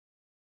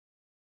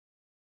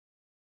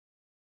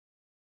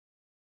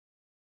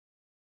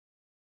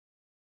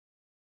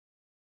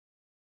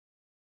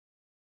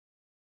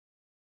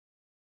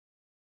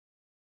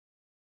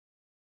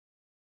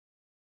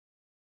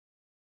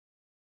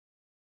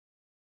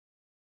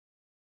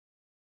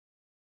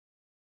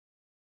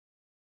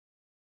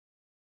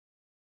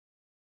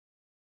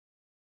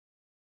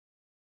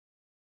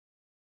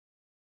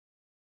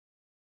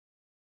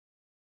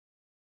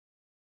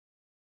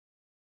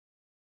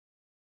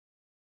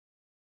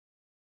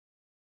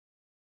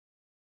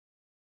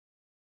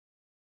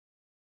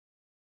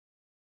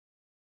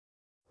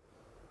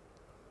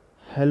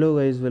Hello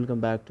guys, welcome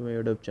back to my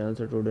YouTube channel.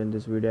 So today in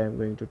this video I am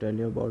going to tell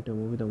you about a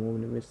movie. The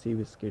movie name is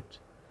Seabiscuit.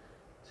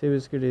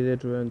 Seabiscuit is a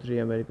 2003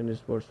 American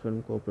sports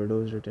film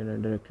co-produced, written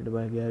and directed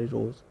by Gary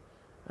Rose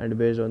and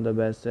based on the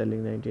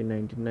best-selling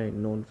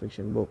 1999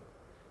 non-fiction book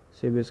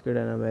Seabiscuit,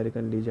 an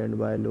American legend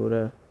by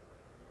Laura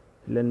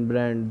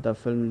Hillenbrand. The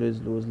film is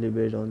loosely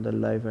based on the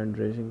life and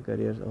racing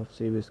careers of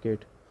Seabiscuit,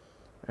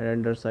 an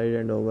undersized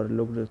and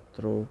overlooked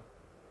through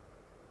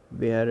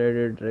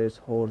beheaded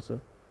racehorse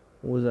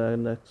whose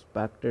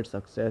unexpected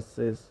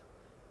successes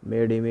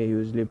made him a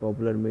hugely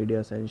popular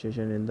media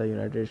sensation in the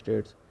United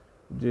States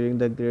during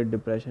the Great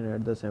Depression.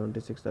 At the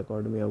 76th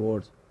Academy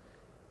Awards,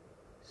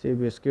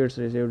 Seabiscuit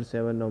received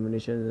 7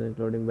 nominations,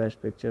 including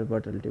Best Picture,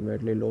 but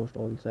ultimately lost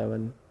all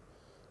 7,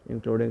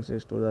 including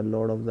 6 to The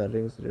Lord of the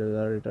Rings: The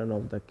Return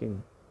of the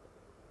King.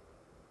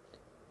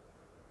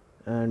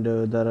 And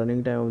the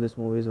running time of this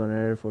movie is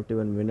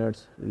 141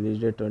 minutes.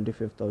 Released date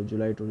 25th of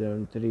July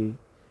 2003.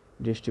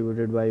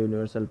 Distributed by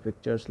Universal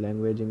Pictures.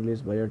 Language English.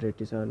 Budget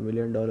 $87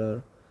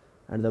 million.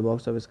 And the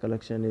box office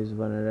collection is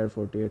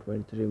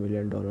 $148.3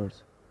 million.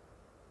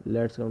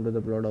 Let's come to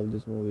the plot of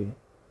this movie.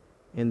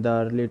 In the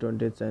early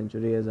 20th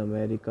century, as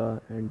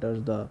America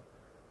enters the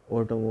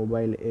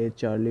automobile age,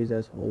 Charles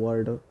S.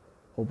 Howard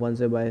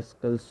opens a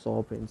bicycle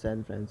shop in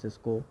San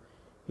Francisco.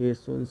 He is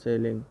soon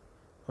selling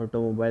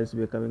automobiles,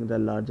 becoming the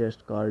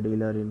largest car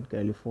dealer in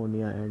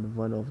California and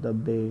one of the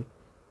Bay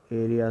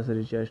Area's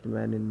richest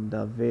men. In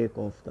the wake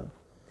of the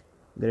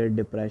Great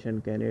Depression,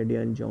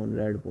 Canadian John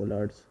Red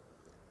Pollard's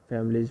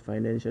family is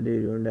financially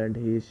ruined and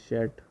he is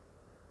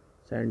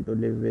sent to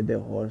live with a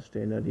horse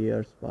trainer.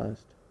 Years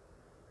past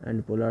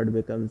and Pollard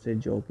becomes a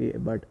jockey,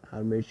 but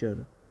amateur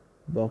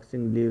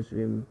boxing leaves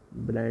him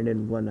blind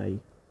in one eye.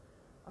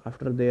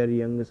 After their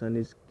young son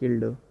is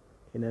killed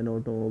in an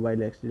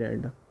automobile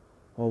accident,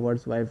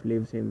 Howard's wife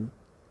leaves him.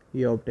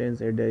 He obtains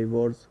a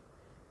divorce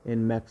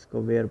in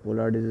Mexico, where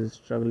Pollard is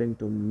struggling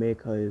to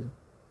make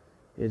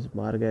his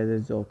mark as a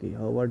jockey.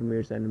 Howard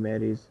meets and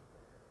marries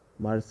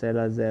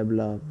Marcela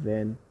Zabla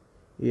when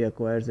he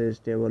acquires a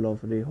stable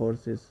of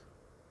horses.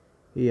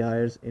 He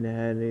hires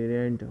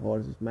inherent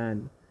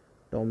horseman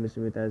Tom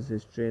Smith as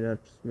his trainer.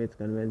 Smith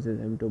convinces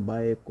him to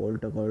buy a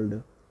colt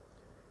called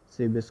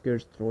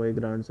Seabiscuit, through a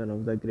grandson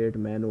of the great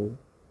Manu.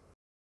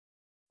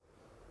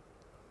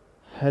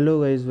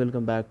 Hello guys,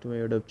 welcome back to my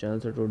YouTube channel.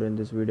 So today in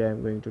this video I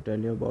am going to tell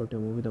you about a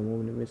movie. The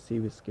movie name is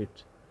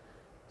Seabiscuit.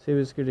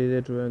 Seabiscuit is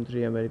a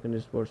 2003 American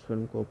sports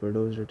film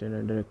co-produced, written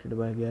and directed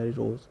by Gary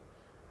Rose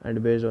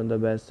and based on the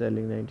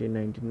best-selling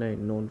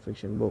 1999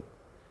 non-fiction book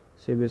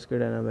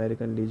Seabiscuit, an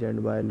American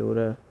legend by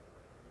Laura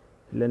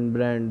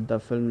Hillenbrand. The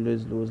film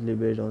is loosely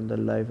based on the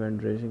life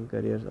and racing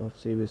careers of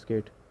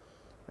Seabiscuit,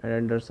 an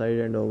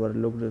undersized and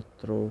overlooked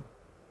through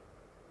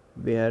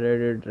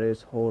beheaded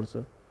racehorse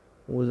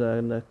whose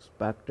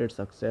unexpected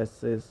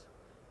successes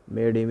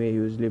made him a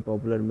hugely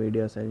popular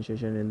media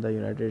sensation in the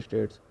United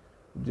States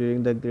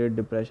during the Great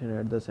Depression.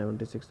 At the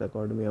 76th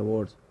Academy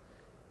Awards,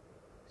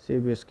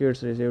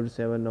 Seabiscuit received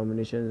 7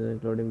 nominations,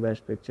 including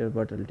Best Picture,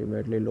 but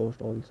ultimately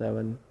lost all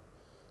 7,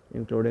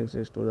 including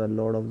 6 to The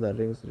Lord of the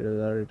Rings: The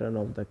Return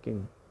of the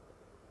King.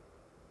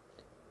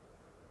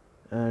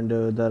 And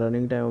the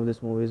running time of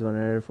this movie is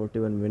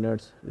 141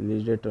 minutes.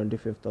 Released date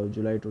 25th of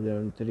July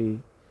 2003.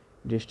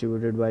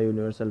 Distributed by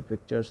Universal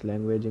Pictures.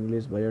 Language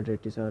English.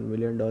 Budget $87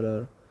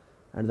 million.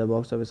 And the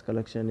box office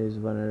collection is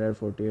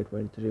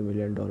 $148.3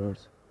 million.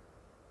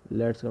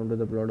 Let's come to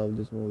the plot of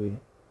this movie.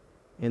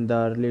 In the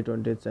early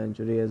 20th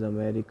century, as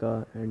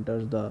America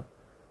enters the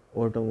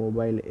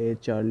automobile age,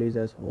 Charles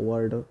S.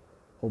 Howard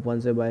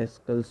opens a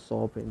bicycle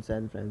shop in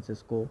San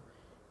Francisco.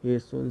 He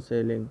is soon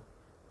selling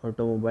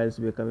automobiles,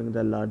 becoming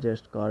the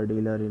largest car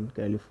dealer in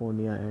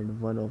California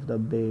and one of the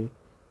Bay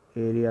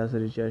Area's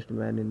richest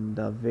men. In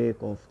the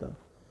wake of the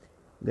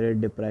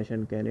Great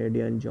Depression,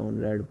 Canadian John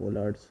Red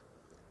Pollard's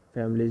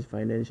family is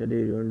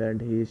financially ruined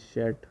and he is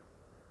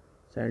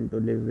sent to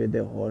live with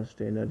a horse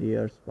trainer.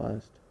 Years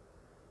past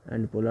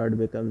and Pollard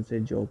becomes a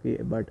jockey,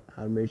 but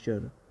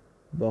amateur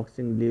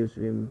boxing leaves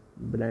him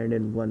blind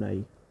in one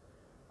eye.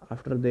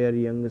 After their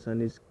young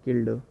son is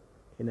killed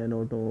in an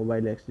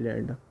automobile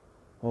accident,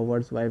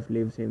 Howard's wife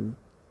leaves him.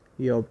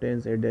 He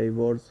obtains a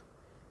divorce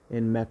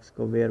in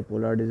Mexico, where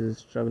Pollard is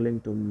struggling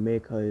to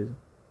make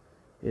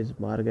his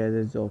mark as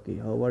a jockey.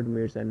 Howard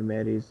meets and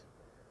marries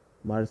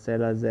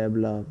Marcela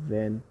Zabla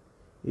when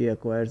he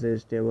acquires a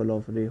stable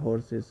of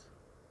horses.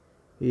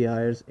 He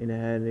hires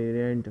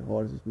inherent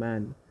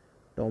horseman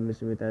Tom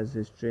Smith as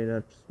his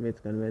trainer.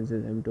 Smith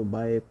convinces him to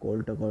buy a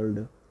colt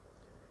called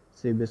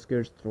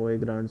Seabiscuit, through a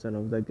grandson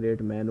of the great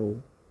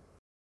Manu.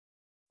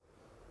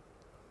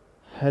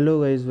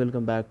 Hello guys,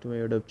 welcome back to my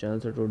YouTube channel.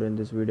 So today in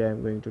this video I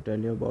am going to tell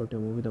you about a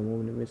movie. The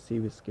movie name is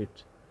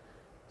Seabiscuit.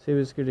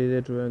 Seabiscuit is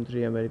a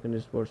 2003 American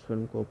sports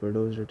film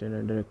co-produced, written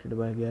and directed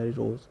by Gary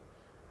Rose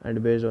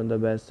and based on the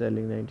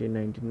best-selling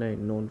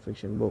 1999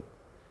 non-fiction book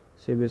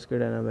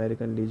Seabiscuit, an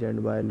American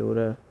legend by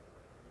Laura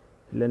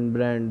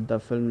Hillenbrand. The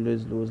film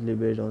is loosely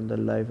based on the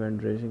life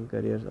and racing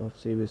careers of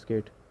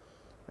Seabiscuit,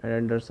 an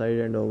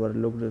undersized and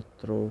overlooked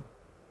through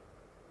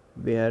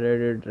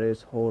beheaded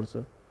racehorse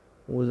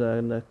whose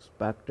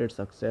unexpected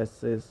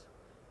successes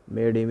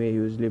made him a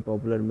hugely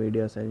popular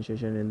media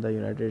sensation in the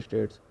United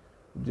States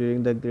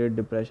during the Great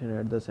Depression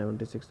at the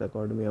 76th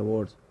Academy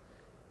Awards.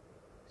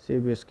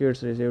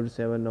 Seabiscuit received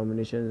 7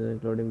 nominations,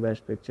 including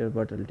Best Picture,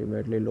 but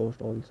ultimately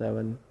lost all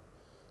 7,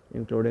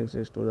 including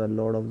 6 to The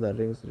Lord of the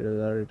Rings: The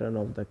Return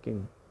of the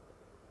King.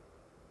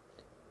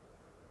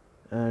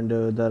 And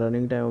the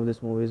running time of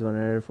this movie is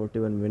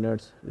 141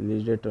 minutes.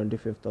 Released date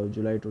 25th of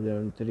July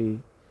 2003.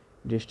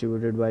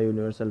 Distributed by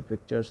Universal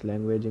Pictures.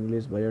 Language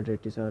English.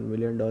 Budget $87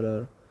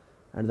 million.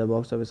 And the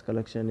box office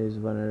collection is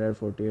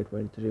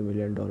 $148.3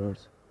 million.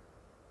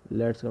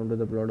 Let's come to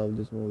the plot of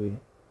this movie.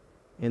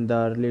 In the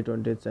early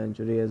 20th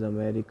century, as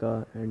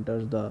America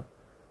enters the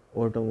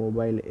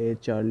automobile age,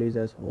 Charles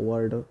S.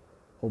 Howard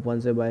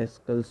opens a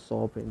bicycle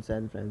shop in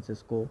San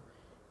Francisco.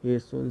 He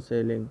is soon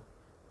selling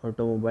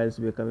automobiles,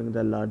 becoming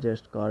the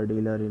largest car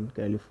dealer in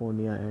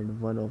California and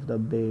one of the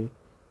Bay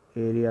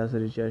Area's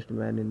richest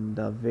men. In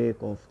the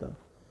wake of the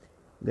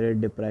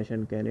Great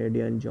Depression,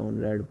 Canadian John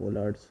Red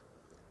Pollard's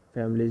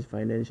family is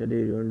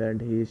financially ruined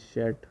and he is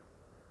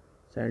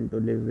sent to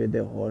live with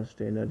a horse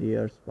trainer.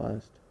 Years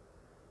past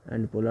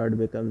and Pollard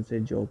becomes a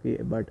jockey,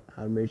 but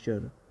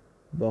amateur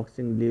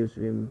boxing leaves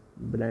him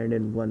blind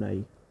in one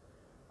eye.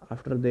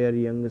 After their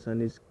young son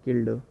is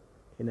killed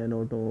in an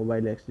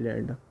automobile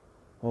accident,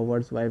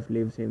 Howard's wife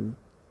leaves him.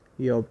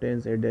 He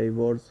obtains a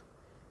divorce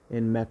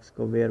in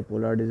Mexico, where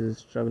Pollard is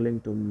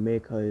struggling to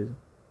make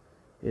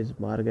his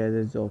mark as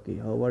a jockey.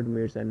 Howard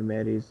meets and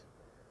marries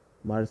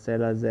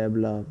Marcella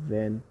Zabla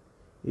when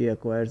he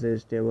acquires a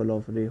stable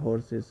of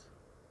horses.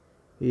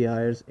 He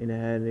hires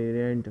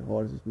inherent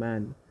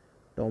horseman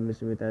Tommy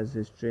Smith as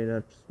his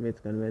trainer.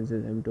 Smith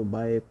convinces him to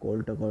buy a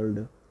colt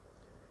called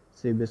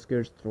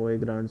Seabiscuit, through a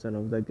grandson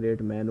of the great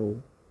Manu.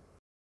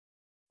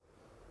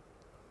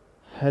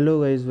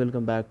 Hello guys,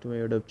 welcome back to my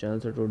YouTube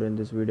channel. So today in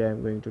this video I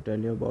am going to tell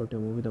you about a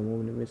movie. The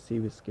movie name is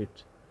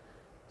Seabiscuit.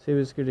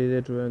 Seabiscuit is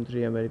a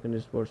 2003 American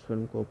sports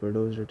film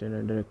co-produced, written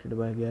and directed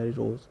by Gary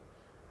Rose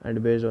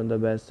and based on the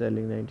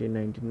best-selling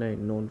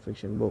 1999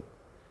 non-fiction book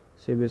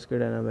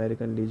Seabiscuit, an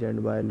American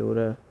Legend by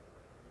Laura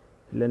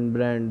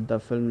Hillenbrand. The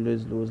film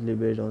is loosely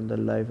based on the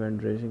life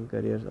and racing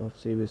careers of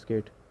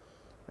Seabiscuit,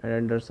 an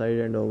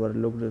undersized and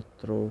overlooked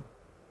thoroughbred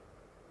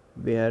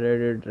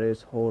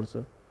racehorse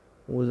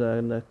whose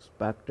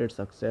unexpected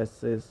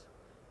successes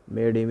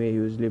made him a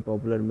hugely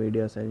popular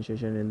media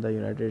sensation in the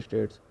United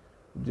States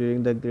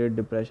during the Great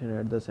Depression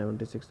at the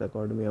 76th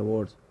Academy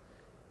Awards.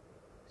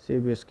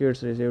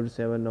 Seabiscuit received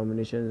 7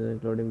 nominations,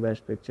 including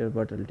Best Picture,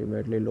 but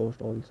ultimately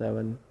lost all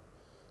 7,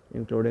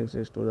 including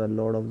 6 to The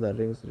Lord of the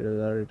Rings: The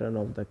Return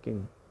of the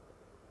King.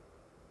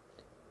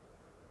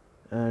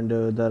 And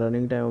the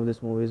running time of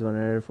this movie is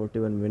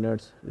 141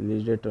 minutes.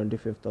 Released date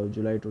 25th of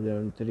July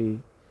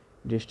 2003.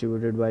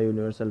 Distributed by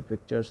Universal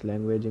Pictures.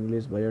 Language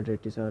English.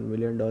 Budget $87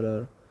 million.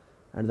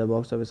 And the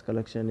box office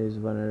collection is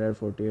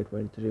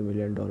 $148.3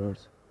 million.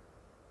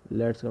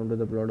 Let's come to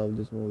the plot of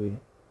this movie.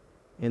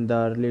 In the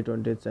early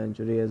 20th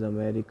century, as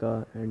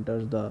America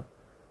enters the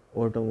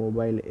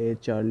automobile age,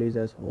 Charles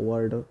S.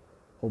 Howard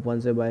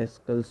opens a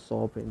bicycle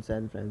shop in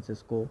San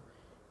Francisco.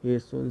 He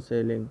is soon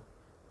selling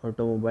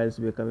automobiles,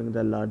 becoming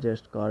the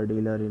largest car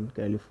dealer in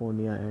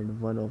California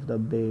and one of the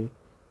Bay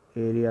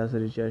Area's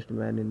richest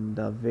men. In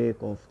the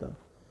wake of the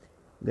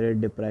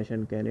Great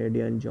Depression,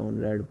 Canadian John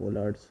Red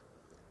Pollard's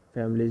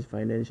family is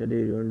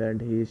financially ruined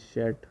and he is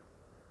sent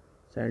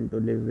to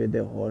live with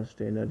a horse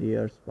trainer.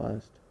 Years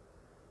past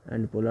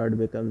and Pollard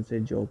becomes a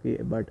jockey,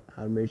 but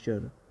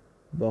amateur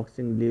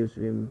boxing leaves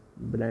him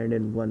blind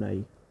in one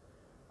eye.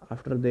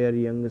 After their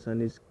young son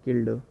is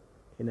killed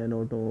in an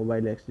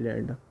automobile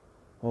accident,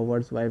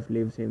 Howard's wife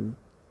leaves him.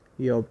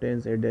 He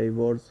obtains a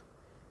divorce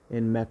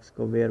in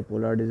Mexico, where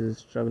Pollard is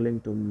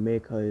struggling to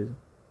make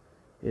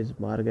his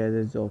mark as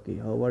a jockey.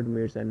 Howard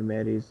meets and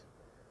marries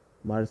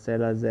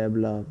Marcella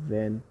Zabla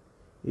when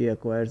he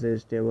acquires a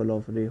stable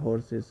of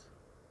horses.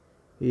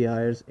 He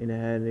hires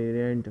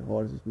inherent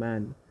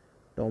horseman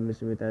Tommy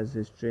Smith as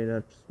his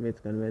trainer.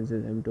 Smith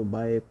convinces him to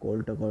buy a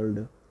colt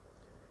called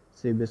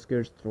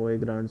Seabiscuit, through a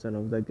grandson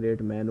of the great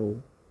Manu.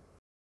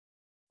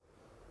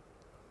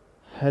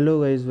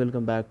 Hello guys,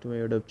 welcome back to my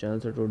YouTube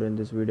channel. So today in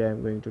this video I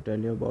am going to tell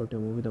you about a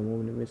movie. The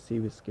movie name is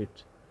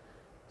Seabiscuit.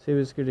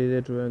 Seabiscuit is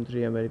a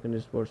 2003 American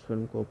sports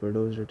film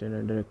co-produced, written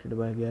and directed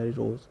by Gary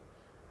Rose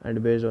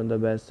and based on the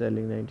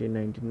best-selling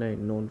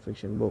 1999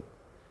 non-fiction book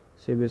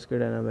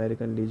Seabiscuit, an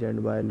American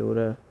Legend by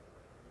Laura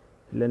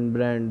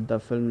Hillenbrand. The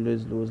film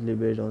is loosely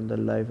based on the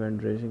life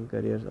and racing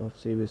careers of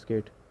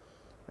Seabiscuit,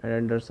 an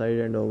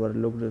undersized and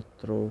overlooked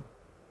thoroughbred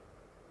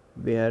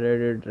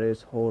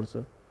racehorse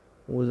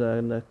whose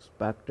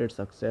unexpected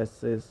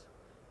successes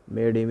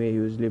made him a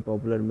hugely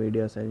popular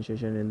media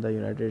sensation in the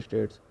United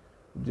States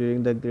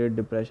during the Great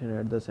Depression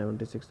at the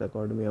 76th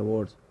Academy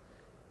Awards.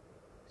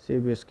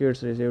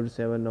 Seabiscuit received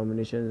 7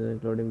 nominations,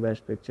 including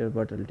Best Picture,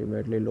 but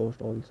ultimately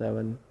lost all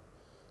 7,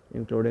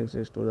 including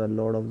 6 to The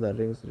Lord of the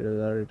Rings: The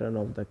Return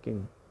of the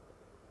King.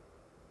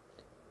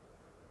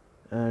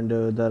 and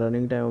the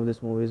running time of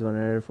this movie is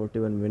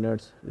 141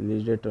 minutes.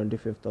 Released date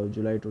 25th of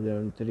July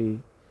 2003.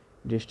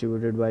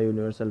 Distributed by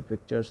Universal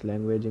Pictures.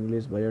 Language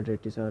English. Budget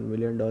 $87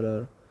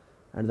 million.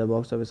 And the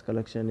box office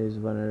collection is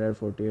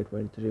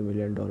 $148.3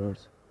 million.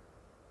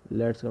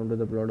 Let's come to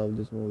the plot of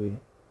this movie.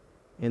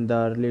 In the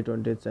early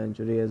 20th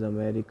century, as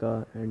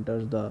America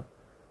enters the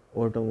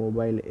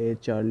automobile age,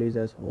 Charles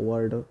S.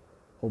 Howard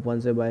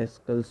opens a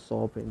bicycle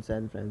shop in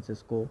San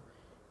Francisco.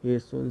 He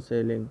is soon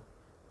selling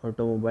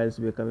automobiles,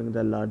 becoming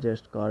the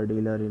largest car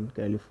dealer in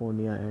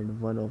California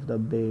and one of the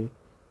Bay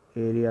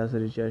Area's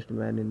richest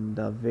men. In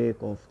the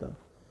wake of the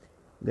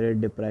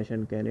Great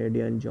Depression,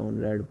 Canadian John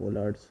Red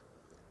Pollard's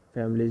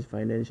family is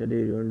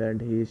financially ruined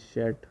and he is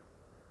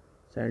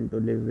sent to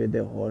live with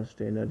a horse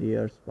trainer.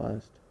 Years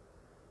past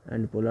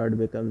and Pollard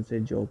becomes a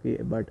jockey,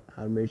 but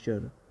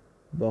amateur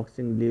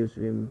boxing leaves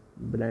him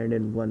blind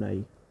in one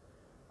eye.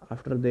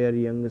 After their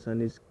young son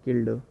is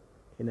killed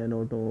in an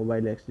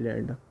automobile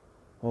accident,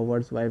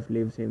 Howard's wife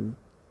leaves him.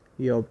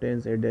 He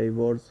obtains a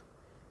divorce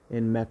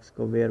in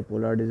Mexico, where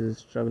Pollard is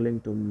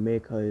struggling to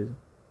make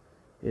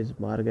his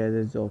mark as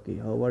a jockey.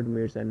 Howard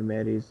meets and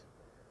marries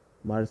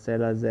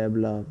Marcella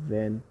Zabla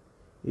when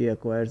he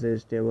acquires a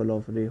stable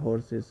of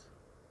horses.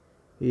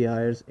 He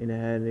hires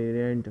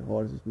inherent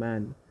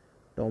horseman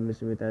Tommy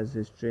Smith as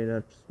his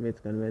trainer.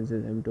 Smith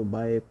convinces him to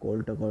buy a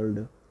colt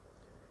called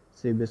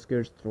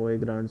Seabiscuit, through a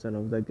grandson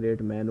of the great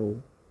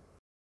Manu.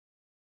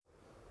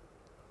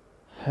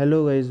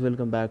 Hello guys,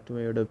 welcome back to my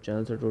YouTube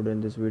channel. So today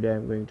in this video I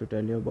am going to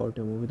tell you about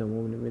a movie. The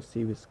movie name is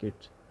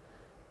Seabiscuit.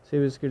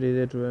 Seabiscuit is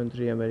a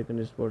 2003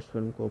 American sports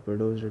film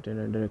co-produced, written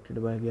and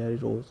directed by Gary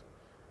Rose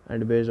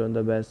and based on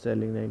the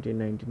best-selling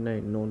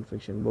 1999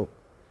 non-fiction book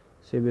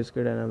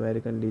Seabiscuit, an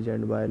American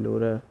legend by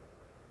Laura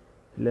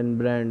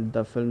Hillenbrand.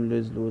 The film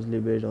is loosely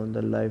based on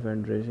the life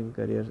and racing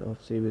careers of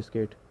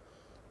Seabiscuit,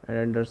 an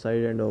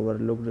undersized and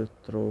overlooked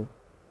thoroughbred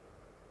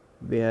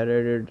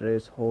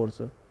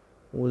racehorse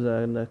whose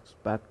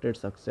unexpected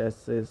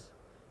successes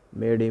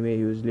made him a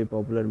hugely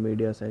popular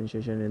media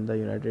sensation in the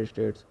United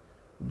States.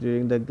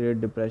 During the Great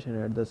Depression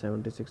at the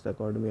 76th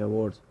Academy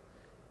Awards,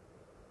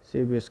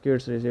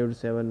 Seabiscuit received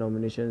 7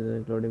 nominations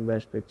including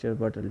Best Picture,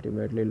 but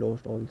ultimately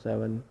lost all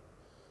 7,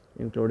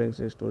 including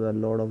 6 to The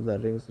Lord of the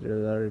Rings: The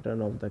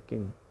Return of the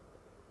King.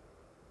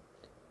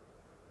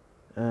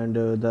 And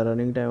the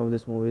running time of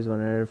this movie is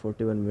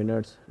 141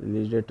 minutes.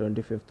 Released date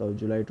 25th of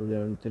July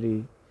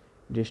 2003.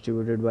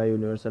 Distributed by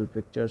Universal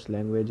Pictures.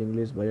 Language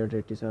English.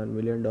 Budget $87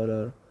 million.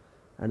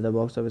 And the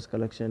box office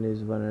collection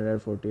is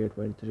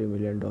 $148.3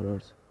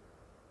 million.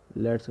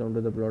 Let's come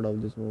to the plot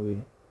of this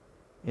movie.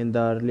 In the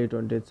early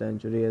 20th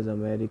century, as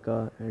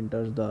America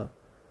enters the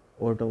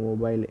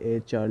automobile,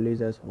 a.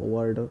 Charles S.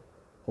 Howard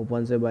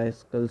opens a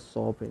bicycle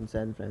shop in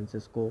San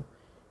Francisco.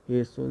 He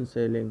is soon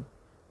selling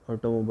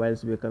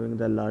automobiles, becoming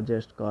the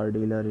largest car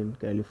dealer in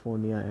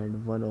California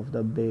and one of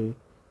the Bay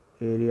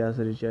Area's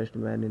richest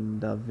men. In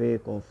the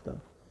wake of the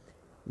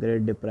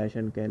Great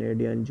Depression,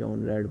 Canadian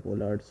John Red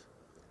Pollard's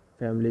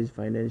family is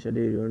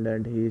financially ruined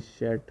and he is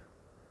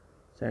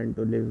sent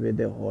to live with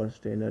a horse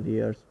trainer.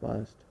 Years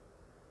past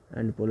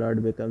and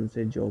Pollard becomes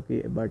a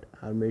jockey. Howard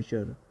meets and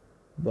marries Marcella Zabla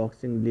when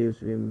he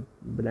acquires a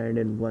stable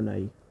of horses. He hires inherent horseman Tommy Smith as his trainer. Smith convinces him to buy a colt called Seabiscuit, through a grandson of the great Manu. He is soon selling automobiles, becoming the largest car dealer in California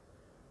and one of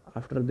the Bay Area's richest men. In the wake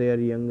of the Great Depression, Canadian John Red Pollard's family is financially ruined and he is sent to live with a horse trainer. Years past and Pollard becomes a jockey, but amateur boxing leaves him blind in one eye. After their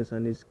young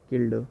son is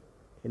killed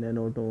in an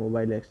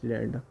automobile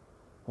accident,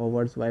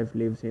 Howard's wife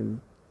leaves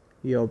him.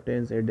 He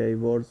obtains a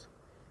divorce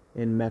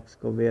in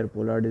Mexico, where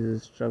Pollard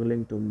is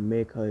struggling to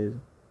make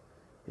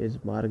his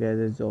mark as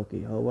a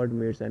jockey. Howard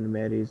meets and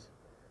marries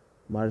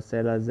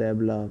Marcella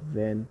Zabla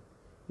when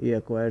he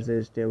acquires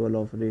a stable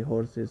of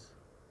horses.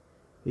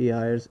 He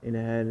hires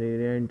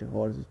inherent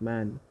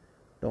horseman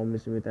Tommy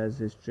Smith as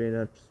his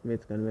trainer.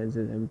 Smith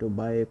convinces him to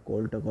buy a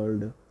colt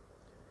called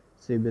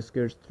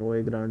Seabiscuit, through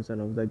a grandson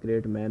of the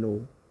great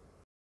Manu.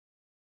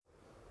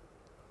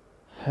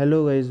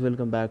 Hello guys,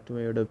 welcome back to my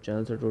YouTube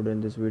channel. So today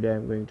in this video I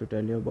am going to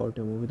tell you about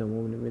a movie. The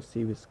movie name is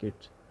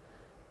Seabiscuit.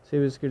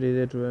 Seabiscuit is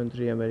a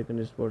 2003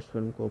 American sports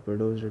film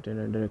co-produced, written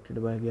and directed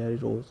by Gary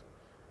Rose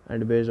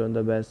and based on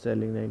the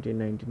best-selling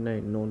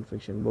 1999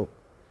 non-fiction book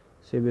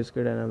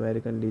Seabiscuit, an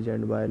American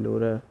legend by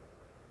Laura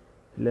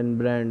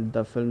Hillenbrand.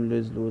 The film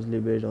is loosely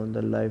based on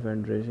the life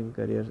and racing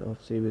careers of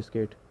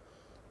Seabiscuit,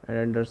 an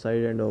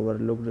undersized and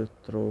overlooked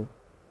thoroughbred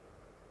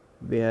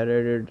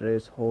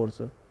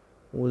racehorse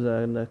whose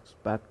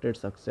unexpected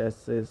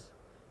successes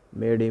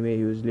made him a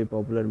hugely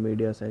popular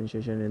media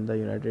sensation in the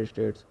United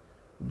States.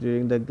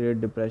 During the Great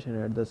Depression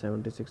at the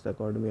 76th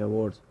Academy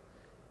Awards,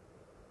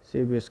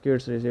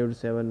 Seabiscuit received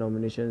 7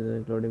 nominations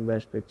including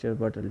Best Picture,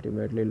 but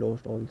ultimately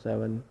lost all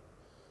 7,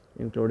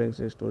 including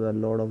 6 to The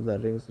Lord of the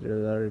Rings: The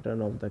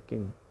Return of the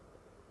King.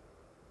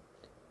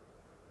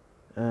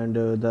 And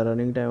the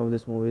running time of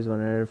this movie is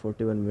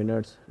 141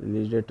 minutes.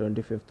 Released date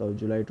 25th of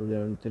July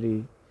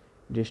 2003.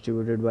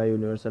 Distributed by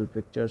Universal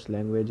Pictures.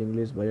 Language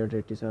English.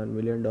 Budget $87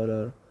 million.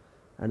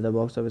 And the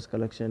box office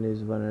collection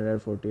is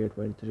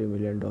 $148.3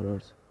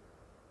 million.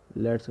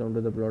 Let's come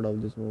to the plot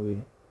of this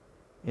movie.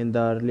 In the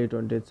early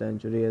 20th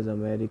century, as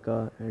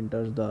America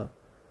enters the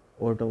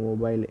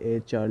automobile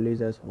age,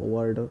 Charles S.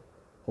 Howard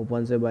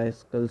opens a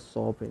bicycle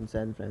shop in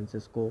San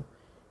Francisco.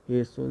 He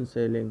is soon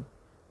selling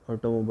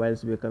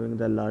automobiles, becoming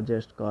the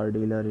largest car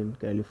dealer in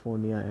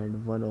California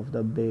and one of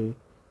the Bay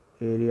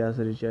Area's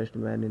richest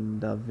men. In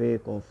the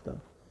wake of the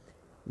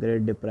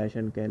Great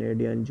Depression,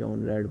 Canadian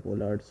John Red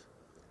Pollard's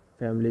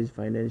family is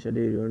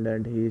financially ruined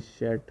and he is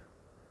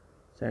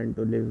sent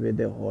to live with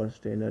a horse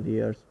trainer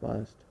years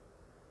past.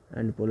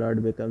 And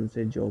Pollard becomes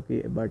a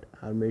jockey, but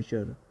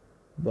amateur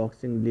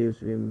boxing leaves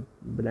him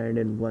blind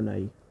in one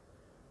eye.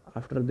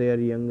 After their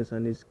young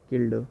son is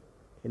killed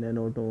in an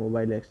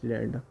automobile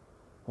accident,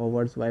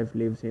 Howard's wife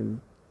leaves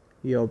him.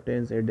 He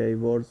obtains a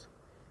divorce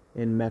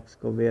in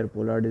Mexico, where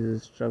Pollard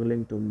is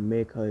struggling to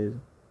make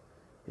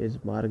his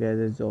mark as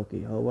a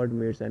jockey. Howard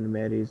meets and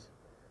marries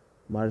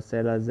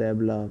Marcela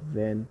Zabla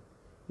when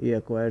he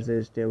acquires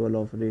a stable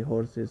of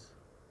horses.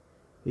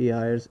 He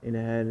hires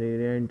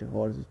inherent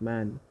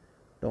horseman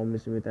Tommy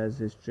Smith as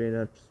his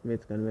trainer.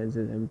 Smith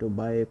convinces him to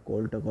buy a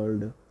colt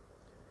called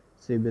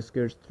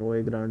Seabiscuit, through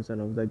a grandson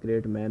of the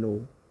great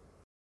Manu.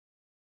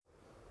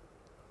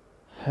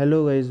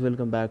 Hello guys,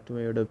 welcome back to my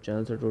YouTube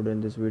channel. So today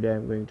in this video I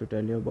am going to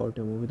tell you about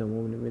a movie. The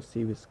movie name is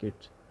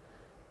Seabiscuit.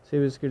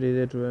 Seabiscuit is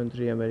a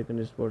 2003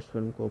 American sports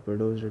film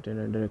co-produced, written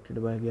and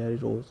directed by Gary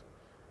Rose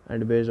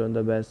and based on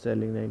the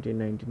best-selling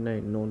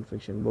 1999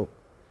 non-fiction book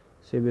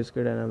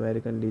Seabiscuit, an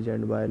American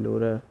legend by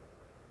Laura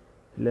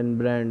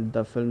Hillenbrand.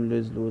 The film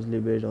is loosely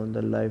based on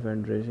the life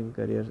and racing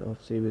careers of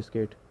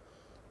Seabiscuit,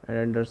 an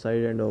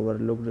undersized and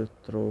overlooked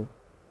thoroughbred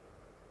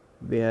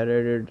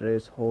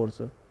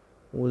racehorse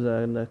whose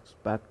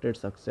unexpected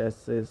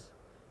successes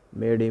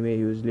made him a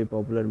hugely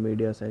popular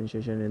media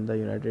sensation in the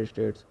United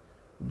States.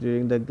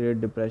 During the Great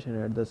Depression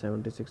at the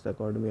 76th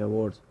Academy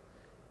Awards,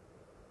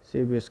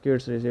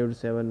 Seabiscuit received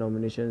 7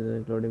 nominations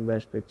including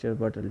Best Picture,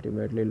 but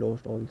ultimately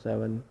lost all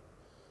 7,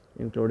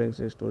 including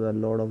 6 to The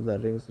Lord of the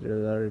Rings: The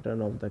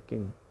Return of the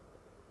King.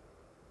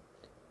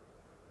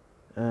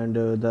 And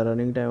the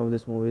running time of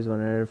this movie is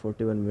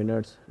 141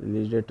 minutes.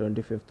 Released date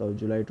 25th of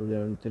July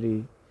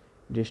 2003.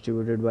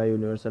 Distributed by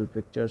Universal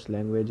Pictures.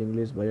 Language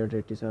English.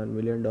 Budget $87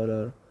 million.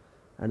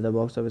 And the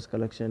box office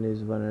collection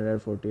is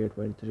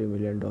 $148.3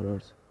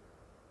 million.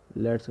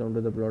 Let's come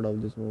to the plot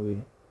of this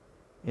movie.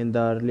 In the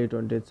early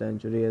 20th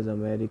century, as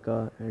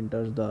America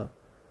enters the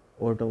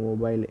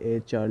automobile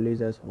age,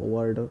 Charles S.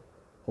 Howard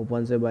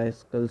opens a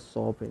bicycle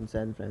shop in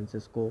San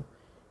Francisco.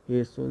 He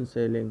is soon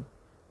selling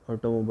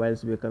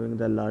automobiles, becoming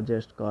the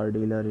largest car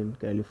dealer in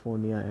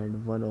California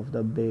and one of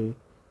the Bay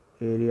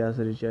Area's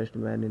richest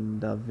men. In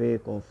the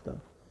wake of the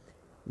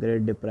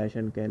Great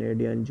Depression,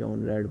 Canadian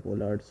John Red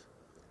Pollard's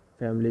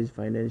family is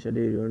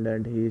financially ruined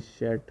and he is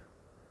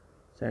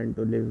sent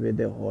to live with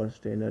a horse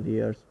trainer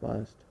years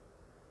past.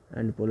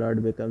 And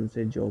Pollard becomes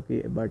a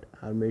jockey, but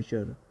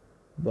amateur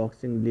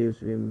boxing leaves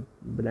him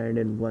blind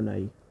in one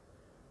eye.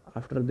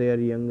 After their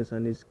young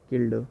son is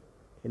killed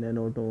in an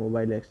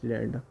automobile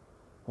accident,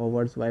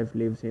 Howard's wife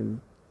leaves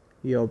him.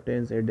 He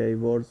obtains a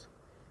divorce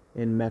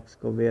in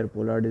Mexico, where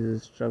Pollard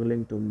is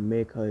struggling to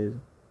make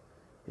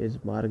his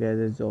mark as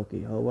a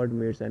jockey. Howard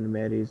meets and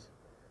marries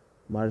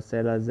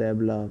Marcela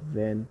Zabla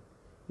when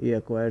he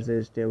acquires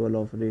a stable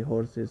of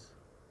horses.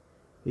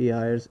 He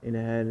hires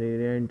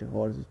inherent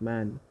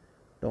horseman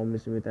Tommy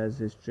Smith as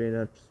his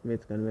trainer.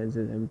 Smith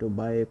convinces him to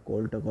buy a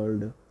colt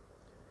called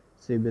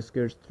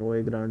Seabiscuit, through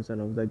a grandson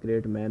of the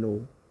great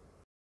Manu.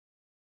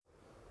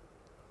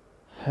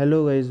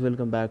 Hello guys,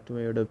 welcome back to my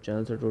YouTube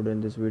channel. So today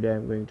in this video I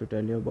am going to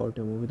tell you about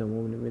a movie. The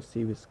movie name is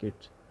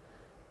Seabiscuit.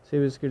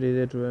 Seabiscuit is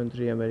a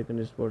 2003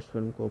 American sports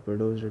film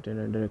co-produced, written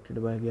and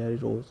directed by Gary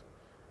Rose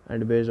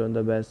and based on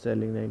the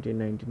best-selling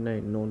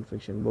 1999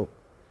 non-fiction book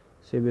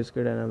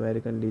Seabiscuit, an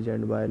American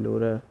legend by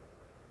Laura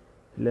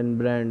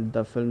Hillenbrand.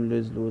 The film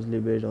is loosely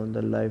based on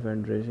the life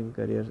and racing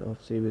careers of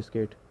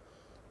Seabiscuit,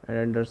 an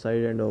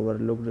undersized and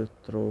overlooked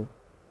thoroughbred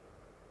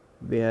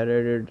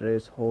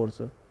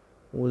racehorse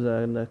whose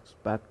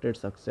unexpected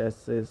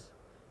successes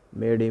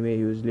made him a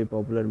hugely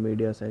popular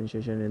media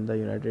sensation in the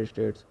United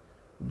States.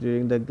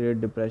 During the Great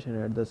Depression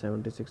at the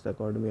 76th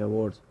Academy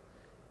Awards,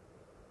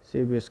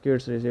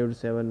 Seabiscuit received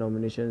 7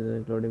 nominations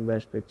including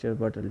Best Picture,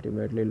 but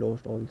ultimately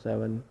lost all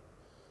 7,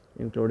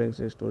 including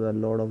 6 to The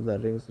Lord of the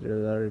Rings: The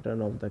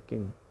Return of the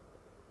King.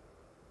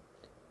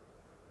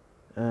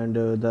 And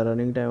the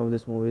running time of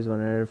this movie is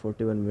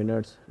 141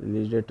 minutes.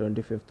 Released date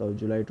 25th of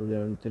July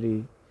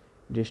 2003.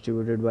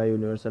 Distributed by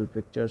Universal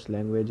Pictures.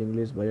 Language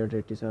English.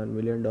 Budget $87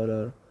 million.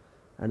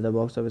 And the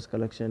box office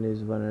collection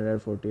is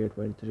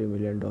 $148.3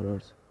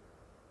 million.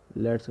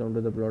 Let's come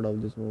to the plot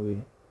of this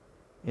movie.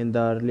 In the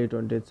early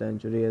 20th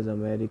century, as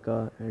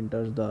America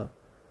enters the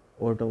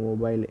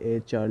automobile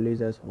age,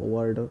 Charles S.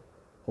 Howard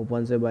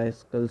opens a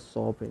bicycle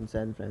shop in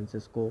San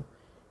Francisco.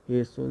 He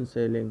is soon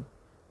selling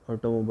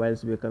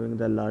automobiles, becoming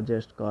the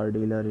largest car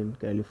dealer in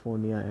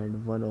California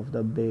and one of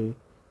the Bay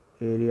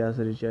Area's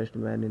richest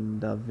men. In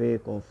the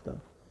wake of the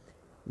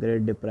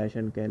Great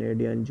Depression,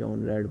 Canadian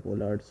John Red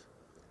Pollard's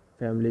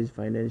family is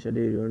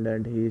financially ruined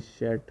and he is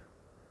sent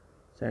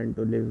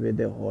to live with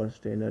a horse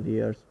trainer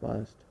years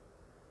past.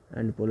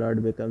 And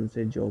Pollard becomes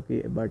a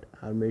jockey, but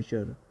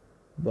amateur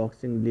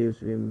boxing leaves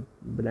him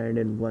blind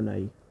in one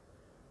eye.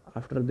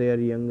 After their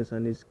young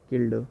son is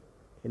killed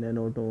in an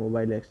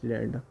automobile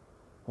accident,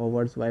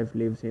 Howard's wife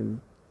leaves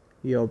him.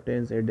 He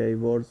obtains a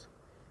divorce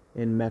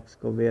in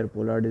Mexico where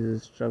Pollard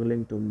is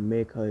struggling to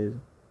make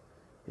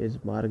his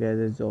mark as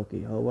a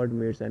jockey. Howard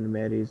meets and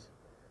marries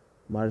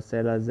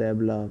Marcela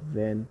Zabla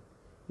when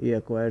he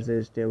acquires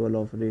a stable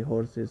of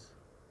horses.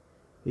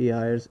 He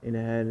hires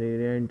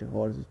inherent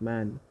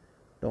horseman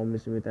Tommy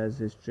Smith as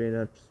his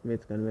trainer.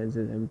 Smith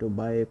convinces him to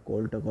buy a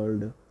colt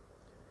called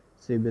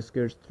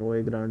Seabiscuit through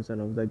a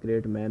grandson of the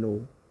great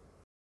Manu.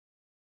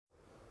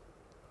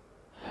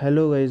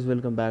 Hello guys,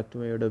 welcome back to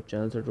my YouTube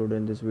channel. So today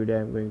in this video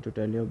I am going to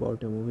tell you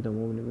about a movie. The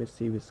movie name is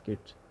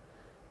Seabiscuit.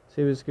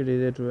 Seabiscuit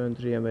is a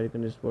 2003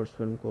 American sports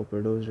film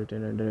co-produced,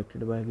 written and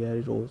directed by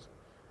Gary Rose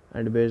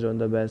and based on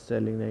the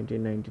best-selling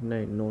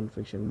 1999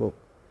 non-fiction book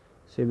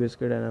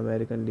Seabiscuit, an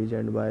American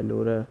legend by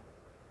Laura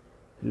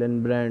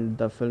Hillenbrand.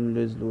 The film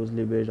is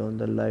loosely based on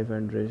the life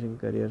and racing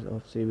careers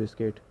of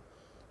Seabiscuit,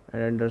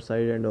 an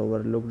undersized and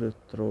overlooked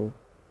through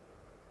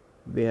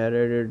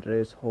beheaded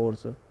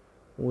racehorse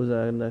whose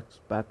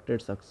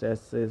unexpected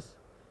successes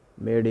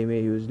made him a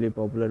hugely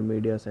popular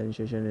media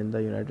sensation in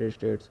the United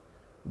States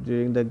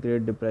during the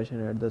Great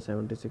Depression. At the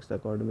 76th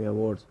Academy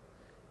Awards,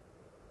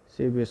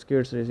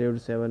 Seabiscuit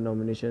received 7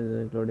 nominations,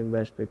 including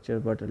Best Picture,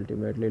 but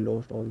ultimately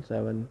lost all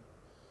 7,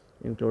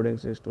 including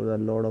 6 to The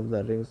Lord of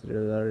the Rings: The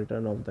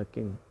Return of the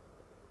King.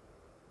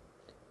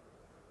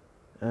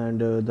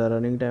 And the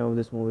running time of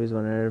this movie is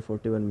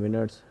 141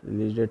 minutes.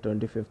 Released date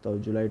 25th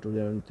of July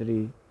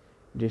 2003.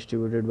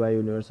 Distributed by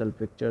Universal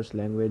Pictures.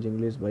 Language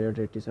English. Budget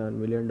 $87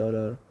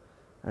 million.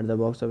 And the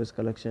box office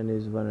collection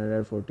is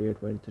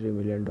 $148.3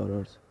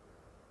 million.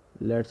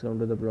 Let's come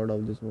to the plot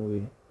of this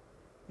movie.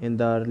 In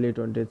the early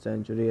 20th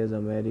century, as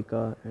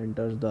America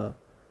enters the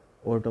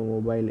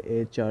automobile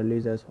age,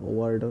 Charles S.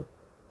 Howard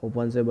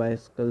opens a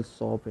bicycle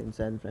shop in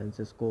San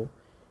Francisco.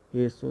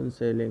 He is soon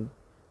selling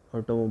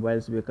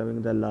automobiles,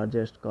 becoming the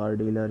largest car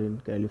dealer in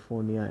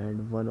California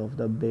and one of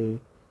the Bay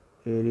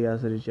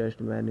Area's richest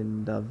men.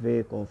 In the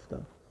wake of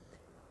the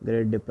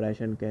Great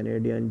Depression,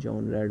 Canadian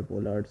John Red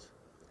Pollard's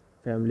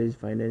family is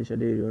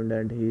financially ruined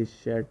and he is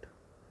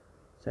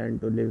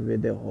sent to live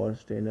with a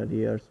horse trainer.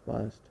 Years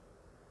past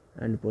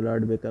and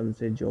Pollard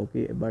becomes a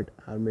jockey, but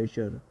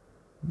amateur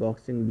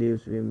boxing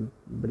leaves him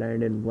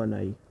blind in one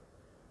eye.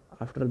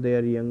 After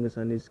their young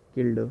son is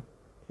killed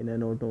in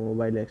an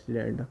automobile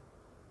accident,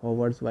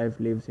 Howard's wife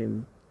leaves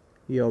him.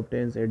 He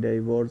obtains a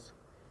divorce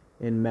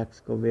in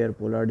Mexico where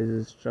Pollard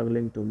is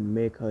struggling to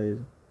make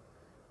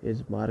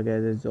his mark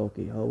as a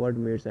jockey. Howard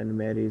meets and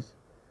marries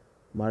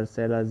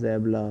Marcela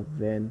Zabla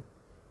when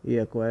he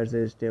acquires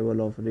a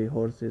stable of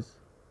horses.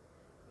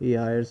 He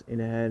hires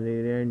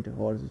inherent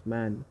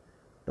horseman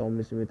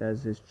Tommy Smith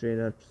as his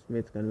trainer.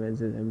 Smith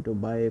convinces him to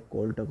buy a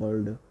colt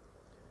called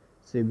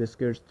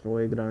Seabiscuit through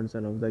a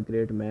grandson of the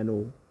great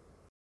Manu.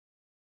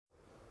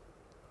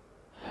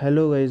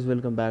 Hello guys,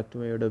 welcome back to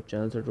my YouTube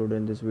channel. So today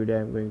in this video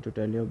I am going to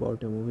tell you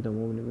about a movie. The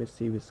movie name is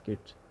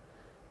Seabiscuit.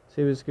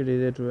 Seabiscuit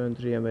is a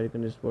 2003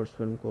 American sports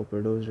film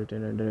co-produced,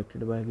 written and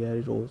directed by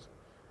Gary Rose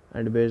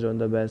and based on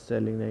the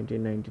best-selling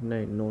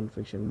 1999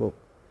 non-fiction book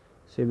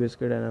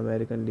Seabiscuit, an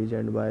American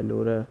legend by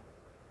Laura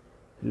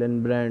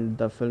Hillenbrand.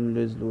 The film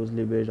is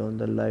loosely based on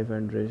the life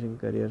and racing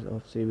careers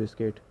of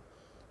Seabiscuit,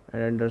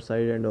 an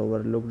undersized and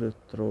overlooked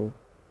through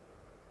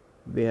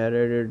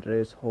beheaded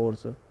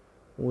racehorse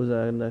whose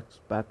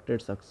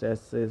unexpected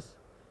successes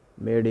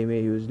made him a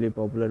hugely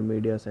popular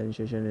media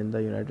sensation in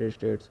the United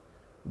States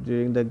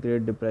during the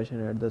Great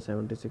Depression. At the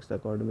 76th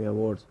Academy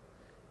Awards,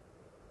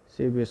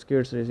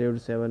 Seabiscuit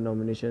received 7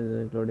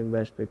 nominations, including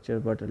Best Picture,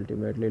 but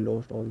ultimately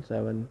lost all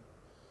 7,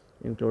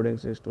 including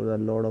 6 to The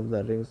Lord of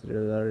the Rings: The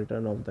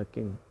Return of the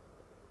King.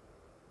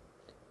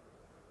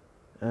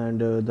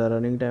 And the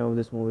running time of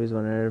this movie is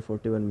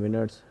 141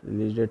 minutes.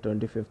 Released date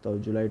 25th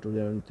of July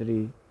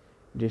 2003.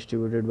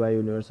 Distributed by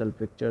Universal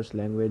Pictures.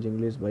 Language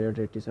English. Budget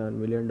 $87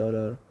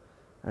 million.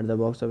 And the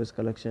box office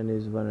collection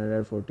is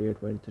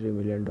 $148.3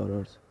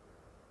 million.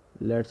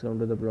 Let's come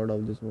to the plot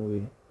of this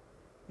movie.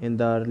 In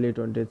the early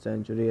 20th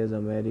century, as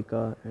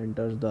America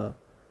enters the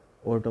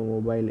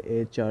automobile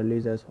age,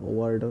 Charles S.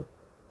 Howard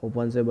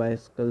opens a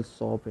bicycle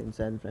shop in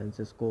San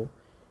Francisco.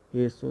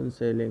 He is soon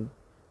selling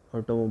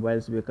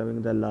automobiles,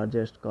 becoming the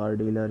largest car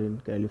dealer in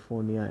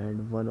California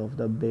and one of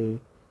the Bay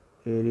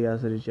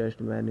Area's richest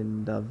men.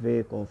 In the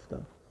wake of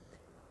the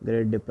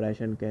Great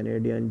Depression,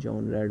 Canadian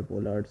John Red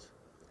Pollard's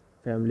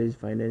family is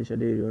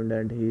financially ruined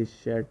and he is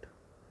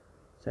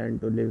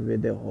sent to live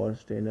with a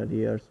horse trainer.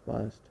 Years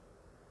past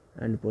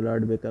and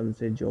Pollard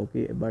becomes a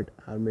jockey, but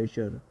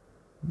amateur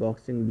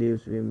boxing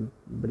leaves him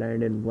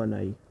blind in one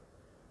eye.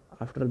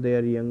 After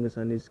their young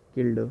son is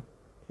killed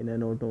in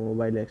an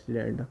automobile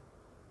accident,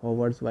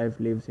 Howard's wife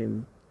leaves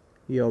him.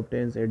 He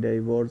obtains a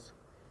divorce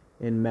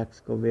in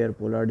Mexico where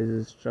Pollard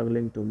is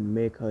struggling to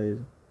make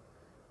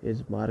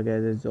his mark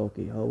as a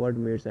jockey. Howard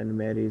meets and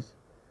marries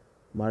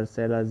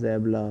Marcela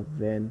Zabla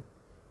when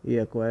he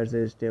acquires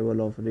a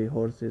stable of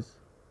horses.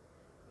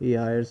 He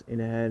hires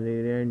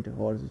inherent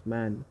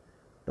horseman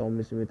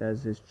Tommy Smith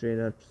as his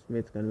trainer.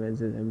 Smith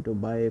convinces him to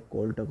buy a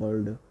colt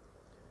called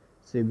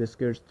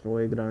Seabiscuit,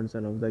 a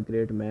grandson of the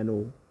great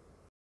Manu.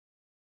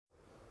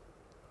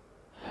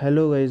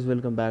 Hello guys,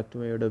 welcome back to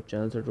my YouTube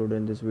channel. So today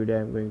in this video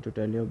I am going to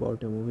tell you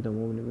about a movie. The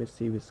movie name is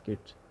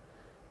Seabiscuit.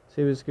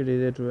 Seabiscuit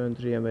is a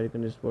 2003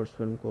 American sports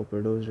film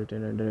co-produced,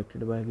 written and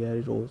directed by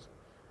Gary Rose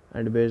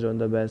and based on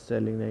the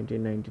best-selling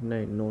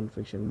 1999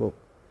 non-fiction book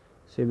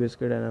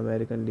Seabiscuit, an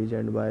American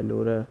legend by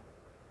Laura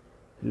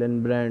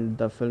Hillenbrand.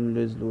 The film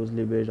is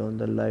loosely based on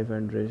the life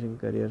and racing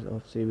careers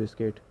of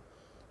Seabiscuit,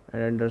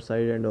 an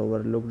undersized and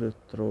overlooked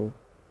through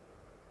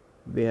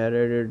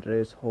beheaded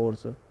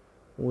racehorse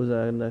whose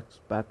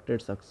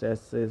unexpected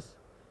successes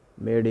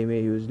made him a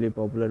hugely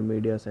popular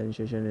media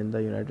sensation in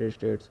the United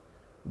States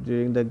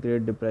during the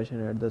Great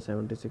Depression. At the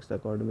 76th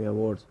Academy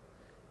Awards,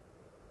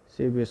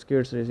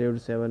 Seabiscuit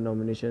received 7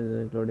 nominations,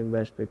 including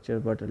Best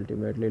Picture, but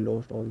ultimately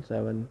lost all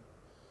 7,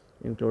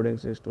 including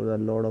 6 to The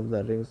Lord of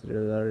the Rings: The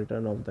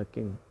Return of the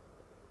King.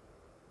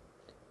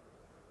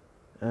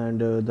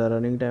 And the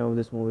running time of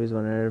this movie is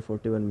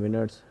 141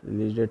 minutes.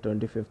 Released date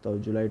 25th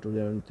of July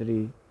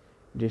 2003.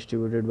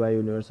 Distributed by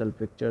Universal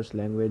Pictures.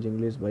 Language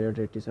English. Budget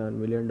 $87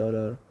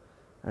 million.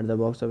 And the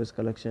box office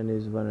collection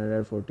is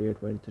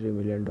 $148.3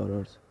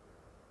 million.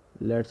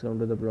 Let's come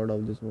to the plot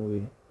of this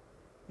movie.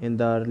 In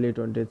the early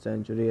 20th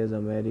century, as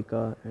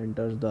America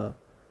enters the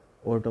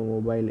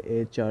automobile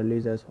age,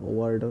 Charles S.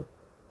 Howard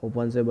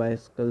opens a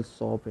bicycle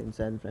shop in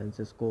San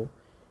Francisco.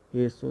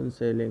 He is soon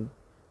selling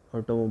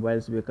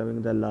automobiles,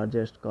 becoming the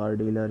largest car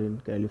dealer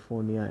in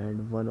California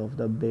and one of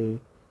the Bay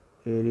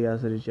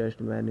Area's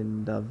richest men.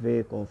 In the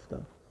wake of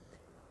the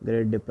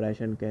Great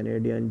Depression,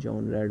 Canadian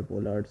John Red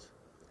Pollard's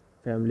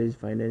family is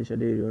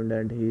financially ruined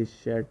and he is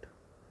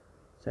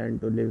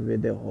sent to live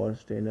with a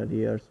horse trainer.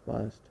 Years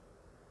past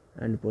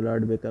and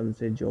Pollard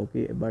becomes a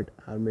jockey, but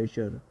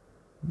amateur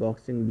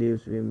boxing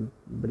leaves him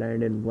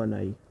blind in one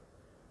eye.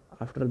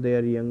 After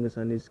their young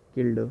son is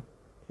killed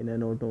in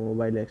an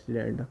automobile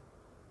accident,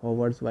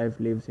 Howard's wife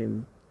leaves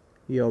him.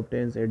 He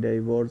obtains a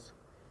divorce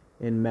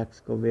in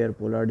Mexico, where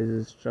Pollard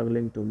is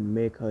struggling to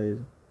make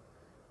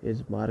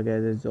his mark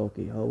as a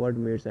jockey. Howard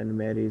meets and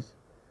marries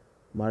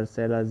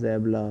Marcella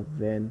Zabla.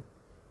 When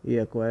he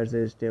acquires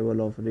a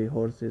stable of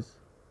horses,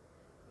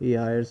 he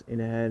hires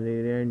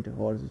inherent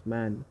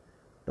horseman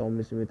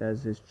Tommy Smith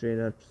as his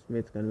trainer.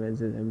 Smith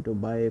convinces him to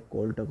buy a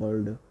colt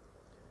called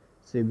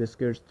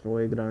Seabiscuit,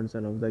 a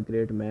grandson of the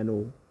great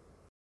Manu.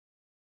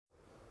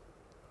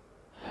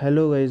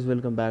 Hello guys,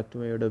 welcome back to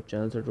my YouTube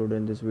channel. So today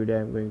in this video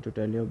I am going to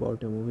tell you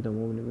about a movie. The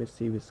movie name is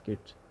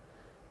Seabiscuit.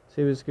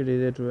 Seabiscuit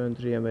is a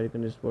 2003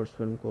 American sports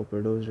film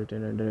co-produced,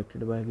 written and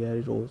directed by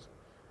Gary Rose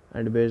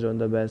and based on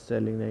the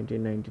best-selling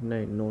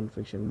 1999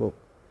 non-fiction book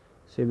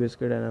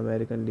Seabiscuit, an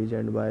American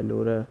legend by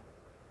Laura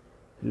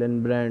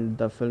Hillenbrand.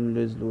 The film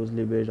is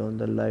loosely based on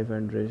the life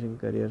and racing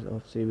careers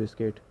of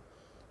Seabiscuit,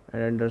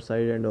 an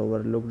undersized and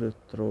overlooked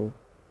through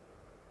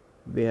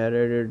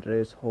beheaded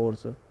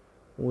racehorse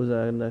whose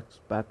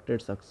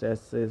unexpected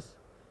successes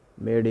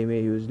made him a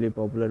hugely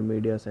popular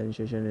media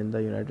sensation in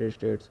the United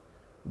States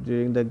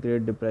during the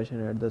Great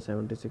Depression. At the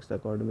 76th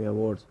Academy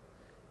Awards,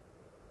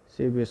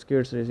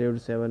 Seabiscuit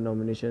received 7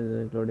 nominations,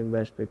 including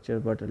Best Picture,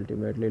 but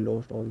ultimately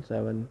lost all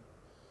 7,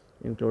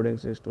 including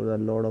 6 to The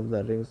Lord of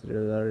the Rings: The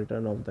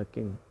Return of the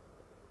King.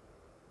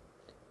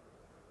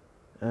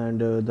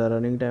 And the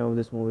running time of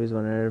this movie is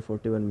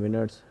 141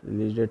 minutes.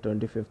 Released date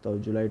 25th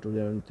of July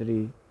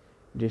 2003.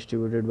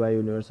 Distributed by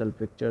Universal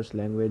Pictures.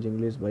 Language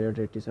English. Budget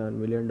 $87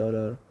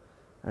 million.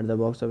 And the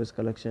box office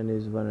collection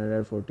is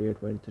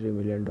 $148.3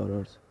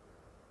 million.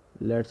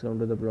 Let's come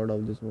to the plot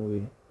of this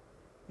movie.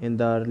 In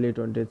the early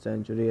 20th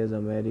century, as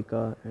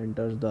America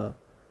enters the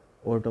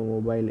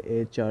automobile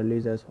age,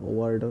 Charles S.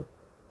 Howard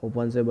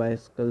opens a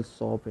bicycle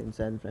shop in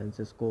San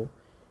Francisco.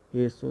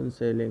 He is soon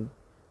selling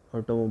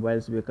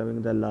automobiles,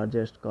 becoming the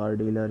largest car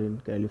dealer in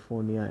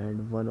California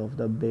and one of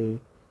the Bay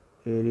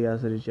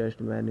Area's richest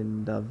men.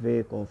 In the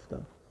wake of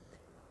the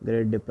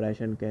Great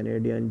Depression,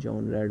 Canadian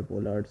John Red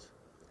Pollard's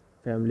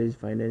family is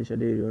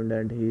financially ruined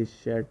and he is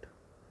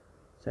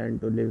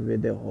sent to live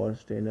with a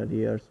horse trainer.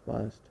 Years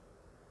past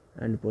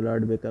and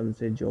Pollard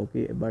becomes a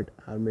jockey, but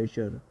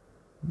amateur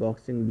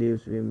boxing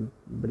leaves him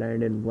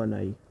blind in one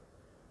eye.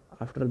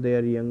 After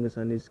their young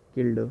son is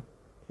killed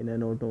in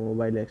an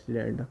automobile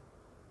accident,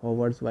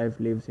 Howard's wife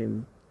leaves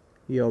him.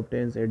 He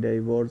obtains a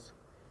divorce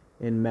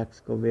in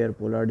Mexico, where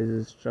Pollard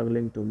is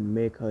struggling to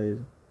make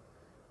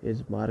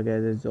his mark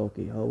as a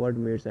jockey. Howard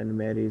meets and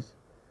marries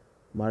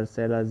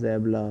Marcella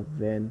Zabla.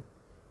 When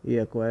he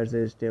acquires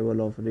a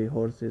stable of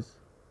horses,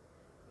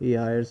 he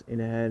hires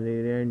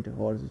inherent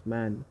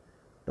horseman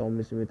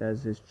Tommy Smith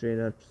as his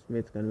trainer.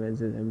 Smith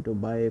convinces him to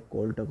buy a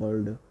colt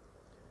called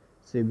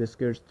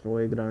Seabiscuit,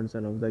 a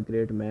grandson of the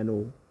great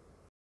Manu.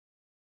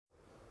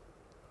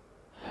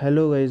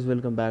 Hello guys,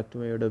 welcome back to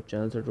my YouTube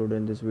channel. So today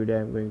in this video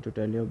I am going to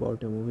tell you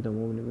about a movie. The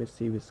movie name is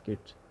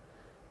Seabiscuit.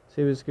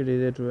 Seabiscuit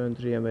is a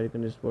 2003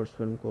 American sports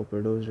film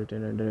co-produced,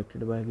 written and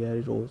directed by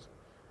Gary Rose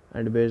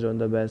and based on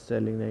the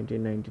best-selling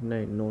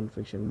 1999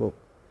 non-fiction book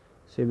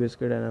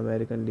Seabiscuit, an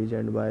American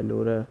legend by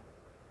Laura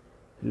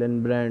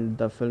Hillenbrand.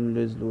 The film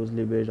is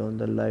loosely based on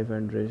the life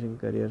and racing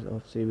careers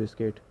of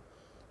Seabiscuit,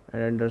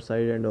 an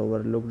undersized and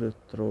overlooked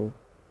thoroughbred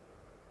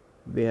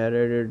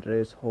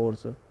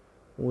racehorse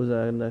whose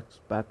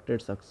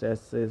unexpected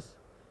successes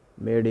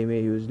made him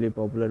a hugely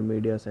popular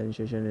media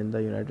sensation in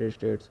the United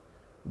States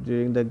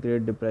during the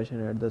Great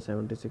Depression. At the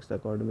 76th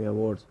Academy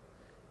Awards,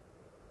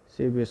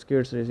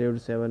 Seabiscuits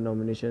received 7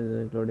 nominations,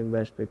 including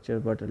Best Picture,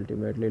 but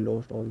ultimately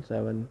lost all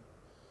 7,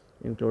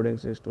 including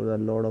 6 to The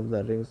Lord of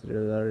the Rings: The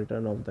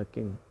Return of the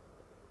King.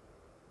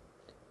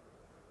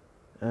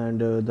 And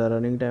the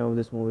running time of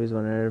this movie is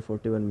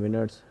 141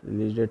 minutes.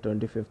 Released date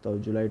 25th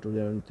of July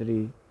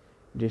 2003.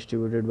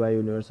 Distributed by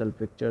Universal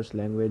Pictures.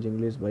 Language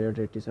English. Budget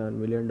 $87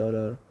 million.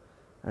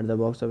 And the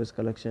box office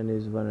collection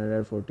is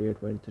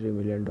 $148.3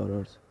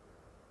 million.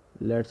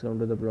 Let's come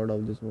to the plot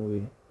of this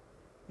movie.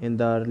 In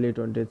the early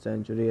 20th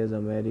century, as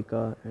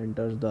America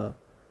enters the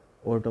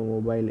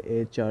automobile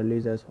age,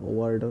 Charles S.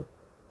 Howard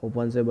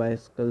opens a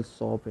bicycle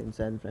shop in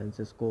San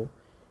Francisco.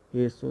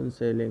 He is soon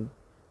selling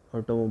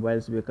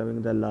automobiles,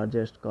 becoming the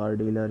largest car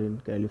dealer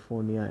in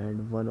California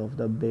and one of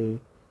the Bay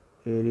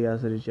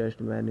Area's richest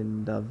men.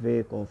 In the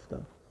wake of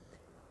the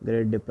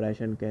Great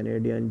Depression,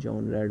 Canadian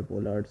John Red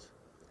Pollard's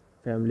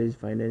family is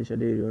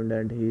financially ruined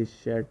and he is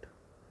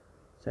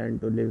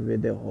sent to live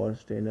with a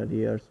horse trainer.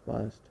 Years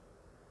past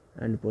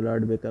and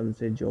Pollard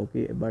becomes a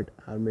jockey, but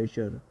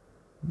amateur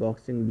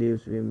boxing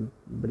leaves him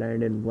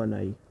blind in one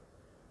eye.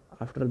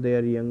 After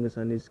their young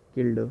son is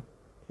killed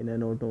in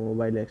an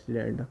automobile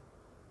accident,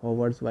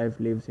 Howard's wife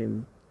leaves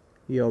him.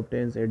 He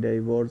obtains a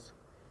divorce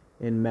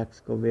in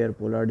Mexico, where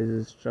Pollard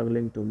is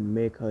struggling to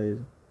make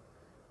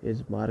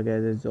his mark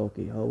as a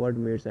jockey. Howard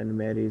meets and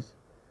marries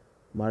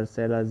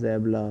Marcella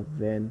Zabla.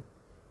 When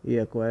he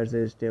acquires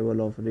a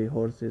stable of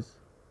horses,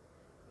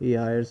 he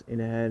hires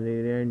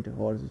inherent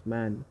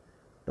horseman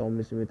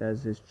Tommy Smith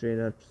as his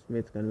trainer.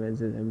 Smith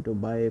convinces him to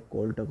buy a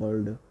colt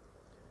called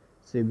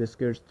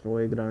Seabiscuit through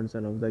a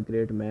grandson of the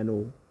great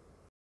Manu.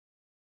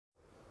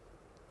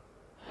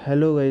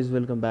 Hello guys,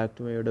 welcome back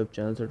to my YouTube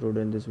channel. So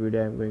today in this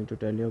video I am going to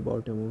tell you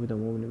about a movie. The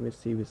movie name is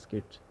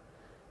Seabiscuit.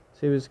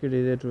 Seabiscuit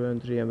is a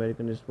 2003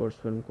 American sports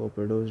film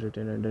co-produced,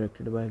 written and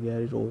directed by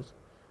Gary Rose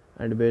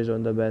and based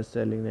on the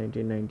best-selling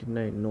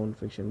 1999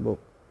 non-fiction book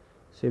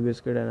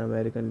Seabiscuit, an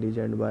American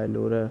legend by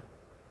Laura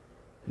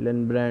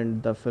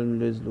Hillenbrand. The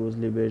film is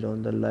loosely based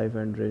on the life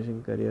and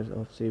racing careers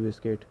of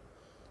Seabiscuit,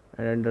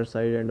 an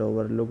undersized and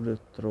overlooked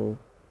thoroughbred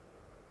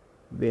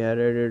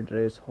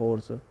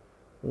racehorse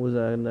whose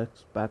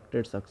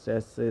unexpected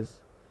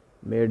successes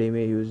made him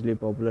a hugely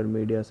popular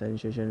media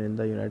sensation in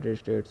the United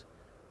States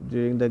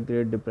during the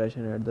Great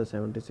Depression. At the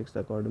 76th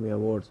Academy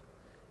Awards,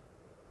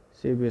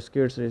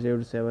 Seabiscuits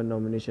received 7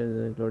 nominations,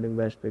 including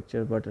Best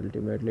Picture, but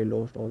ultimately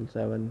lost all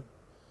 7,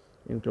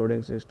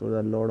 including 6 to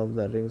The Lord of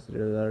the Rings: The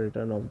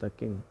Return of the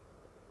King.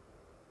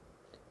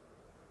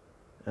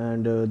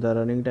 And the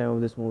running time of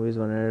this movie is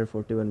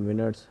 141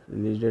 minutes.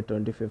 Released date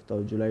 25th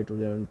of July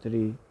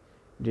 2003.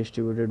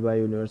 Distributed by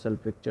Universal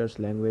Pictures.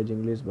 Language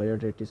English.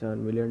 Budget $87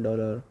 million.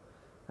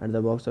 And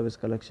the box office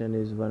collection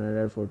is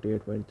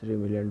 $148.3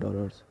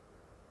 million.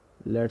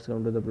 Let's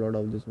come to the plot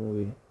of this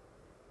movie.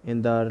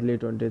 In the early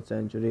 20th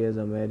century, as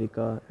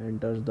America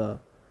enters the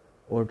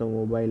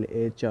automobile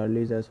age,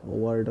 Charles S.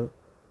 Howard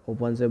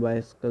opens a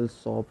bicycle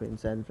shop in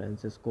San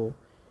Francisco.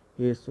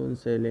 He is soon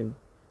selling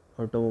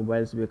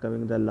automobiles,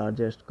 becoming the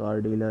largest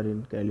car dealer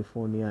in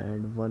California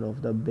and one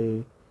of the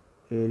Bay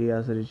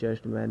Area's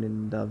richest men.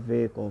 In the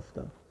wake of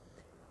the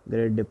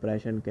Great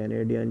Depression,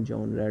 Canadian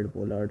John Red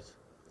Pollard's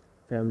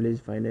family is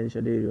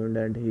financially ruined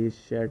and he is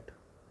sent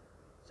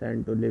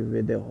to live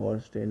with a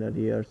horse trainer.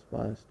 Years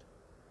past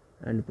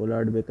and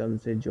Pollard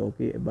becomes a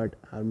jockey, but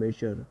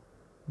amateur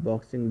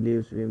boxing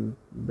leaves him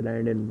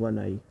blind in one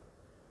eye.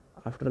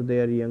 After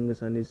their young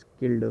son is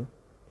killed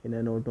in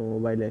an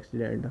automobile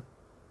accident,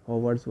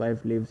 Howard's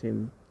wife leaves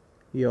him.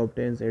 He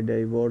obtains a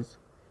divorce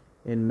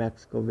in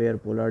Mexico, where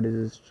Pollard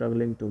is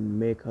struggling to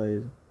make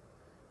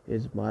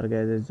his mark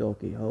as a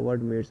jockey.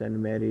 Howard meets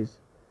and marries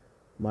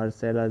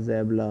Marcella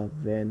Zabla.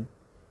 When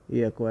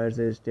he acquires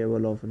a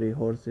stable of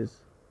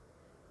horses,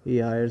 he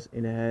hires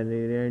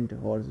inherent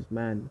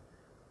horseman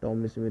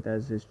Tommy Smith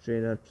as his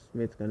trainer.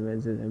 Smith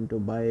convinces him to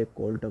buy a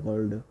colt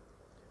called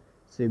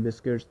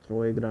Seabiscuit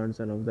through a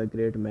grandson of the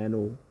great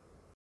Manu.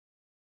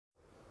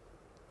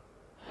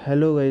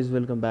 Hello guys,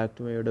 welcome back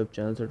to my YouTube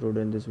channel. So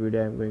today in this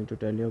video I am going to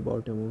tell you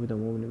about a movie. The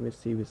movie name is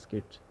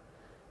Seabiscuit.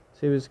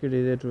 Seabiscuit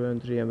is a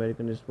 2003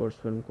 American sports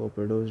film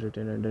co-produced,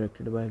 written and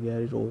directed by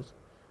Gary Rose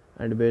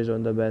and based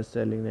on the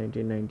best-selling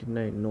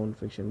 1999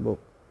 non-fiction book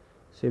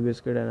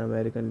Seabiscuit, an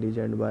American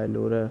legend by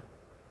Laura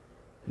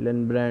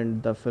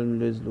Hillenbrand. The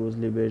film is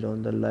loosely based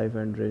on the life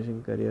and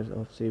racing careers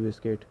of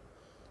Seabiscuit,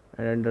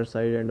 an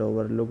undersized and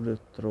overlooked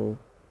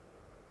thoroughbred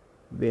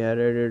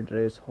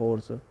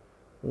racehorse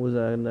whose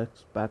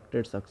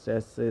unexpected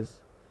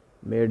successes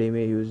made him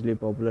a hugely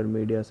popular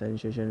media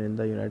sensation in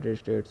the United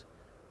States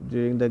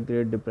during the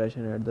Great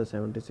Depression. At the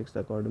 76th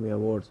Academy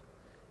Awards,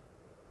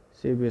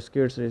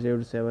 Seabiscuit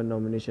received 7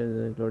 nominations,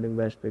 including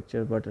Best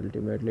Picture, but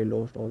ultimately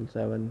lost all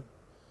 7,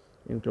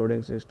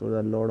 including 6 to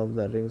The Lord of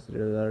the Rings: The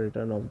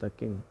Return of the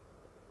King.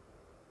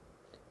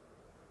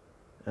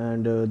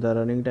 And the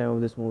running time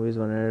of this movie is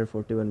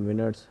 141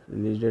 minutes.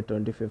 Released date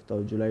 25th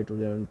of July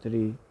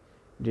 2003.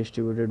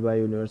 Distributed by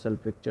Universal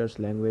Pictures.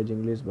 Language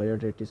English.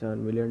 Budget $87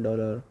 million.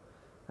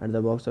 And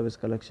the box office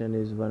collection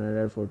is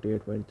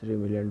 $148.3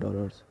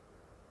 million.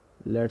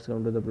 Let's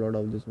come to the plot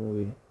of this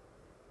movie.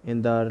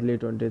 In the early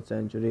 20th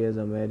century, as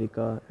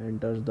America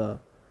enters the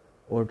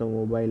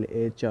automobile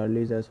age,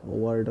 Charles S.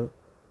 Howard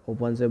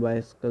opens a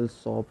bicycle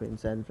shop in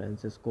San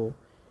Francisco.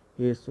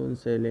 He is soon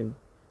selling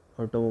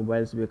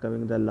automobiles,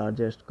 becoming the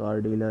largest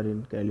car dealer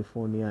in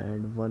California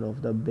and one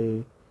of the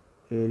Bay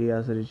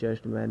Area's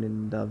richest men.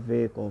 In the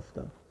wake of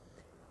the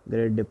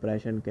Great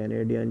Depression,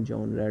 Canadian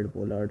John Red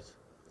Pollard's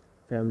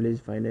family is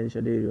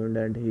financially ruined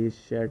and he is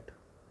sent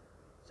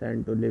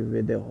to live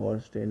with a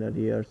horse trainer.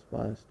 Years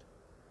past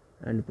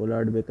and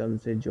Pollard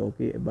becomes a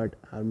jockey, but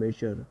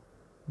amateur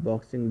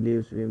boxing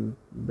leaves him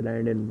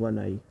blind in one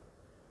eye.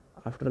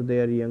 After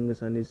their young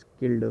son is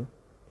killed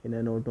in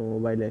an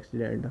automobile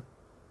accident,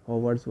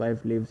 Howard's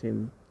wife leaves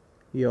him.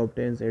 He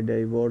obtains a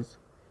divorce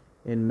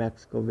in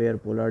Mexico, where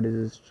Pollard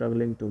is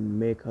struggling to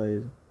make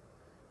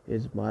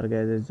his mark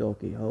as a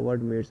jockey.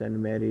 Howard meets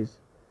and marries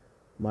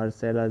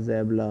Marcella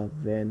Zabla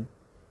when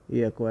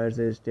he acquires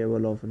a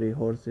stable of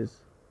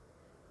horses.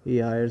 He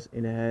hires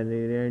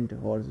inherent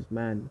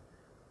horseman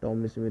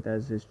Tom Smith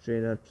as his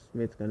trainer.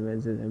 Smith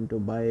convinces him to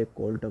buy a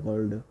colt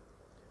called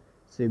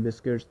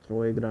Seabiscuit,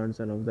 through a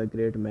grandson of the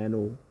great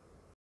Manu.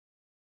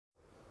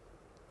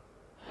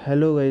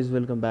 Hello guys,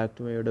 welcome back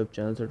to my YouTube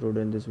channel. So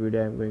today in this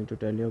video I am going to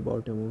tell you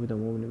about a movie. The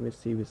movie name is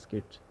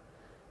Seabiscuit.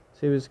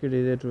 Seabiscuit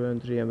is a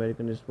 2003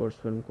 American sports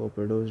film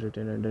co-produced,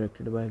 written and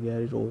directed by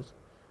Gary Rose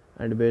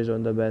and based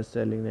on the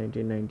best-selling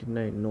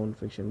 1999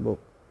 non-fiction book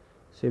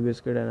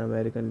Seabiscuit, an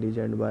American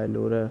legend by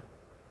Laura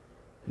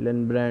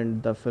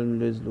Hillenbrand. The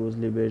film is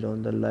loosely based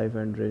on the life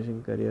and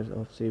racing careers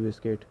of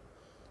Seabiscuit,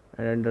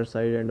 an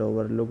undersized and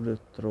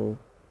overlooked thoroughbred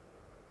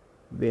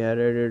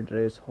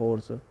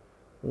racehorse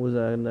whose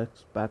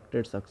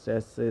unexpected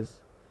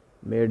successes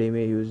made him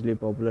a hugely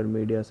popular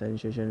media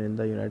sensation in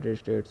the United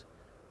States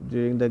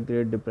during the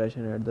Great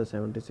Depression. At the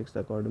 76th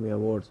Academy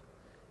Awards,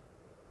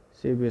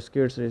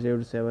 Seabiscuit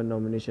received 7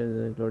 nominations,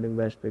 including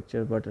Best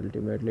Picture, but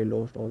ultimately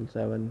lost all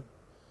 7,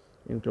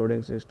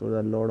 including 6 to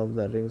The Lord of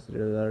the Rings: The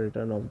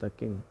Return of the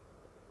King.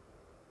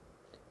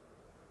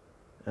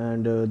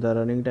 And the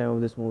running time of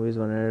this movie is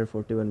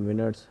 141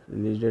 minutes.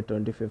 Released date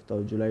 25th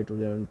of July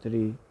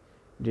 2003.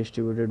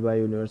 Distributed by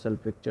Universal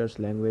Pictures.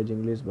 Language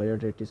English.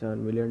 Budget $87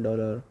 million.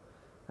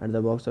 And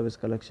the box office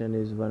collection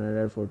is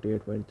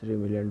 $148.3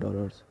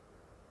 million.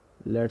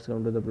 Let's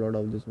come to the plot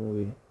of this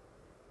movie.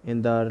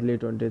 In the early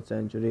 20th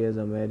century, as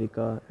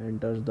America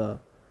enters the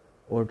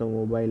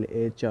automobile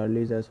age,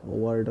 Charles S.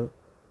 Howard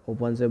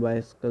opens a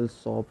bicycle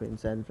shop in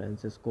San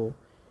Francisco.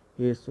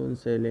 He is soon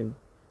selling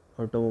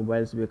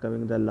automobiles,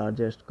 becoming the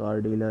largest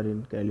car dealer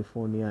in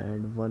California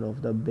and one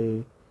of the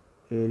Bay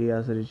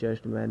Area's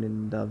richest men.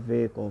 In the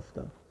wake of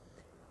the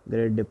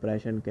Great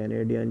Depression,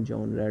 Canadian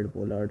John Red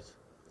Pollard's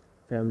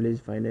family is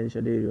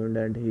financially ruined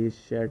and he is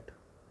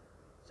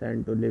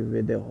sent to live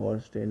with a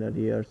horse trainer.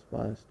 Years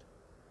past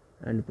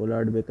and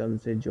Pollard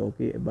becomes a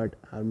jockey, but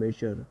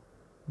amateur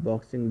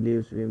boxing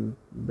leaves him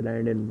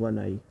blind in one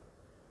eye.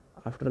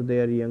 After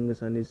their young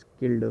son is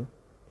killed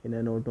in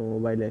an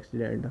automobile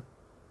accident,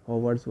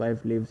 Howard's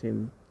wife leaves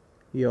him.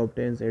 He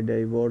obtains a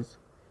divorce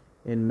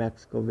in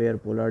Mexico, where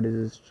Pollard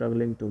is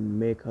struggling to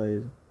make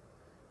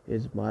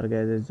his mark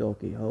as a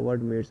jockey.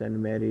 Howard meets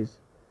and marries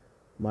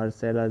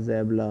Marcella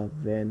Zabla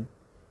when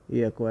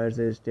he acquires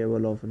a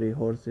stable of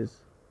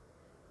horses.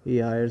 He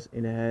hires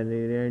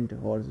inherent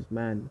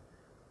horseman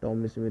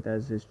Tom Smith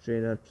as his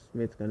trainer.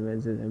 Smith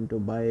convinces him to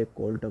buy a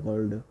colt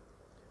called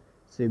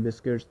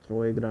Seabiscuit,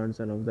 through a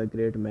grandson of the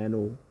great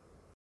Manu.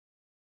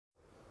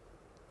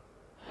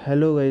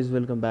 Hello guys,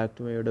 welcome back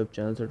to my YouTube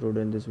channel. So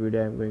today in this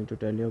video I am going to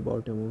tell you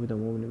about a movie. The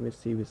movie name is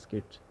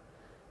Seabiscuit.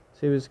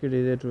 Seabiscuit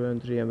is a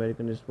 2003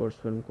 American sports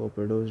film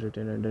co-produced,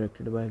 written and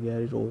directed by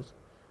Gary Rose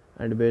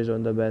and based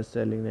on the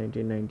best-selling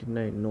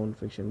 1999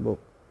 non-fiction book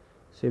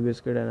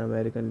Seabiscuit, an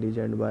American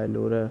legend by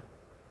Laura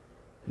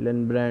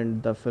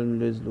Hillenbrand. The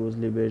film is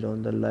loosely based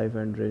on the life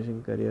and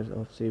racing careers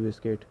of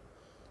Seabiscuit,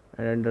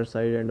 an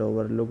undersized and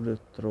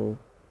overlooked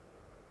thoroughbred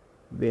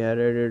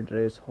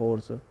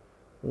racehorse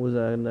whose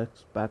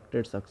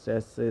unexpected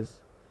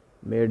successes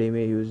made him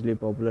a hugely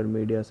popular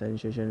media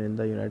sensation in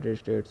the United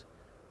States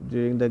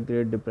during the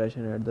Great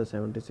Depression. At the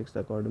 76th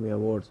Academy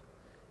Awards,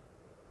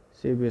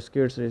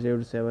 Seabiscuit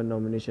received 7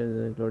 nominations,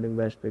 including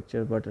Best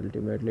Picture, but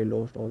ultimately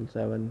lost all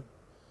 7,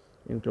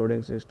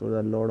 including 6 to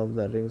The Lord of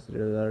the Rings: The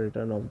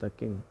Return of the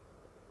King.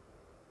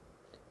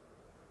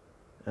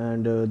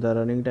 And the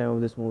running time of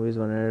this movie is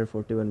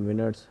 141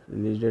 minutes.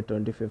 Released date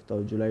 25th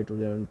of July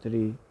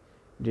 2003.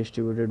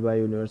 Distributed by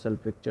Universal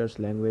Pictures.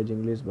 Language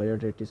English.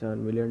 Budget $87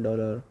 million.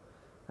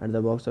 And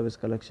the box office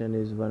collection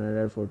is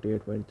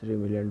 $148.3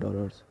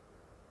 million.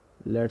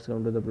 Let's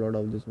come to the plot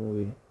of this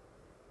movie.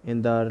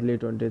 In the early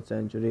 20th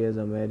century, as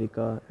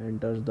America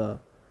enters the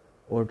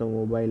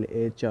automobile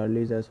age,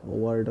 Charles S.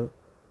 Howard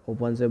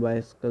opens a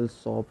bicycle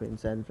shop in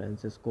San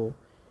Francisco.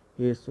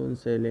 He is soon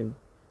selling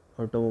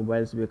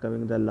automobiles,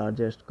 becoming the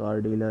largest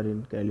car dealer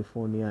in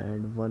California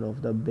and one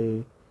of the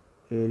Bay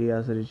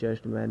Area's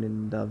richest men.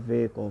 In the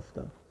wake of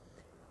the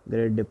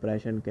Great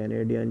Depression,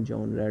 Canadian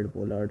John Red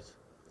Pollard's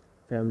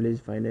family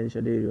is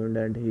financially ruined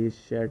and he is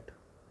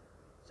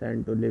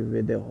sent to live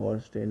with a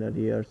horse trainer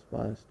years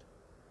past.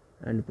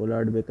 And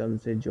Pollard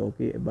becomes a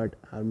jockey, but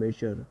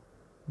amateur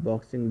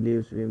boxing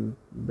leaves him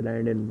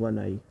blind in one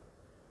eye.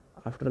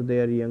 After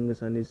their young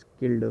son is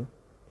killed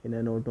in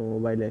an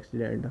automobile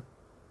accident,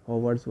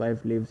 Howard's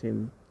wife leaves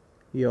him.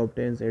 He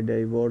obtains a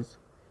divorce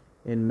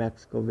in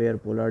Mexico, where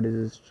Pollard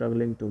is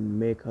struggling to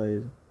make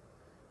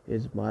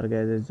his mark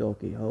as a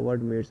jockey.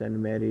 Howard meets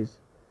and marries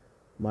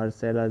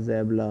Marcela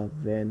Zabla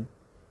when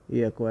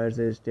he acquires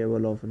a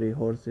stable of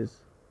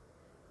horses.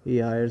 He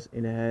hires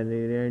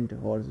inherent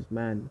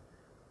horseman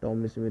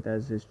Tommy Smith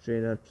as his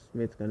trainer.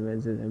 Smith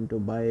convinces him to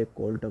buy a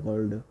colt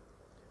called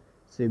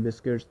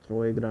Seabiscuit,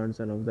 through a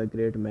grandson of the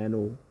great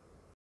Manu.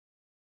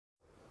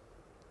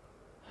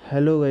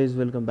 Hello guys,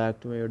 welcome back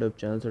to my YouTube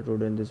channel. So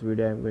today in this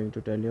video I am going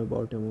to tell you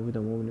about a movie.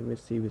 The movie name is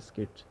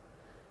Seabiscuit.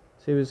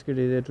 Seabiscuit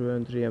is a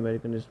 2003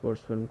 American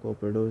sports film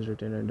co-produced,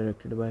 written and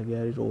directed by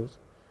Gary Rose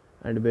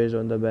and based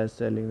on the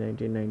best-selling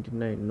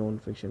 1999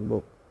 non-fiction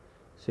book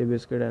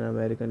Seabiscuit, an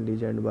American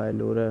legend by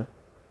Laura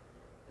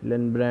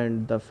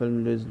Hillenbrand. The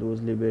film is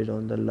loosely based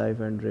on the life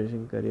and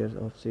racing careers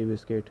of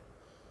Seabiscuit,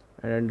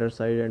 an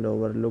undersized and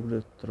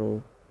overlooked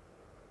through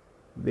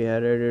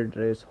beheaded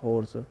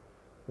racehorse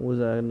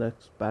whose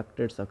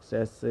unexpected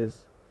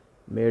successes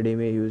made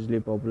him a hugely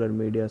popular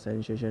media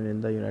sensation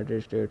in the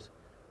United States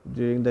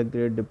during the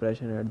Great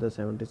Depression. At the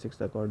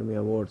 76th Academy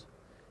Awards,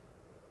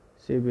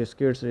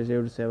 Seabiscuit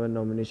received 7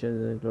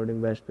 nominations,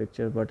 including Best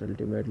Picture, but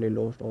ultimately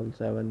lost all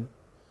 7,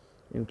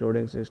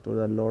 including 6 to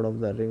The Lord of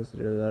the Rings: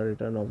 The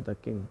Return of the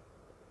King.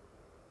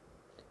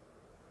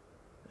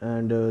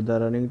 And the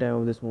running time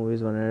of this movie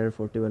is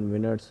 141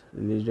 minutes.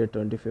 Released date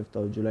 25th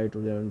of July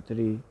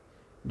 2003.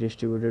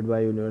 Distributed by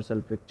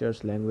Universal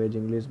Pictures. Language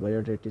English.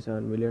 Budget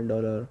 $87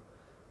 million.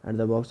 And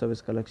the box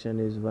office collection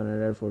is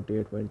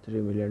 $148.3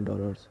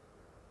 million.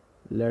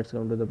 Let's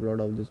come to the plot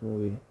of this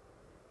movie.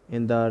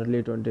 In the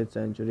early 20th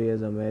century,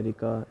 as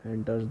America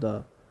enters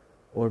the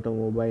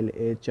automobile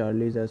age,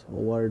 Charles S.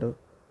 Howard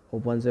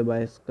opens a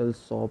bicycle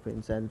shop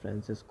in San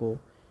Francisco.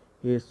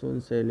 He is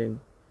soon selling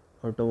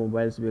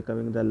automobiles,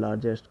 becoming the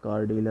largest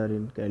car dealer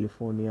in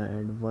California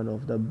and one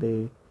of the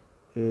Bay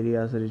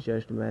Area's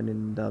richest men.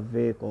 In the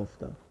wake of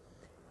the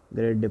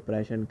Great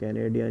Depression,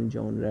 Canadian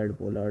John Red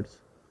Pollard's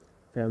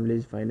family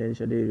is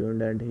financially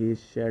ruined and he is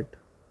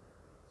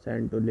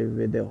sent to live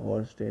with a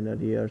horse trainer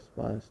years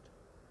past.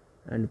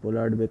 And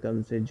Pollard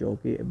becomes a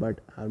jockey, but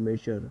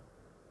amateur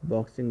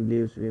boxing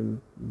leaves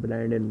him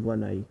blind in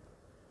one eye.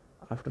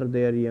 After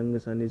their young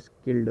son is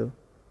killed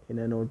in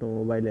an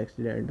automobile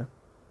accident,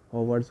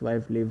 Howard's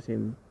wife leaves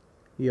him.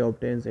 He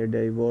obtains a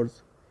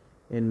divorce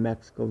in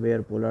Mexico,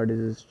 where Pollard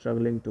is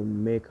struggling to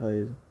make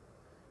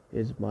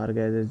his mark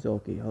as a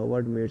jockey.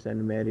 Howard meets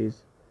and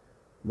marries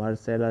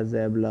Marcela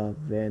Zabla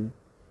when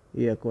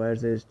he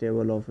acquires a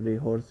stable of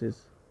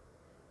horses.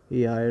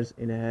 He hires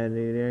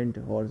inherent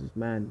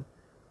horseman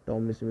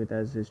Tommy Smith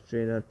as his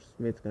trainer.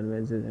 Smith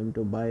convinces him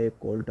to buy a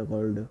colt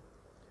called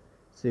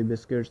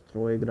Seabiscuit,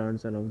 through a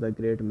grandson of the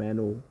great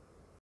Manu.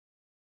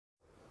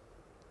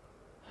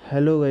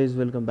 Hello guys,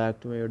 welcome back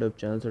to my YouTube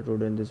channel. So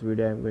today in this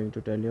video I am going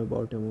to tell you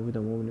about a movie.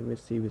 The movie name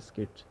is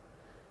Seabiscuit.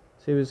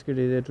 Seabiscuit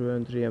is a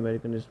 2003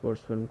 American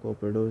sports film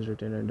co-produced,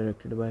 written and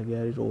directed by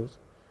Gary Rose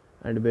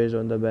and based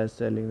on the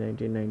best-selling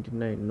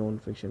 1999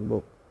 non-fiction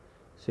book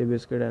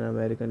Seabiscuit, an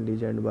American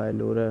legend by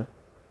Laura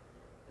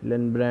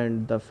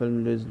Hillenbrand. The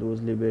film is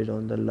loosely based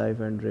on the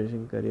life and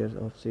racing careers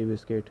of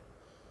Seabiscuit,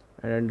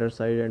 an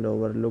undersized and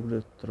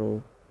overlooked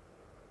through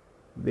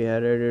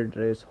beheaded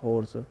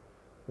racehorse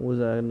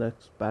whose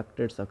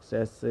unexpected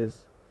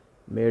successes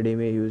made him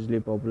a hugely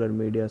popular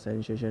media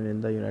sensation in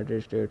the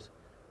United States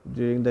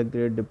during the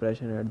Great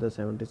Depression. At the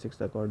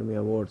 76th Academy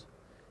Awards,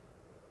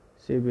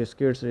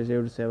 Seabiscuit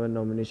received 7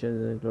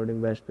 nominations,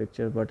 including Best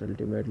Picture, but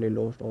ultimately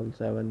lost all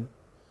 7,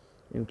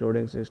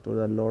 including 6 to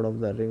The Lord of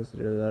the Rings: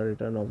 The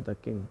Return of the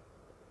King.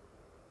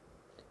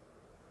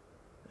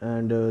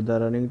 And the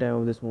running time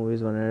of this movie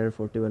is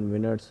 141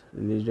 minutes.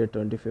 Released date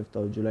 25th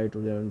of July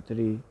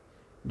 2003.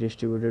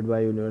 Distributed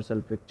by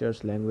Universal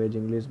Pictures. Language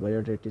English.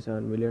 Budget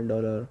 $87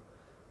 million.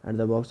 And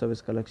the box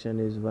office collection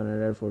is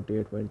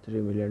 $148.3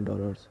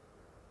 million.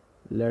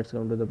 Let's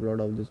come to the plot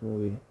of this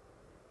movie.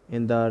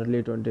 In the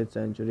early 20th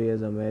century,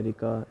 as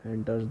America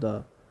enters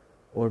the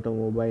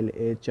automobile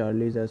age,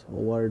 Charles S.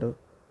 Howard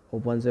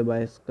opens a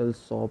bicycle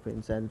shop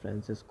in San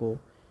Francisco.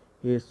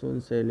 He is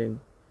soon selling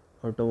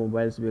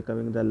automobiles,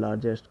 becoming the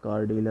largest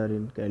car dealer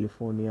in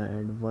California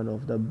and one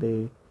of the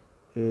Bay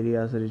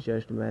Area's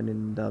richest men.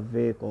 In the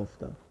wake of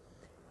the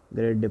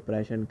Great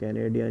Depression,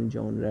 Canadian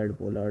John Red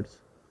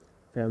Pollard's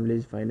Family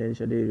is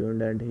financially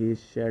ruined and he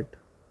is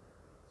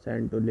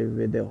sent to live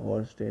with a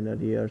horse trainer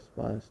years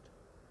past.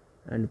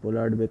 And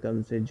Pollard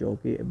becomes a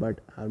jockey but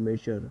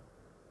amateur.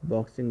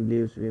 Boxing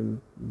leaves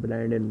him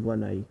blind in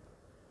one eye.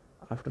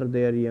 After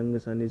their young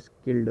son is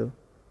killed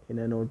in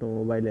an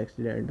automobile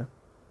accident,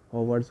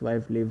 Howard's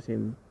wife leaves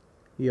him.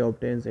 He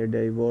obtains a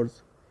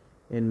divorce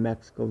in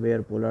Mexico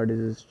where Pollard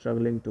is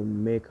struggling to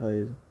make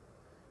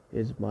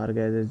his mark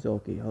as a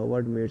jockey.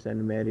 Howard meets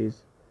and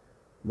marries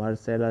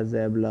Marcela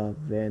Zabla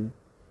when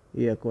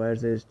he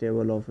acquires a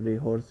stable of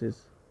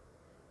horses.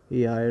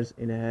 He hires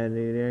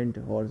inherent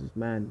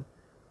horseman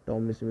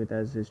Tommy Smith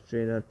as his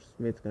trainer.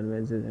 Smith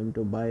convinces him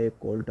to buy a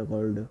colt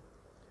called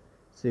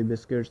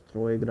Seabiscuit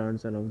through a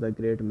grandson of the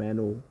great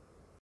Manu.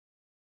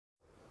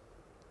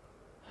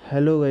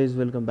 Hello guys,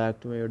 welcome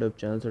back to my YouTube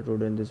channel. So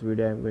today in this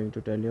video I am going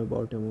to tell you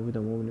about a movie.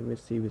 The movie name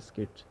is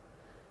Seabiscuit.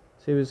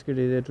 Seabiscuit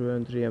is a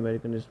 2003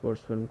 American sports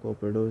film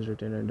co-produced,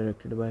 written and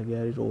directed by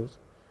Gary Rose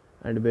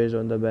and based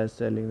on the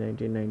best-selling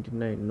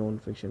 1999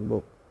 non-fiction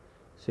book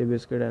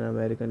Seabiscuit, an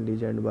American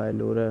legend by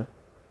Laura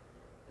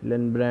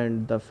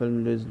Hillenbrand. The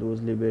film is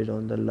loosely based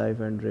on the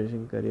life and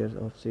racing careers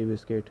of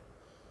Seabiscuit,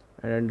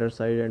 an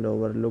undersized and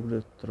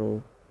overlooked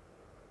through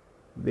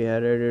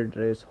beheaded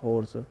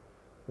racehorse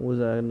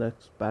whose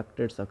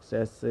unexpected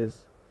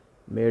successes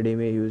made him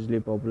a hugely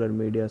popular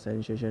media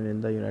sensation in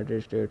the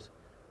United States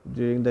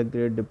during the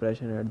Great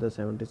Depression. At the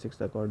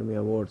 76th Academy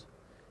Awards,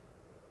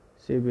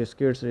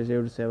 Seabiscuit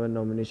received 7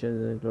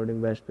 nominations,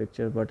 including Best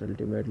Picture, but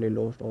ultimately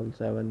lost all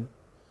 7,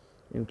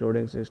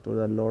 including 6 to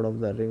The Lord of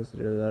the Rings: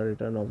 The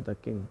Return of the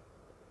King.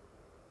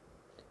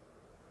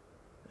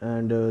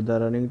 And the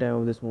running time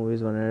of this movie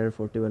is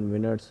 141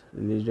 minutes.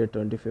 Released date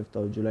 25th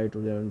of July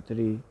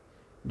 2003.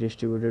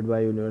 Distributed by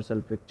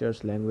Universal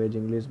Pictures. Language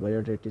English.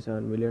 Budget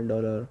 $87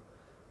 million.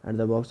 And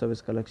the box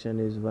office collection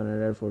is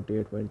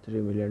 $148.3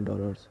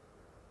 million.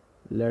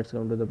 Let's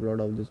come to the plot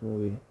of this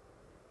movie.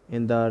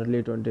 In the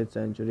early 20th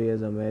century,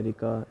 as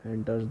America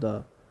enters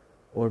the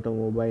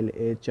automobile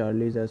age,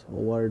 Charles S.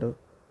 Howard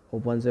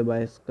opens a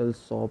bicycle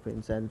shop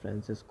in San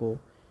Francisco.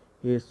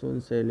 He is soon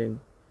selling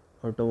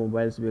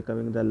automobiles,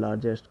 becoming the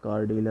largest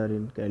car dealer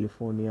in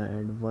California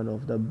and one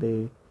of the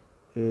Bay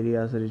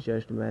Area's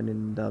richest men.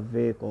 In the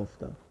wake of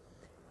the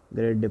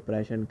Great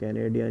Depression,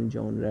 Canadian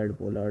John Red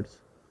Pollard's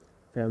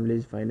family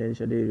is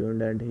financially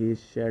ruined and he is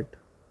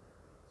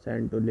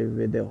sent to live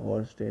with a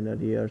horse trainer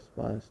years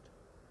past.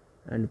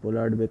 And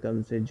Pollard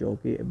becomes a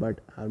jockey but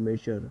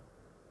amateur.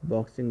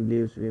 Boxing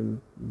leaves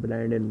him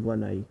blind in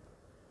one eye.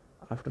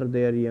 After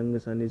their young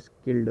son is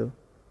killed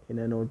in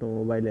an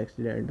automobile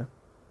accident,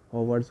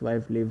 Howard's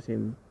wife leaves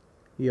him.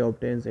 He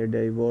obtains a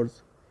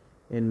divorce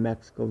in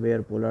Mexico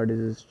where Pollard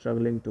is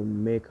struggling to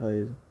make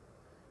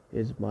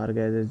his mark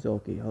as a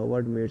jockey.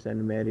 Howard meets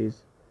and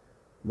marries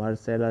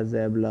Marcela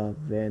Zabla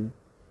when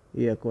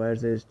he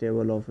acquires a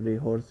stable of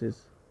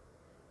horses.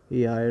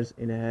 He hires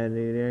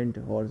inherent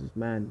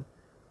horseman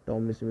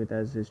Tommy Smith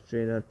as his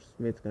trainer.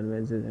 Smith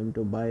convinces him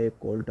to buy a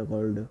colt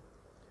called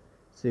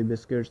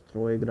Seabiscuit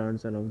through a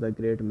grandson of the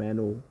great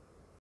Manu.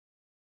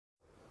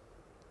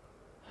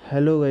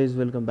 Hello guys,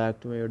 welcome back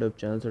to my YouTube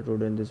channel. So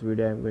today in this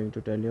video I am going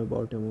to tell you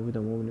about a movie.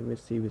 The movie name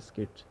is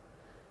Seabiscuit.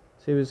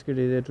 Seabiscuit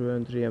is a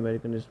 2003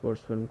 American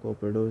sports film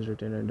co-produced,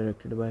 written and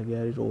directed by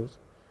Gary Rose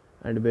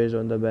and based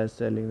on the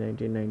best-selling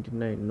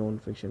 1999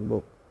 non-fiction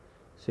book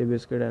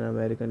Seabiscuit, an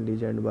American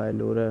legend by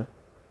Laura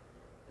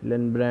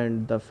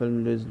Hillenbrand. The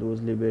film is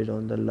loosely based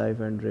on the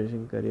life and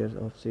racing careers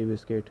of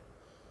Seabiscuit,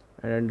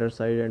 an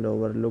undersized and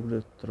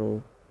overlooked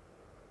through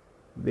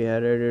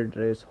beheaded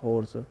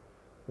racehorse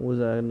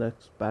whose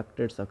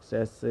unexpected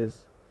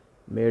successes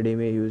made him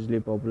a hugely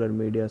popular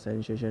media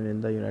sensation in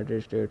the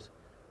United States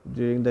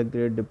during the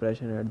Great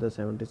Depression. At the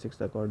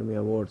 76th Academy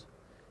Awards,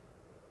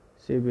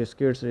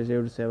 Seabiscuit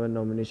received 7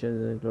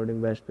 nominations,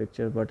 including Best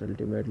Picture, but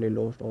ultimately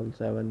lost all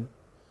 7,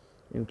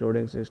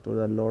 including 6 to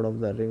The Lord of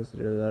the Rings: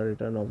 The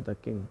Return of the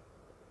King.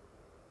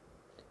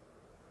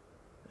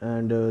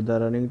 And the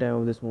running time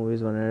of this movie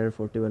is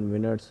 141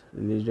 minutes.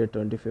 Released date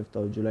 25th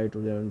of July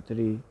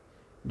 2003.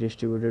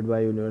 Distributed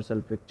by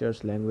Universal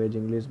Pictures. Language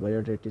English.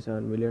 Budget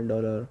 $87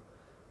 million.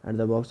 And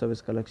the box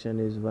office collection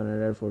is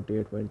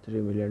 $148.3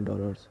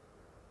 million.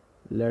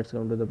 Let's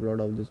come to the plot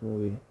of this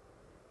movie.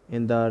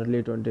 In the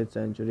early 20th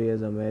century,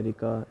 as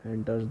America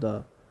enters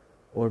the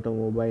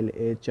automobile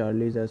age,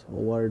 Charles S.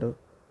 Howard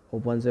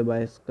opens a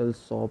bicycle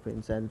shop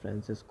in San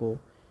Francisco.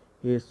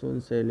 He is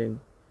soon selling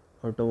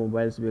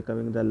automobiles,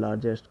 becoming the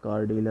largest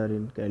car dealer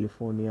in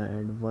California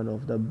and one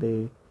of the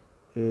Bay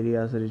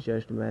Area's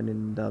richest men.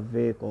 In the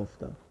wake of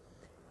the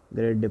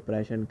Great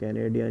Depression,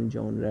 Canadian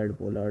John Red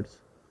Pollard's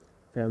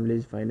family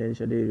is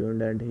financially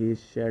ruined and he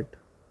is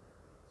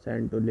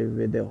sent to live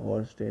with a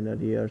horse trainer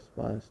years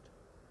past.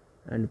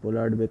 And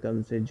Pollard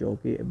becomes a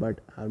jockey but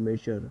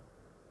amateur.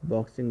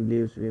 Boxing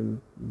leaves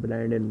him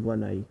blind in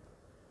one eye.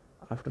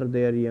 After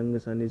their young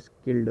son is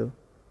killed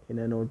in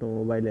an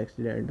automobile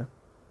accident,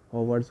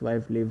 Howard's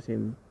wife leaves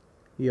him.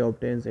 He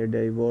obtains a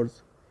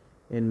divorce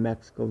in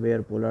Mexico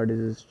where Pollard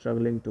is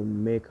struggling to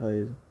make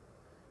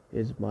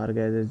His mark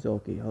as a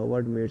jockey.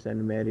 Howard meets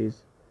and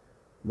marries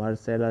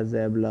Marcella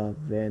Zabla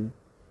when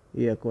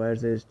he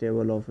acquires a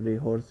stable of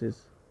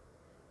horses.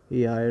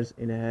 He hires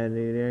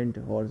inherent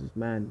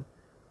horseman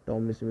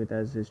Tommy Smith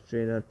as his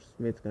trainer.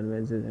 Smith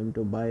convinces him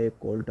to buy a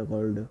colt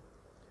called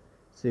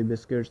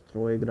Seabiscuit,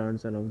 through a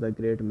grandson of the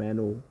great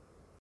Manu.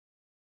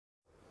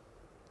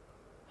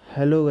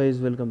 Hello guys,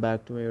 welcome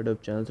back to my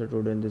YouTube channel. So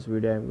today in this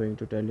video I am going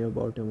to tell you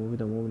about a movie.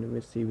 The movie name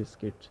is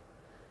Seabiscuit.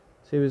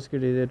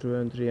 Seabiscuit is a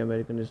 2003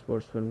 American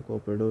sports film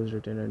co-produced,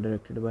 written and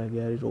directed by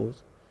Gary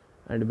Rose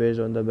and based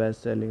on the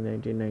best-selling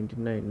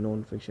 1999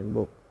 non-fiction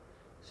book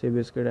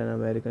Seabiscuit, an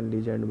American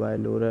legend by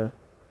Laura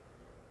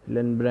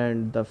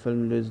Hillenbrand. The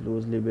film is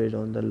loosely based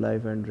on the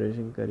life and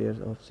racing careers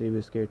of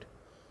Seabiscuit,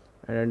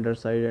 an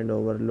undersized and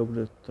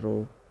overlooked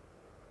through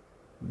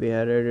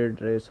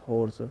beheaded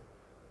racehorse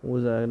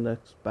whose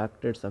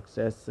unexpected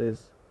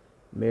successes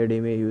made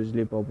him a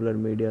hugely popular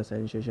media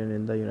sensation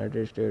in the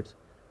United States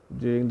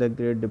during the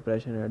Great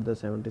Depression. At the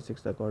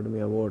 76th Academy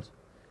Awards,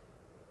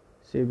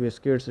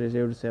 Seabiscuit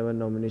received 7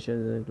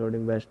 nominations,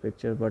 including Best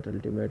Picture, but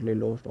ultimately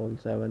lost all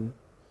 7,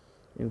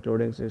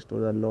 including 6 to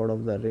The Lord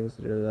of the Rings: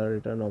 The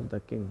Return of the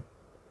King.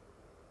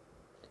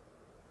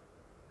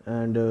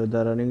 And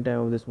the running time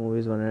of this movie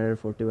is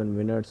 141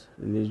 minutes.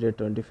 Released date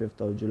 25th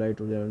of July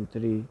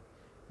 2003.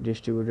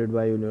 Distributed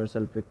by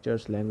Universal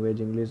Pictures. Language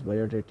English.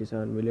 Budget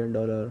 $87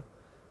 million.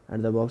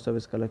 And the box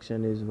office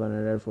collection is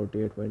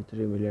 $148.3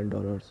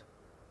 million.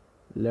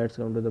 Let's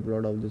come to the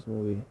plot of this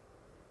movie.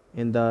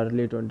 In the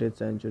early 20th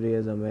century,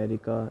 as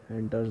America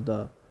enters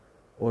the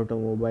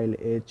automobile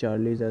age,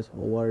 Charles S.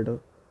 Howard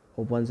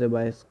opens a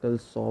bicycle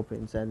shop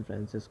in San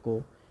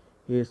Francisco.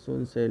 He is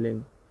soon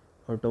selling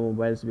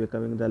automobiles,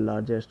 becoming the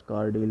largest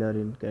car dealer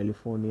in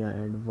California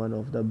and one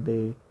of the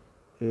Bay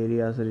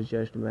Area's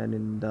richest men.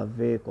 In the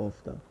wake of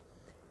the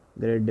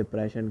Great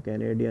Depression,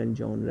 Canadian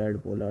John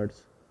Red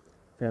Pollard's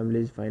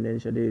family is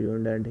financially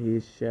ruined and he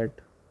is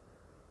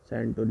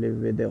sent to live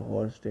with a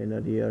horse trainer.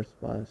 Years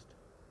past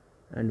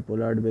and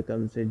Pollard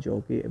becomes a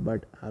jockey,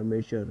 but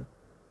amateur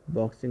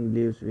boxing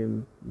leaves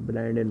him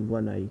blind in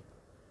one eye.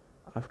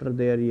 After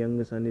their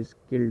young son is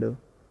killed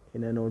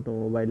in an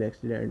automobile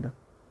accident,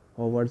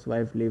 Howard's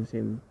wife leaves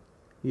him.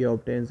 He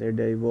obtains a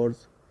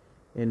divorce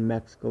in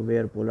Mexico,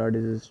 where Pollard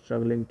is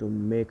struggling to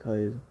make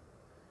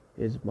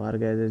his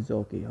mark as a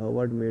jockey.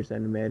 Howard meets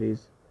and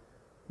marries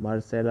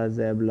Marcella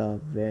Zabla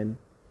when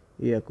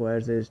he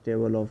acquires a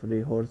stable of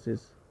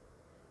horses.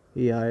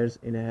 He hires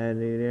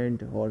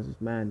inherent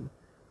horseman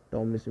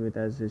Tommy Smith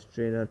as his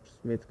trainer.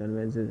 Smith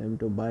convinces him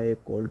to buy a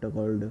colt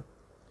called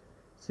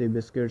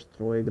Seabiscuit,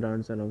 through a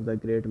grandson of the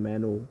great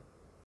Manu.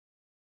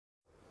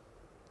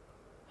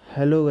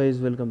 Hello guys,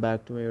 welcome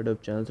back to my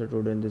YouTube channel. So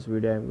today in this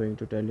video I am going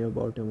to tell you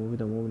about a movie.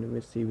 The movie name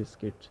is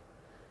Seabiscuit.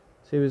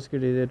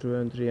 Seabiscuit is a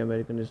 2003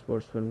 American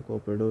sports film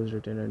co-produced,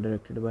 written and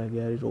directed by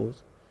Gary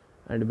Rose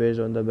and based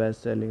on the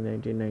best-selling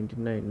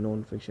 1999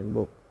 non-fiction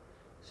book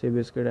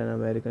Seabiscuit, an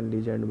American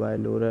legend by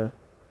Laura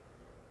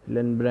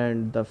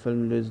Hillenbrand. The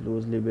film is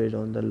loosely based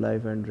on the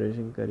life and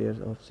racing careers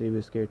of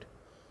Seabiscuit,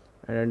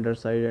 an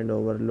undersized and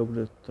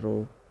overlooked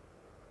through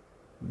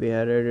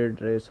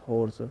beheaded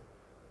racehorse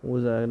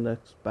whose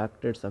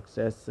unexpected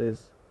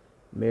successes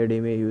made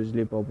him a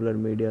hugely popular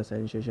media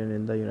sensation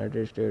in the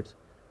United States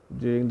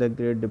during the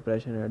Great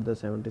Depression. At the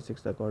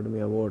 76th Academy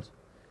Awards,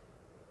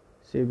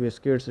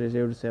 Seabiscuit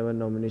received 7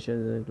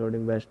 nominations,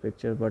 including Best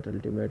Picture, but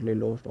ultimately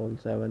lost all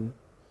 7,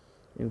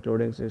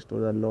 including 6 to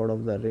The Lord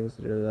of the Rings: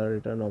 The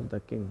Return of the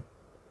King.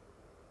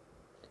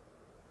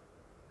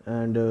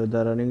 And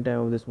the running time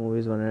of this movie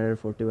is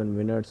 141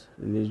 minutes.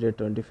 Released date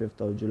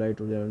 25th of July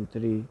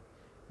 2003.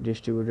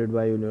 Distributed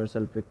by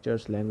Universal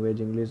Pictures.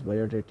 Language English.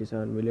 Budget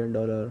 $87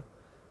 million.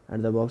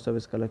 And the box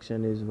office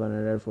collection is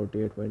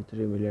 $148.3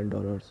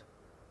 million.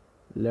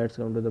 Let's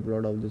come to the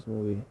plot of this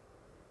movie.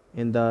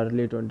 In the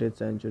early 20th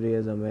century,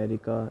 as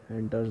America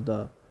enters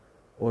the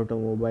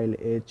automobile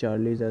age,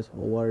 Charles S.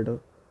 Howard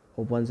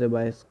opens a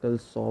bicycle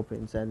shop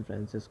in San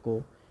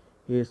Francisco.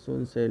 He is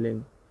soon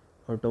selling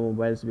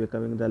automobiles,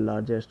 becoming the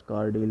largest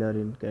car dealer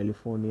in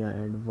California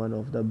and one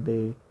of the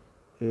Bay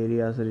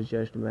Area's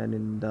richest men.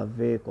 In the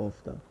wake of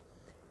the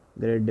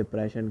Great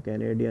Depression,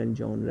 Canadian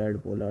John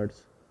Red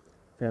Pollard's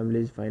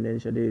family is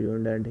financially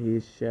ruined and he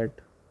is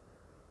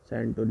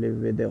sent to live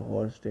with a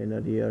horse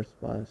trainer. Years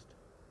past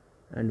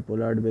and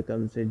Pollard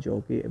becomes a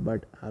jockey,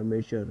 but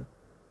amateur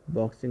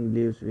boxing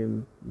leaves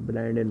him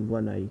blind in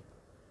one eye.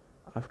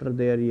 After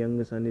their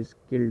young son is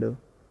killed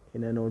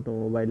in an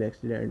automobile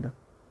accident,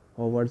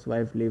 Howard's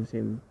wife leaves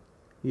him.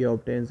 He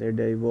obtains a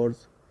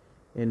divorce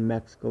in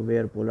Mexico,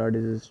 where Pollard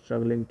is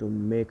struggling to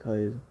make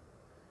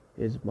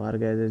his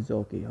mark as a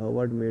jockey.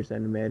 Howard meets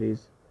and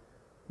marries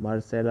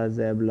Marcella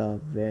Zabla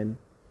when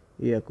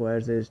he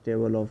acquires a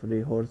stable of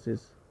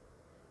horses.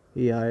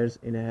 He hires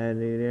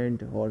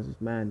inherent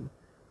horseman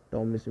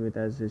Tommy Smith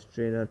as his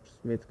trainer.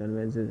 Smith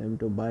convinces him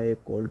to buy a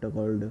colt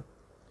called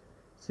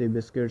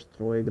Seabiscuit,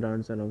 through a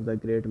grandson of the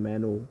great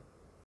Manu.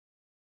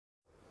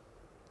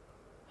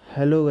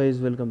 Hello guys,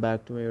 welcome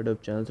back to my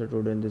YouTube channel. So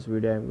today in this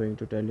video I am going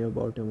to tell you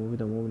about a movie.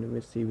 The movie name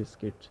is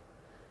Seabiscuit.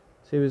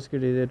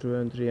 Seabiscuit is a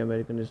 2003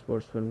 American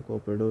sports film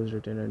co-produced,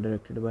 written and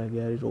directed by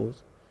Gary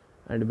Rose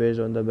and based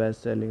on the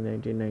best-selling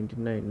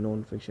 1999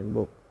 non-fiction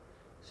book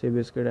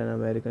Seabiscuit, an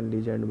American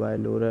legend by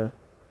Laura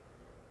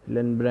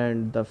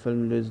Hillenbrand. The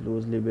film is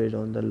loosely based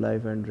on the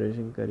life and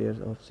racing careers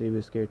of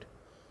Seabiscuit,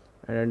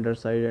 an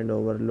undersized and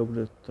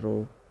overlooked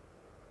through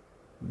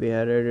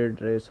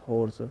beheaded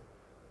racehorse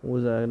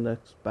whose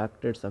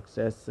unexpected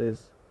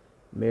successes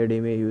made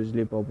him a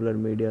hugely popular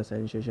media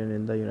sensation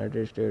in the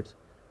United States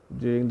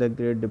during the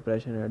Great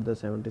Depression. At the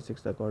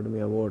 76th Academy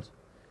Awards,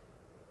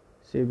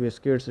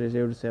 Seabiscuit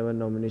received 7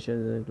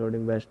 nominations,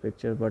 including Best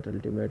Picture, but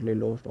ultimately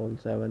lost all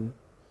 7,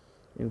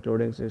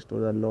 including 6 to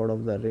The Lord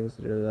of the Rings: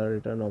 The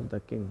Return of the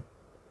King.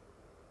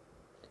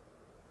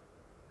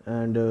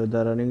 And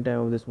the running time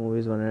of this movie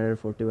is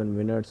 141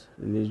 minutes.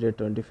 Released date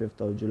 25th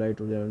of July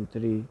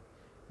 2003.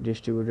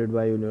 Distributed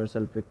by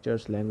Universal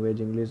Pictures.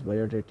 Language English.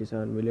 Budget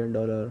 $87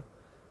 million.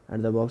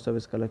 And the box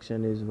office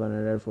collection is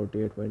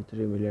 $148.3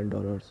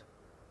 million.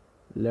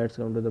 Let's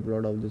come to the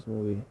plot of this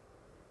movie.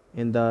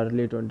 In the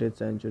early 20th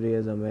century,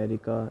 as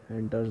America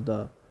enters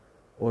the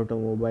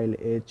automobile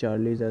age,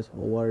 Charles S.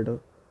 Howard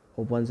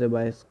opens a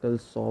bicycle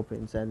shop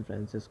in San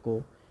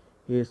Francisco.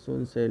 He is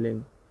soon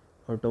selling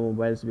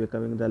automobiles,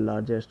 becoming the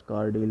largest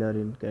car dealer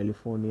in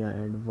California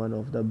and one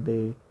of the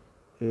Bay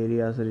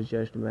Area's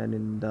richest men.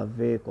 In the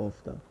wake of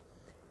the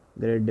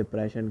Great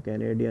Depression,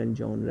 Canadian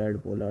John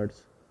Red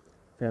Pollard's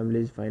family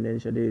is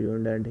financially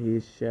ruined and he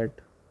is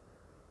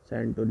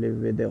sent to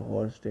live with a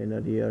horse trainer.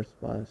 Years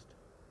past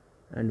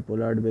and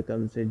Pollard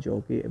becomes a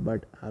jockey,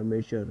 but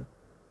amateur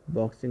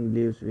boxing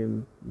leaves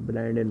him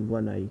blind in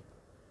one eye.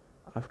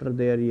 After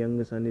their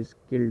young son is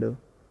killed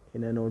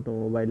in an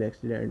automobile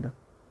accident,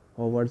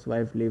 Howard's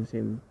wife leaves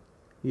him.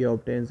 He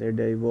obtains a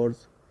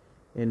divorce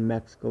in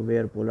Mexico,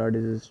 where Pollard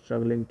is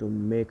struggling to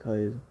make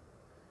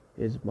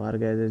his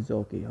mark as a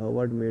jockey.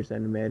 Howard meets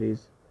and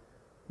marries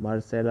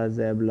Marcella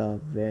Zabla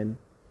when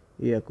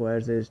he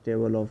acquires a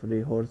stable of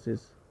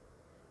horses.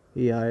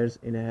 He hires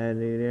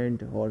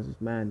inherent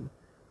horseman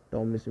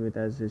Tom Smith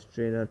as his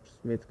trainer.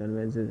 Smith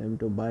convinces him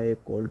to buy a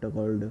colt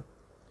called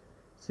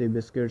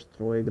Seabiscuit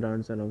through a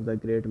grandson of the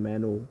great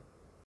Mano.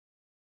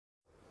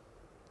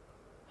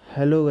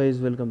 Hello guys,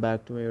 welcome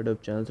back to my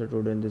YouTube channel. So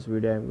today in this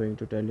video I am going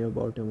to tell you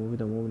about a movie.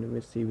 The movie name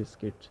is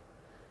Seabiscuit.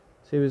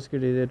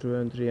 Seabiscuit is a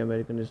 2003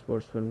 American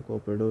sports film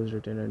co-produced,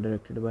 written and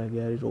directed by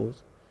Gary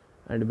Rose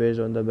and based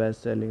on the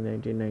best-selling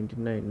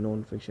 1999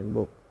 non-fiction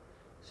book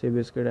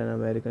Seabiscuit, an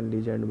American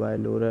legend by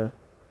Laura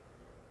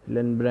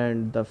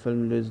Hillenbrand. The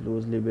film is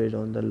loosely based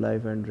on the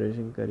life and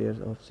racing careers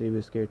of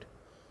Seabiscuit,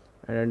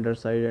 an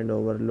undersized and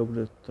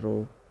overlooked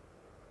through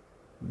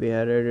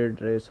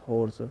beheaded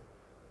racehorse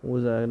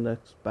whose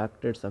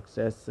unexpected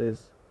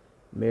successes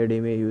made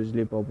him a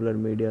hugely popular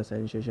media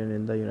sensation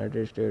in the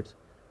United States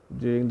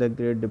during the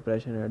Great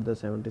Depression. At the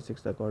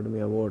 76th Academy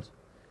Awards,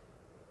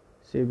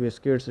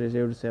 Seabiscuit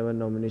received 7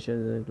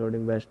 nominations,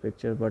 including Best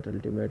Picture, but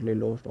ultimately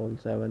lost all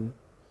 7,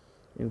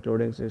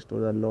 including 6 to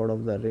The Lord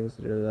of the Rings: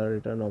 The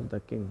Return of the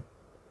King.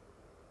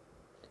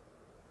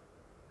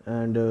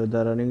 And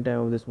the running time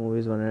of this movie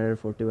is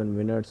 141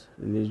 minutes.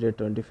 Released date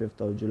 25th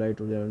of July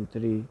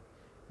 2003.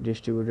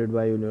 Distributed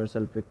by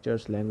Universal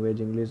Pictures.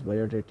 Language English.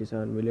 Budget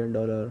 $87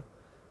 million.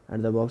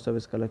 And the box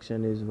office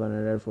collection is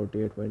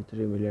 $148.3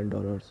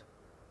 million.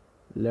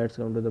 Let's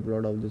come to the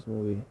plot of this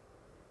movie.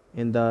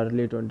 In the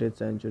early 20th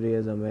century,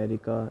 as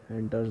America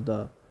enters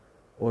the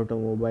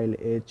automobile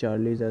age,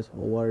 Charles S.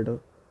 Howard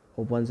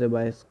opens a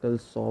bicycle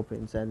shop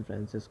in San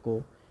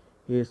Francisco.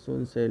 He is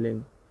soon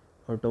selling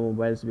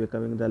automobiles,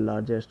 becoming the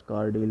largest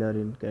car dealer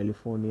in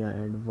California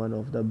and one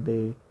of the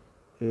Bay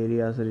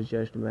Area's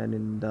richest men.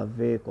 In the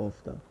wake of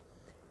the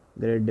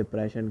Great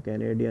Depression,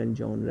 Canadian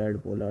John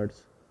Red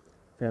Pollard's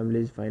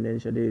family is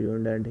financially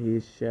ruined and he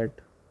is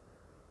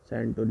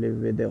sent to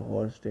live with a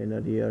horse trainer.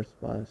 Years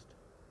past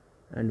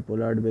and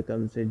Pollard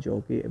becomes a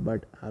jockey,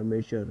 but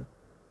amateur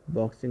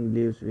boxing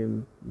leaves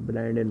him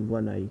blind in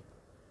one eye.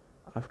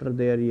 After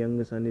their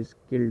young son is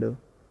killed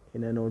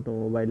in an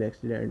automobile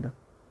accident,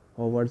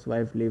 Howard's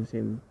wife leaves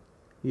him.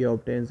 He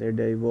obtains a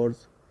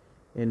divorce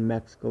in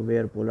Mexico,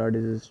 where Pollard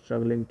is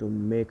struggling to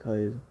make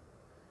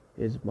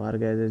his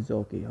mark as a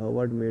jockey.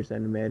 Howard meets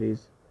and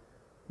marries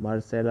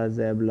Marcella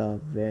Zabla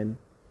when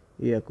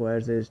he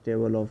acquires a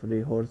stable of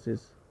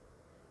horses.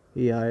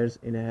 He hires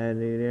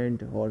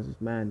inherent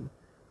horseman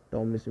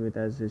Tom Smith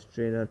as his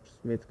trainer.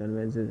 Smith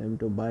convinces him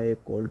to buy a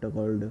colt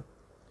called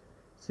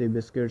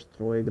Seabiscuit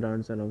through a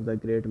grandson of the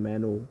great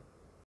Mano.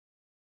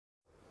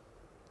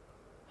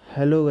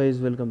 Hello guys,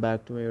 welcome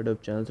back to my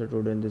YouTube channel. So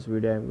today in this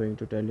video I am going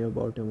to tell you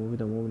about a movie.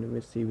 The movie name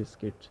is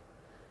Seabiscuit.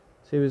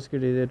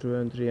 Seabiscuit is a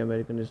 2003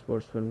 American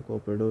sports film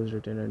co-produced,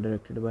 written and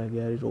directed by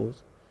Gary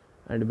Rose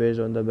and based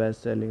on the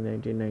best-selling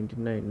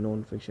 1999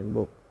 non-fiction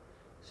book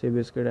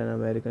Seabiscuit, an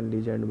American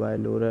legend by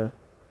Laura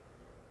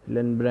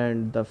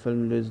Hillenbrand. The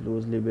film is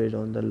loosely based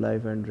on the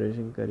life and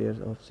racing careers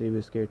of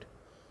Seabiscuit,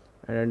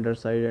 an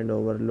undersized and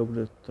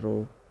overlooked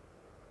through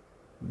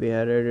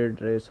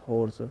beheaded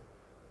racehorse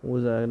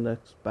whose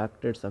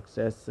unexpected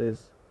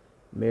successes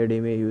made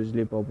him a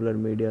hugely popular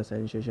media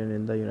sensation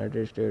in the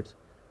United States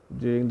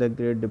during the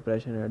Great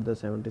Depression. At the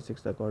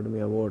 76th Academy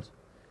Awards,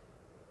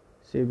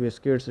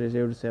 Seabiscuit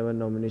received 7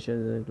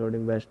 nominations,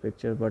 including Best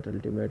Picture, but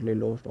ultimately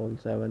lost all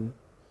 7,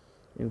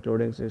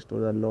 including 6 to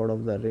The Lord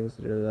of the Rings: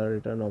 The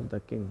Return of the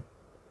King.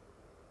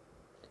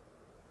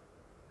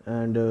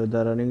 And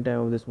the running time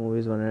of this movie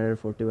is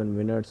 141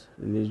 minutes.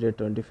 Released date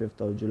 25th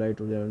of July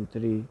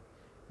 2003.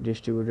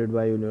 Distributed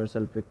by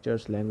Universal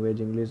Pictures. Language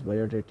English.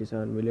 Budget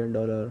 $87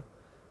 million.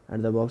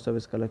 And the box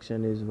office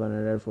collection is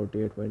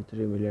 $148.3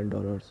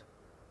 million.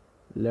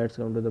 Let's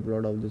come to the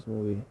plot of this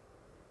movie.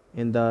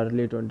 In the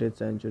early 20th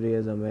century,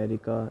 as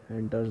America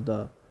enters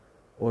the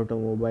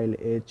automobile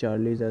age,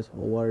 Charles S.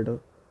 Howard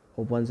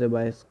opens a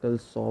bicycle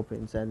shop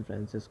in San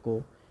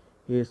Francisco.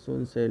 He is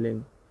soon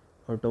selling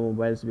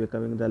automobiles,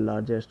 becoming the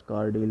largest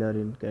car dealer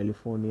in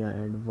California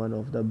and one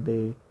of the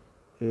Bay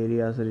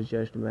Area's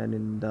richest men.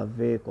 In the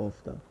wake of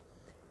the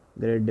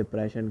Great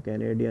Depression,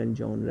 Canadian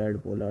John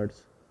Red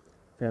Pollard's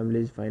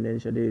family is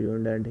financially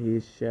ruined and he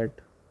is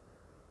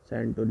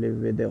sent to live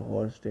with a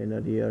horse trainer.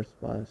 Years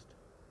past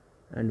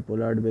and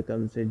Pollard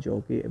becomes a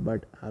jockey,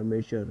 but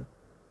amateur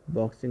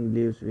boxing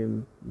leaves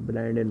him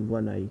blind in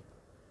one eye.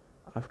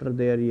 After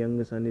their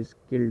young son is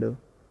killed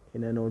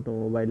in an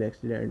automobile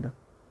accident,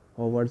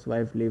 Howard's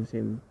wife leaves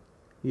him.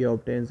 He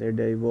obtains a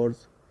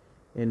divorce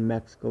in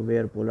Mexico,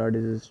 where Pollard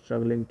is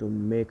struggling to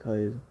make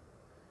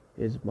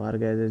his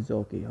mark as a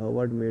jockey.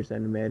 Howard meets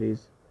and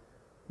marries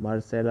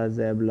Marcella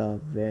Zabla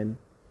when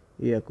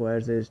he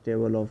acquires a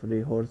stable of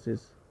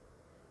horses.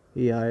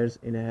 He hires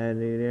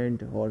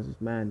inherent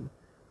horseman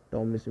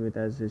Tommy Smith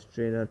as his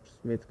trainer.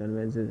 Smith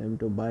convinces him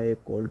to buy a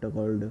colt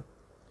called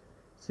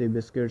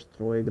Seabiscuit,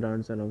 through a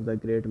grandson of the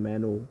great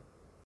Manu.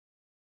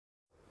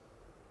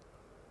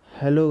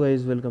 Hello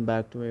guys, welcome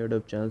back to my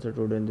YouTube channel. So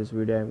today in this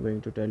video I am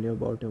going to tell you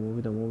about a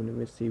movie. The movie name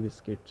is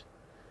Seabiscuit.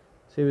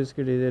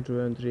 Seabiscuit is a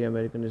 2003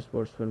 American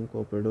sports film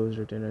co-produced,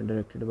 written and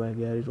directed by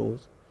Gary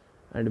Rose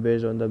and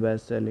based on the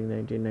best-selling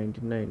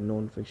 1999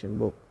 non-fiction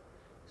book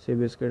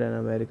Seabiscuit, an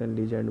American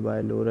Legend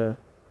by Laura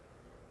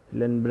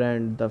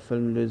Hillenbrand. The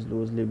film is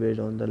loosely based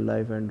on the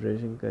life and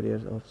racing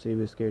careers of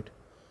Seabiscuit,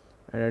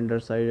 an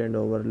undersized and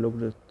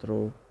overlooked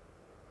through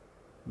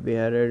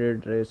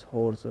beheaded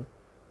racehorse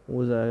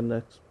whose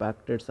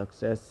unexpected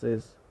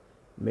successes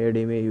made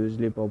him a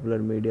hugely popular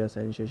media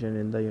sensation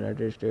in the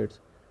United States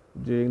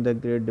during the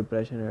Great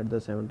Depression. At the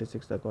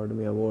 76th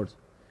Academy Awards,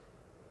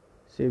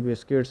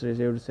 Seabiscuit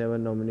received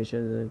 7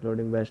 nominations,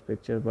 including Best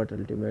Picture, but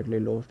ultimately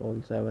lost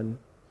all 7,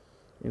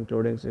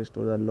 including 6 to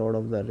The Lord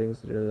of the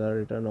Rings: The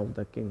Return of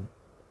the King.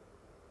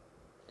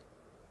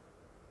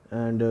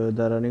 And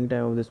the running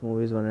time of this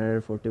movie is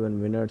 141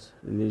 minutes.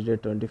 Released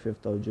date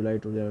 25th of July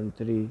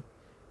 2003.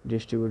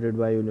 Distributed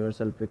by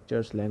Universal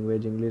Pictures.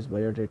 Language English.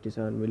 Budget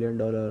 $87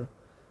 million.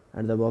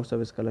 And the box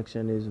office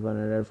collection is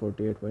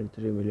 $148.3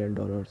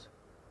 million.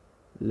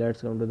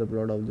 Let's come to the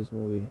plot of this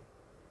movie.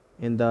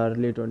 In the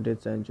early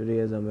 20th century,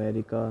 as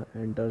America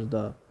enters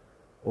the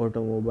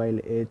automobile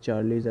age,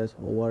 Charles S.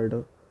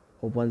 Howard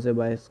opens a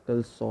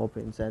bicycle shop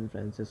in San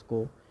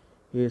Francisco.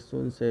 He is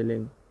soon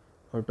selling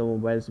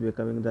automobiles,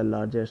 becoming the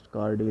largest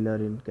car dealer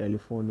in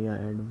California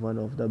and one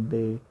of the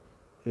Bay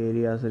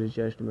Area's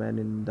richest men.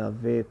 In the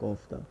wake of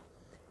the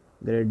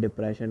Great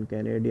Depression,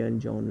 Canadian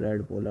John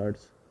Red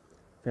Pollard's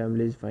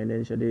family is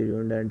financially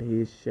ruined and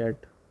he is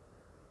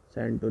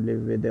sent to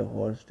live with a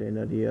horse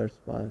trainer. Years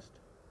past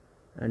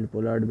and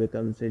Pollard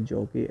becomes a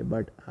jockey,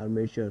 but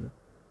amateur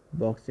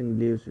boxing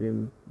leaves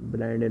him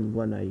blind in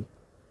one eye.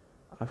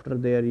 After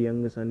their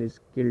young son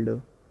is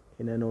killed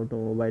in an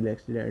automobile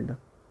accident,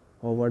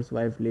 Howard's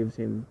wife leaves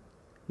him.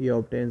 He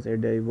obtains a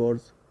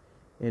divorce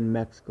in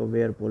Mexico,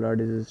 where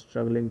Pollard is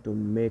struggling to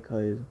make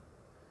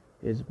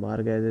his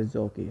mark as a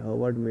jockey.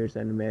 Howard meets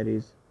and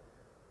marries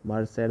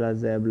Marcella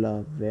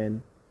Zabla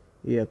when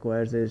he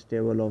acquires a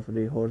stable of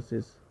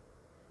horses.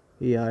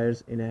 He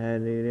hires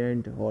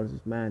inherent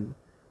horseman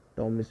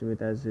Tommy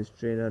Smith as his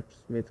trainer.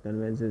 Smith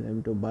convinces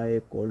him to buy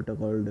a colt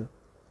called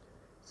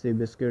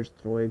Seabiscuit,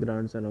 through a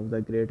grandson of the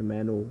great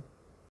Manu.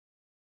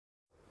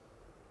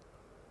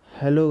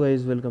 Hello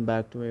guys, welcome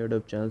back to my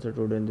YouTube channel. So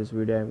today in this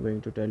video I am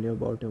going to tell you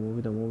about a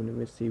movie. The movie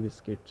name is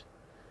Seabiscuit.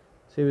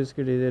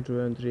 Seabiscuit is a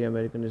 2003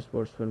 American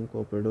sports film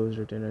co-produced,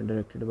 written and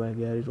directed by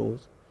Gary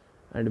Rose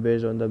and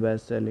based on the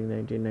best-selling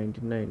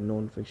 1999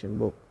 non-fiction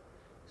book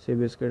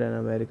Seabiscuit, an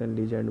American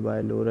Legend by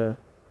Laura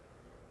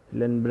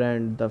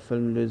Hillenbrand. The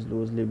film is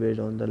loosely based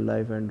on the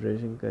life and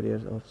racing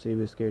careers of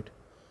Seabiscuit,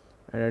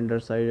 an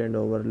undersized and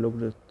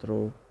overlooked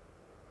through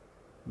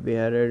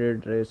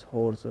beheaded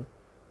racehorse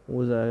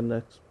whose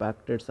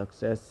unexpected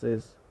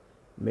successes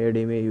made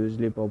him a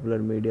hugely popular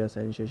media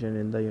sensation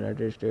in the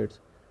United States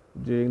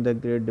during the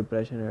Great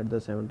Depression. At the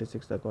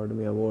 76th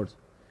Academy Awards,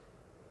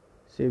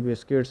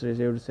 Seabiscuit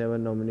received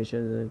 7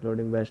 nominations,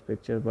 including Best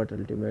Picture, but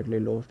ultimately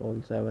lost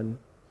all 7,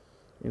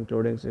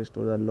 including 6 to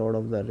The Lord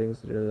of the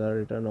Rings: The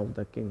Return of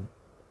the King.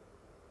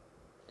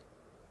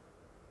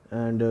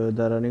 and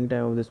the running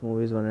time of this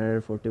movie is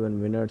 141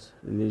 minutes.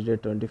 Released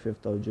date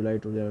 25th of July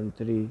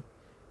 2003.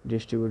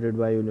 Distributed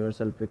by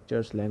Universal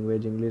Pictures.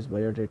 Language English.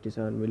 Budget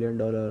 $87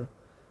 million.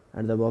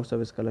 And the box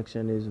office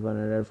collection is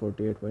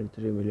 $148.3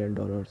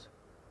 million.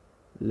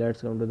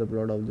 Let's come to the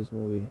plot of this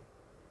movie.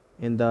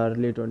 In the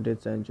early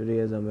 20th century,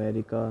 as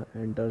America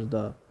enters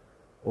the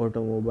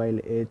automobile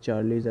age,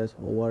 Charles S.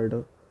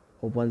 Howard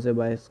opens a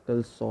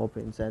bicycle shop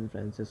in San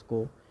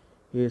Francisco.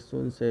 He is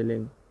soon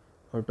selling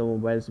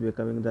automobiles,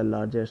 becoming the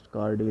largest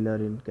car dealer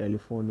in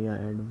California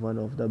and one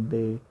of the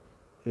Bay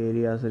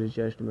Area's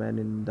richest men.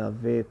 In the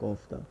wake of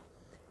the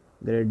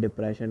Great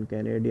Depression,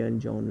 Canadian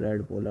John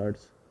Red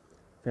Pollard's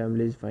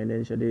family is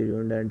financially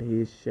ruined and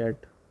he is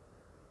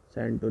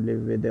sent to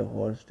live with a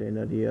horse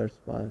trainer. Years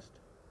past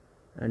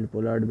and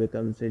Pollard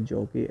becomes a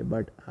jockey,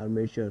 but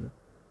amateur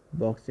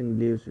boxing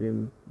leaves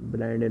him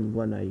blind in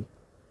one eye.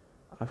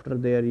 After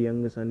their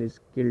young son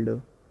is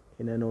killed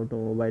in an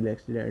automobile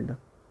accident,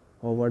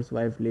 Howard's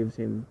wife leaves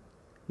him.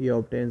 He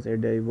obtains a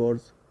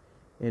divorce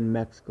in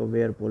Mexico,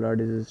 where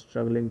Pollard is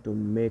struggling to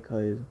make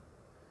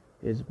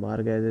his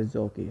mark as a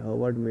jockey.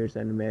 Howard meets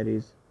and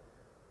marries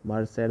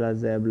Marcella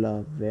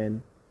Zabla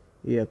when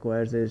he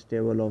acquires a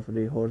stable of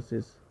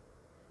horses.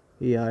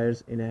 He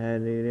hires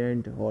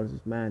inherent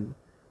horseman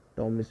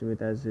Tommy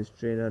Smith as his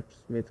trainer.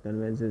 Smith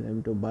convinces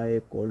him to buy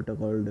a colt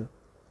called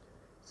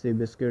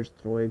Seabiscuit,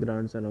 through a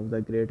grandson of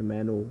the great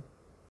Manu.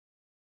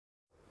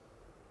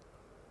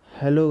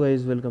 Hello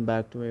guys, welcome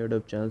back to my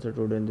YouTube channel. So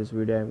today in this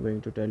video I am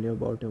going to tell you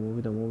about a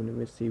movie. The movie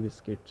name is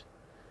Seabiscuit.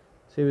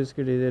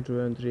 Seabiscuit is a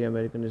 2003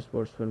 American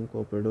sports film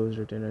co-produced,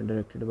 written and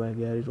directed by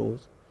Gary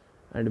Rose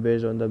and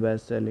based on the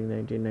best-selling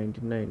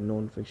 1999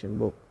 non-fiction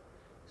book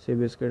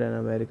Seabiscuit, an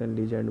American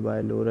legend by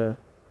Laura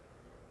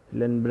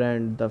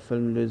Hillenbrand. The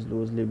film is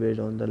loosely based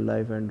on the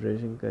life and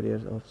racing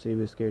careers of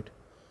Seabiscuit,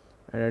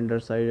 an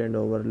undersized and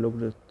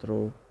overlooked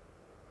though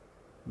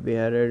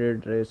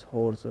beheaded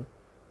racehorse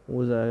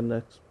whose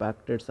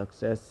unexpected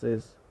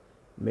successes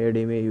made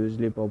him a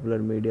hugely popular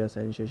media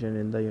sensation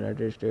in the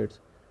United States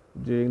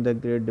during the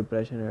Great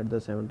Depression. At the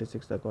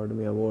 76th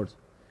Academy Awards,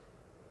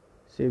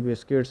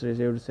 Seabiscuit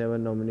received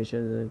 7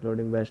 nominations,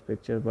 including Best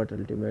Picture, but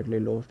ultimately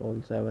lost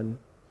all 7,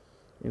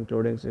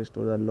 including 6 to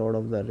The Lord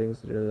of the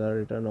Rings: The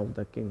Return of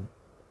the King.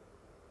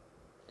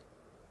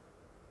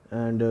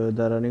 And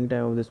the running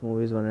time of this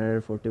movie is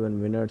 141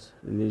 minutes.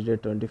 Released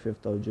date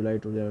 25th of July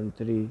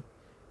 2003.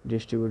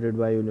 Distributed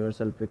by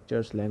Universal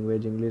Pictures.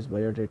 Language English.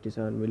 Budget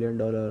 $87 million.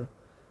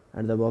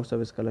 And the box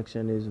office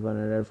collection is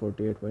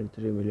 $148.3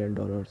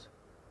 million.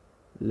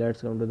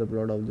 Let's come to the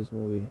plot of this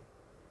movie.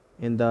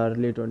 In the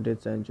early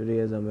 20th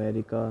century, as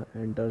America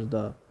enters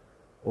the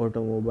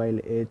automobile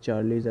age,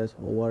 Charles S.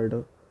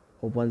 Howard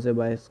opens a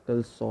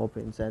bicycle shop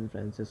in San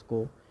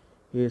Francisco.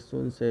 He is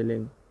soon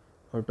selling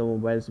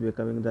automobiles,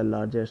 becoming the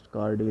largest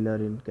car dealer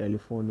in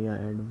California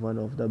and one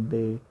of the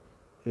Bay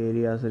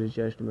Area's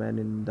richest men.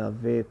 In the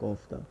wake of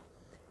the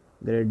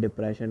Great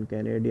Depression,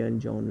 Canadian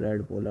John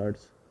Red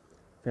Pollard's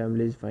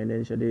family is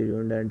financially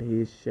ruined and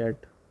he is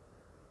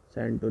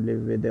sent to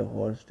live with a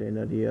horse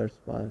trainer. Years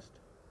past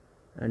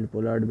and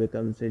Pollard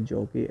becomes a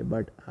jockey.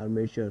 Howard meets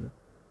and marries Marcella Zabla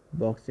when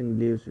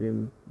he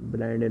acquires a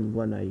stable of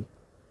horses.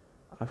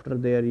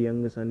 He hires inherent horseman Tommy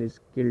Smith as his trainer. Smith convinces him to buy a colt called Seabiscuit, through a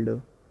grandson of the great Manu. He is soon selling automobiles, becoming the largest car dealer in California and one of the Bay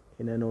Area's richest men. In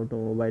the wake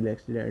of the Great Depression, Canadian John Red Pollard's family is financially ruined and he is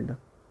sent to live with a horse trainer. Years past and Pollard becomes a jockey, but amateur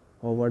boxing leaves him blind in one eye. After their young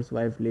son is killed in an automobile accident, Howard's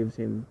wife leaves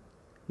him.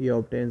 He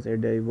obtains a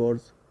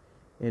divorce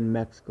in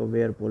Mexico,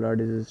 where Pollard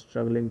is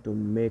struggling to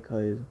make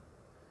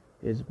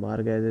his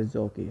mark as a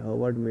jockey.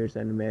 Howard meets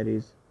and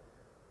marries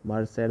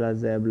Marcella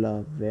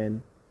Zabla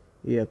when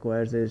he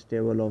acquires a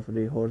stable of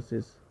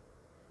horses.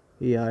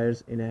 He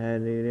hires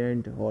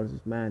inherent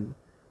horseman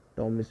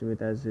Tommy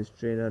Smith as his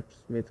trainer.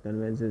 Smith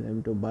convinces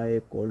him to buy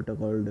a colt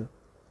called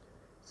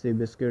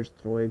Seabiscuit,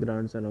 through a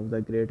grandson of the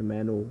great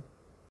Manu.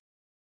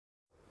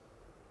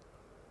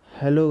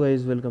 Hello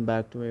guys, welcome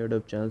back to my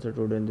YouTube channel. So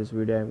today in this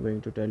video I am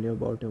going to tell you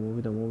about a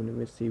movie. The movie name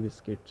is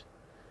Seabiscuit.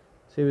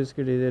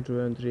 Seabiscuit is a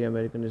 2003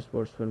 American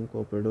sports film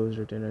co-produced,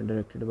 written and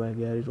directed by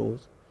Gary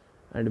Rose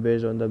and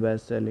based on the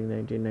best-selling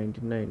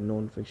 1999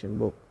 non-fiction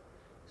book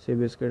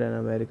Seabiscuit, an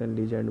American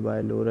legend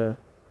by Laura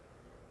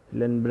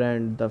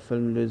Hillenbrand. The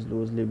film is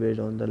loosely based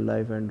on the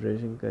life and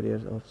racing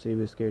careers of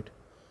Seabiscuit,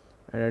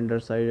 an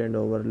undersized and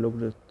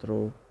overlooked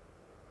though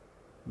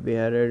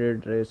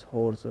beheaded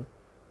racehorse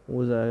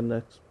whose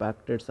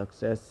unexpected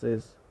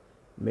successes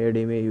made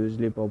him a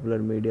hugely popular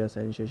media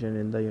sensation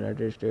in the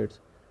United States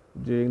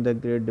during the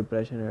Great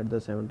Depression. At the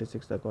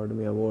 76th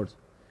Academy Awards,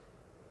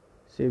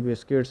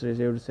 Seabiscuit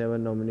received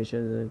 7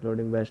 nominations,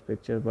 including Best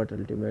Picture, but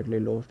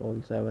ultimately lost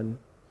all 7,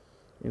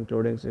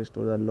 including 6 to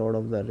The Lord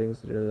of the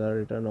Rings: The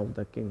Return of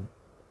the King.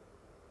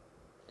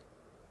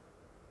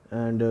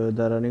 And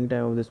the running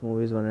time of this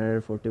movie is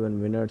 141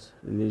 minutes.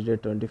 Released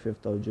date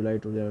 25th of July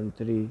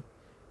 2003.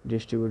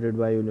 Distributed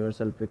by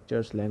Universal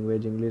Pictures.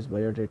 Language English.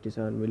 Budget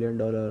 $87 million.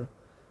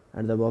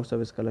 And the box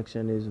office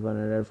collection is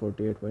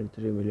 $148.3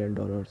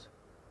 million.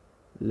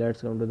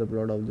 Let's come to the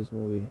plot of this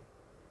movie.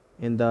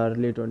 In the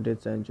early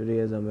 20th century,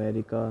 as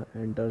America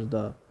enters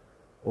the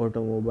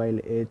automobile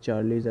age,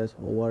 Charles S.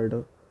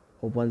 Howard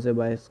opens a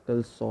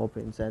bicycle shop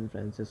in San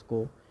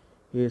Francisco.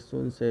 He is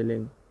soon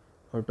selling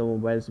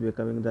automobiles,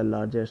 becoming the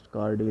largest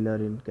car dealer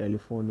in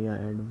California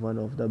and one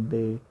of the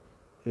Bay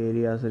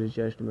Area's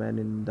richest men.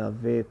 In the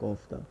wake of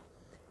the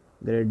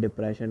Great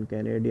Depression,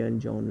 Canadian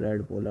John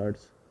Red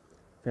Pollard's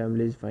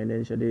family is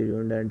financially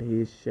ruined and he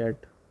is sent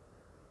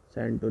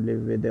to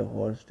live with a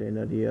horse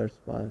trainer years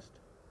past.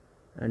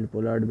 And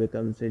Pollard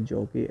becomes a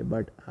jockey,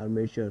 but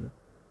amateur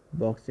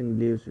boxing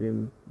leaves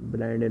him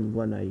blind in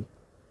one eye.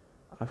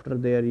 After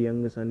their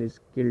young son is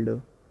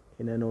killed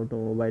in an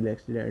automobile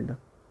accident,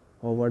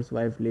 Howard's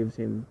wife leaves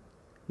him.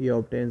 He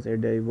obtains a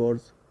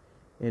divorce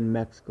in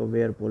Mexico,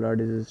 where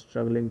Pollard is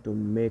struggling to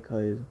make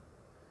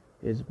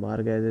his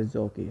mark as a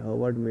jockey.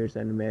 Howard meets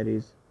and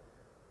marries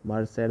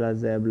Marcella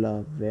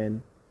Zabla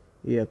when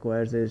he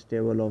acquires a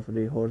stable of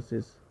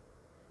horses.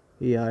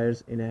 He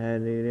hires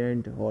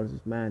inherent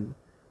horseman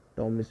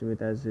Tommy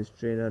Smith as his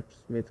trainer.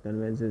 Smith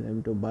convinces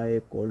him to buy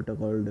a colt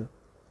called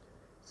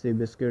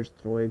Seabiscuit,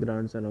 through a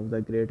grandson of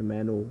the great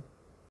Manu.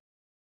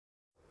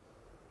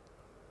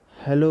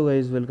 Hello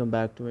guys, welcome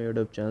back to my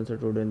YouTube channel. So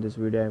today in this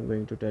video I am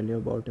going to tell you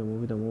about a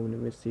movie. The movie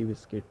name is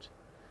Seabiscuit.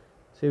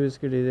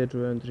 Seabiscuit is a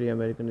 2003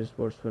 American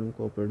sports film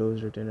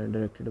co-produced, written and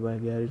directed by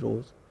Gary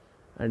Rose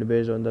and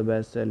based on the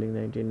best-selling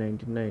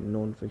 1999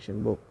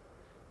 non-fiction book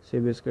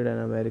Seabiscuit, an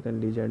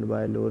American legend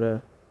by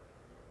Laura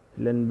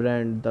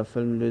Hillenbrand. The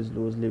film is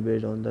loosely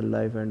based on the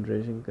life and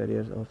racing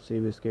careers of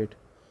Seabiscuit,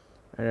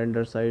 an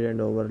undersized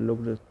and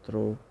overlooked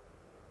thoroughbred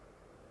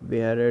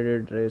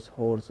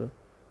racehorse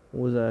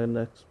whose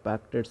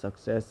unexpected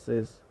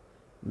successes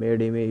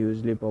made him a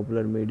hugely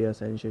popular media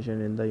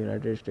sensation in the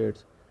United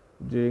States.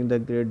 During the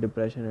Great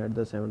Depression at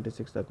the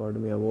 76th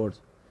Academy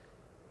Awards,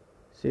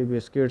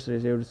 Seabiscuit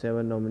received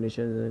 7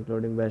 nominations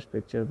including Best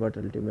Picture, but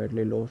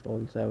ultimately lost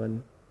all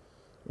 7,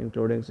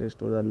 including 6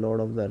 to The Lord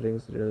of the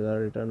Rings: The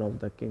Return of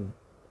the King.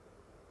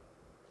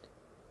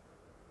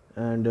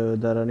 And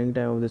the running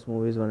time of this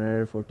movie is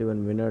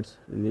 141 minutes.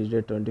 Released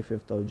date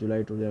 25th of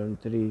July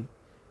 2003.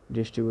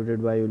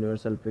 Distributed by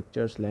Universal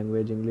Pictures.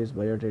 Language English.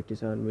 Budget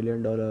 $87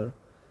 million.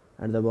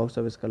 And the box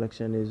office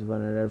collection is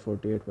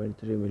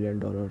 $148.3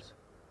 million.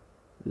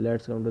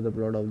 Let's come to the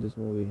plot of this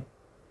movie.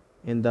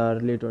 In the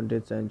early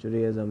 20th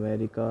century, as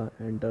America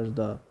enters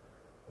the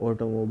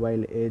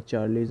automobile age,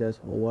 Charles S.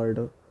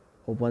 Howard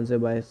opens a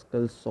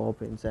bicycle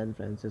shop in San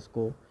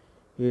Francisco.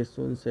 He is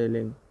soon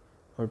selling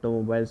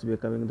automobiles,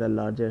 becoming the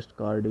largest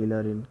car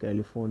dealer in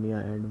California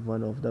and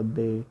one of the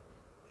Bay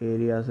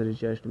Area's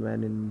richest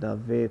men. In the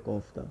wake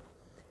of the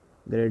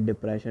Great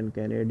Depression,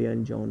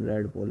 Canadian John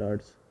Red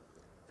Pollard's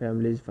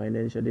family is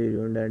financially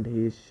ruined and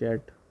he is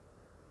sent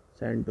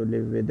to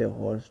live with a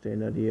horse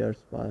trainer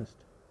years past.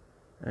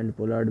 And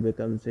Pollard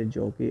becomes a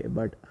jockey,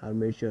 but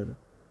amateur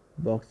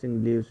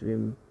boxing leaves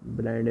him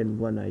blind in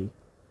one eye.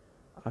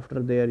 After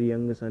their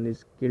young son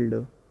is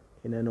killed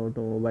in an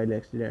automobile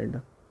accident,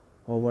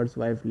 Howard's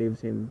wife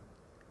leaves him.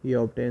 He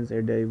obtains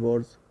a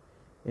divorce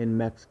in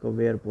Mexico,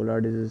 where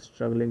Pollard is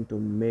struggling to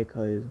make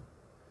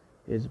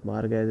his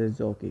mark as a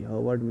jockey.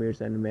 Howard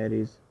meets and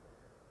marries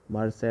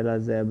Marcella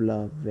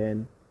Zabla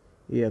when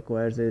he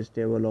acquires a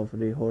stable of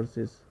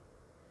horses.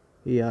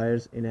 He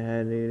hires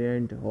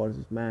inherent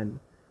horseman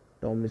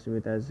Tommy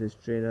Smith as his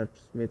trainer.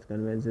 Smith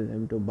convinces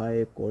him to buy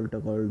a colt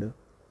called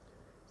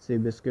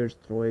Seabiscuit,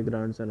 through a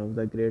grandson of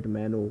the great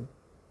Manu.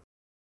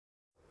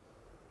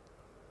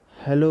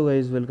 Hello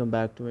guys, welcome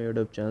back to my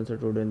YouTube channel. So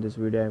today in this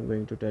video I am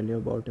going to tell you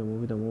about a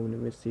movie. The movie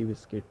name is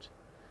Seabiscuit.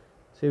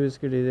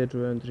 Seabiscuit is a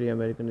 2003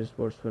 American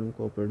sports film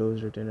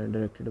co-produced, written and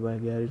directed by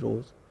Gary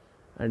Rose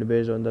and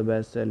based on the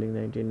best-selling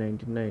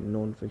 1999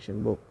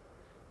 non-fiction book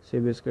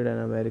Seabiscuit, an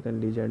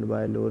American legend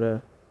by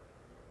Laura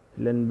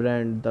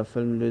Hillenbrand. The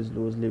film is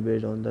loosely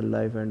based on the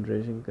life and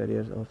racing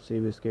careers of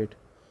Seabiscuit,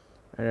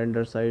 an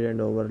undersized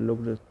and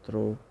overlooked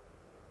thoroughbred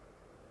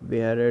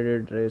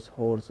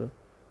racehorse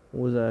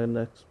whose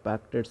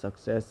unexpected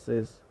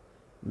successes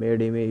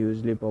made him a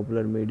hugely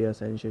popular media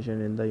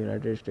sensation in the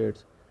United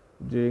States.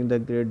 During the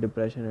Great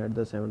Depression at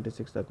the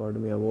 76th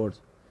Academy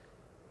Awards,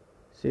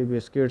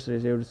 Seabiscuit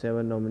received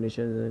 7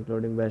 nominations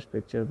including Best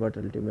Picture, but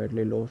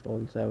ultimately lost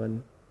all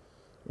 7,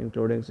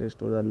 including 6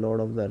 to The Lord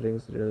of the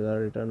Rings: The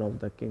Return of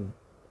the King.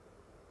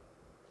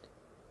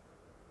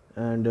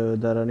 And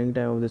the running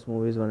time of this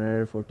movie is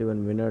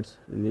 141 minutes.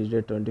 Released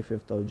date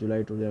 25th of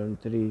July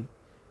 2003.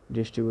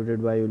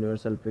 Distributed by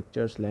Universal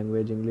Pictures.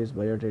 Language English.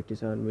 Budget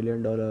 $87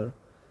 million.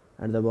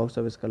 And the box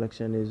office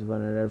collection is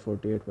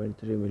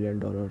 $148.3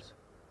 million.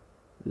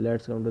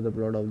 Let's come to the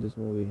plot of this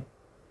movie.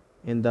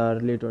 In the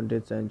early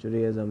 20th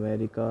century, as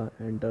America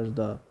enters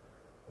the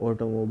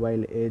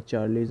automobile age,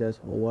 Charles S.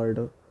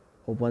 Howard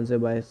opens a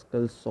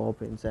bicycle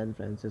shop in San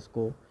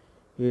Francisco.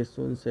 He is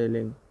soon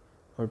selling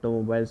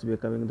automobiles,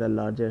 becoming the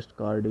largest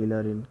car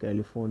dealer in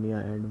California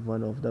and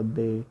one of the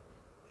Bay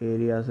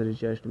Area's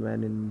richest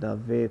men. In the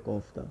wake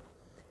of the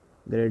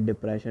Great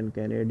Depression,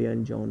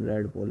 Canadian John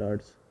Red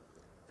Pollard's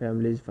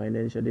family is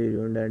financially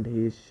ruined and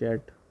he is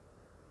sent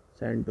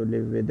to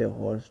live with a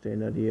horse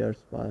trainer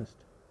years past.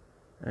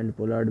 And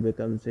Pollard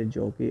becomes a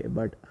jockey,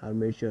 but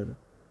amateur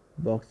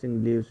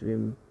boxing leaves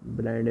him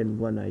blind in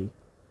one eye.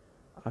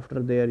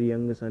 After their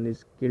young son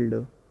is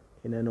killed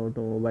in an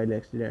automobile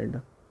accident,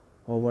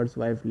 Howard's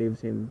wife leaves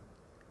him.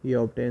 He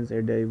obtains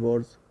a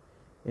divorce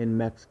in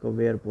Mexico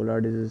where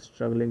Pollard is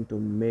struggling to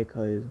make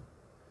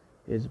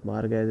his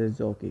mark as a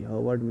jockey.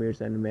 Howard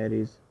meets and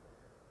marries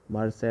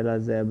Marcela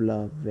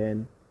Zabla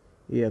when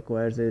he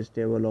acquires a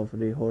stable of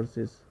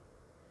horses.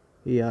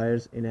 He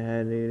hires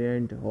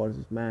inherent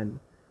horseman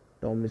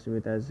Tommy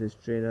Smith as his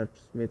trainer.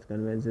 Smith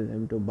convinces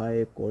him to buy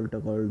a colt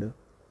called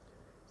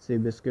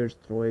Seabiscuit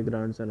through a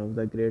grandson of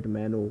the great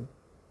Manu.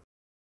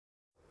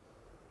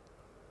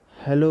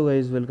 Hello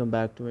guys, welcome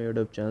back to my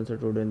YouTube channel. So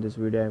today in this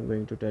video I am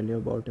going to tell you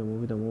about a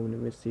movie. The movie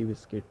name is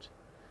Seabiscuit.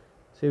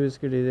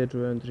 Seabiscuit is a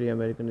 2003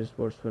 American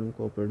sports film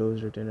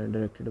co-produced, written and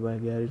directed by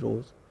Gary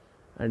Rose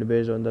and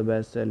based on the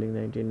best-selling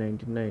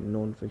 1999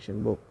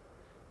 non-fiction book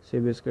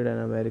Seabiscuit, an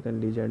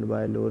American legend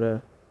by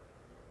Laura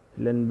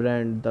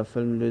Hillenbrand. The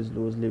film is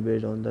loosely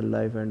based on the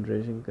life and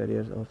racing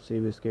careers of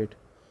Seabiscuit,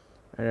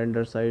 an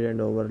undersized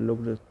and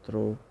overlooked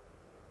thoroughbred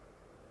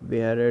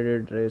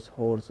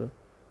racehorse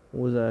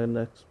whose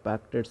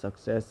unexpected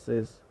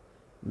successes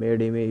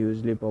made him a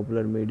hugely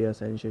popular media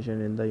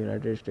sensation in the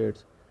United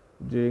States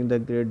during the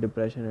Great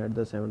Depression. At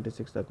the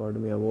 76th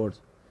Academy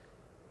Awards,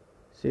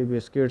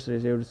 Seabiscuit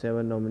received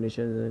 7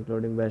 nominations,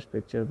 including Best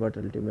Picture, but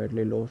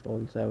ultimately lost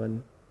all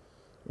 7,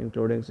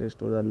 including 6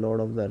 to The Lord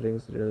of the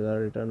Rings: The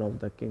Return of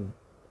the King.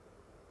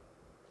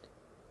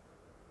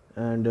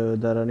 And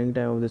the running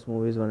time of this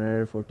movie is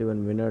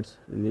 141 minutes.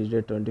 Released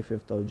date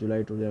 25th of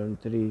July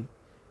 2003.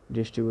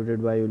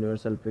 Distributed by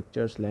Universal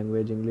Pictures.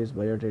 Language English.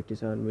 Budget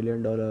 $87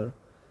 million.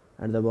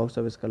 And the box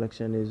office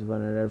collection is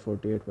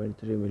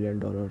 $148.3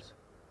 million.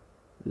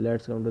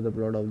 Let's come to the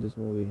plot of this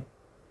movie.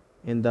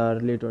 In the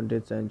early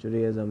 20th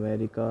century, as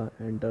America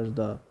enters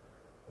the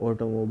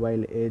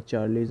automobile age,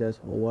 Charles S.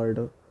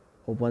 Howard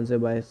opens a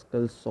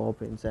bicycle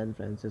shop in San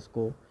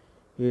Francisco.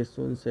 He is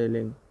soon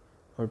selling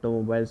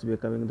automobiles,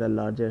 becoming the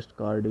largest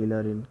car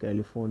dealer in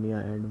California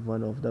and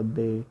one of the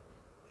Bay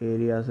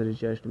Area's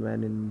richest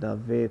men. In the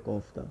wake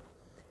of the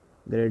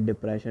Great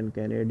Depression,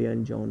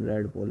 Canadian John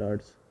Red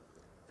Pollard's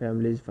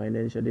family is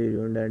financially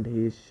ruined and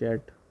he is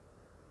sent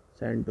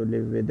to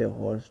live with a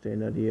horse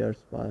trainer.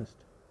 Years past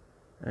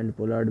and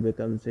Pollard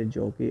becomes a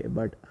jockey,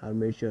 but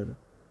amateur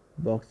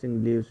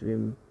boxing leaves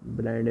him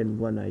blind in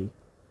one eye.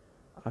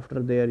 After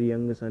their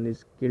young son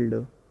is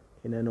killed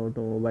in an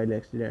automobile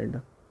accident,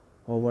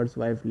 Howard's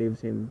wife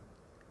leaves him.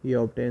 He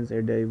obtains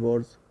a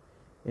divorce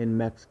in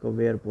Mexico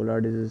where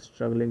Pollard is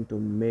struggling to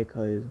make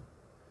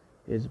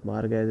his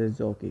mark as a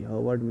jockey.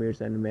 Howard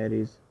meets and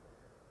marries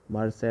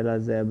Marcela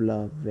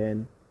Zabla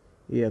when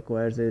he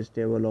acquires a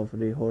stable of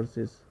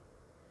horses.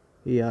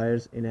 He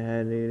hires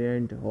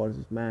inherent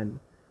horseman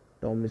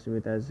Tommy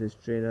Smith as his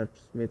trainer.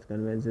 Smith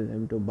convinces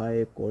him to buy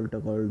a colt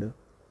called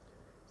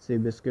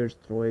Seabiscuit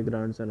through a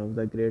grandson of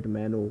the great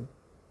Manu.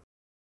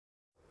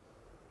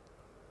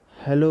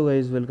 Hello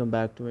guys, welcome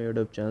back to my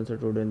YouTube channel. So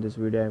today in this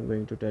video I am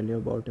going to tell you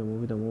about a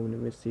movie. The movie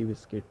name is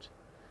Seabiscuit.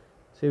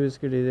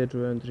 Seabiscuit is a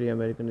 2003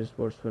 American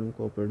sports film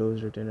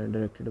co-produced, written and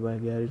directed by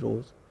Gary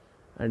Rose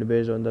and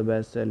based on the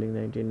best-selling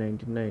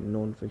 1999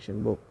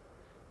 non-fiction book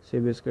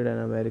Seabiscuit, an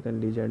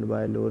American legend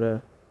by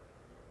Laura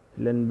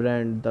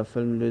Hillenbrand. The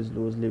film is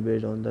loosely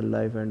based on the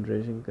life and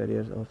racing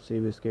careers of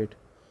Seabiscuit,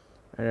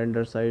 an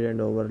undersized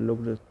and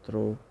overlooked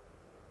thoroughbred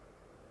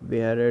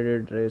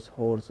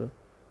racehorse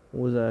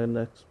whose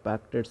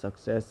unexpected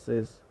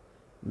successes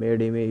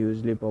made him a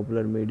hugely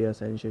popular media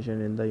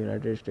sensation in the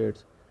United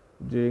States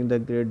during the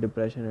Great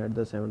Depression. At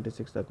the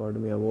 76th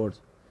Academy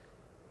Awards,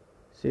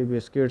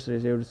 Seabiscuit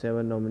received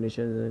 7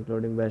 nominations,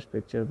 including Best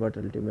Picture, but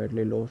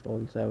ultimately lost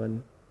all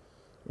 7,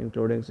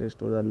 including 6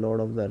 to The Lord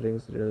of the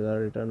Rings: The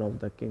Return of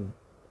the King.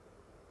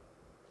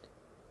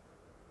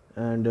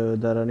 And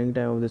the running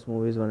time of this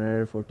movie is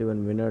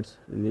 141 minutes.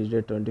 Released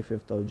date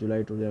 25th of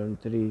July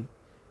 2003.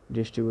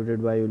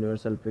 Distributed by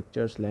Universal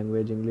Pictures.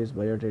 Language English.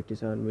 Budget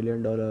 $87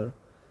 million.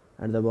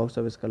 And the box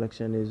office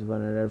collection is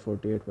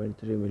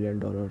 $148.3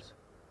 million.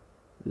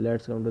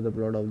 Let's come to the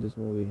plot of this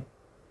movie.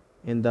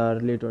 In the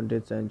early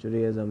 20th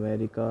century, as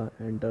America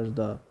enters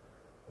the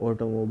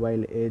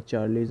automobile age,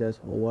 Charles S.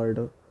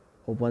 Howard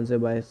opens a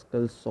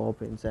bicycle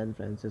shop in San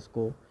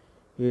Francisco.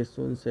 He is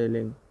soon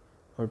selling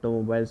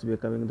automobiles,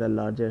 becoming the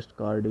largest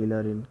car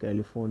dealer in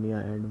California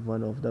and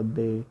one of the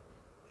Bay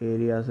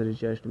Area's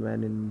richest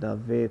men. In the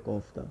wake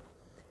of the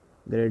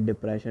Great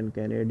Depression,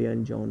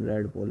 Canadian John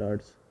Red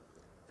Pollard's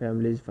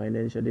family is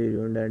financially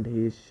ruined and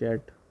he is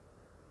sent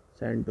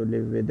to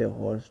live with a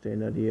horse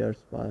trainer.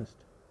 Years past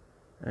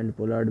and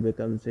Pollard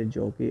becomes a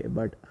jockey,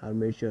 but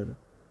amateur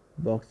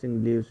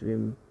boxing leaves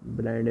him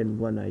blind in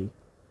one eye.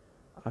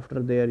 After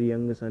their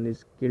young son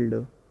is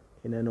killed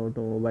in an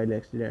automobile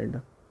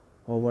accident,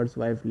 Howard's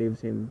wife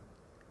leaves him.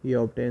 He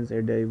obtains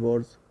a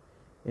divorce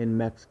in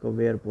Mexico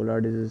where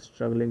Pollard is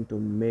struggling to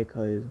make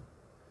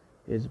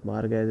his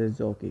mark as a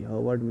jockey.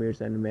 Howard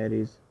meets and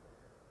marries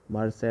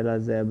Marcela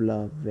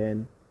Zabla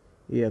when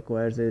he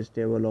acquires a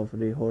stable of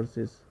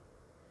horses.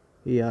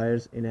 He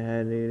hires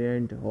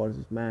inherent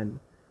horseman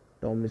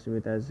Tommy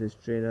Smith as his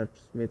trainer.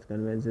 Smith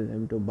convinces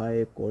him to buy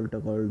a colt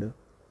called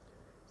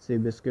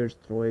Seabiscuit,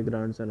 a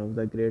grandson of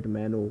the great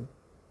Manu.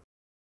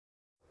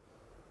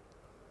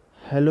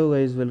 Hello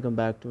guys, welcome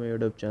back to my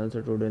YouTube channel.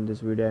 So today in this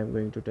video I am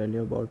going to tell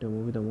you about a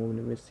movie. The movie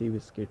name is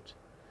Seabiscuit.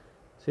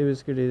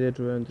 Seabiscuit is a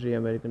 2003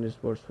 American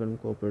sports film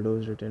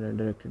co-produced, written and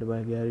directed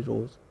by Gary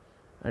Rose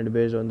and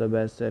based on the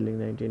best-selling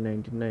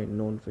 1999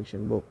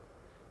 non-fiction book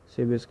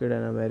Seabiscuit,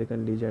 an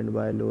American legend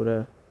by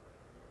Laura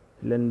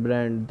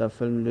Hillenbrand. The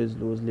film is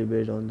loosely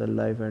based on the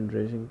life and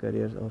racing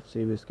careers of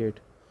Seabiscuit,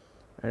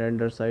 an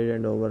undersized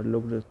and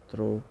overlooked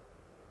through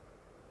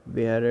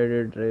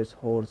beheaded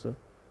racehorse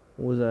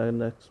whose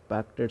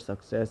unexpected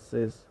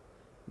successes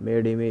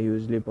made him a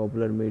hugely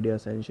popular media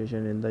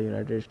sensation in the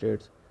United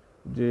States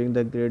during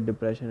the Great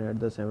Depression. At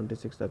the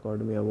 76th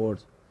Academy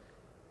Awards,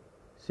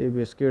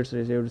 Seabiscuit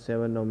received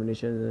 7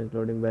 nominations,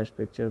 including Best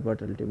Picture,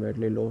 but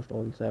ultimately lost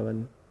all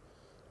 7,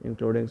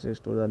 including 6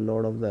 to The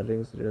Lord of the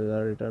Rings: The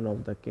Return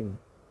of the King.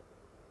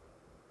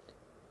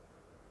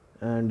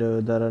 And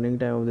the running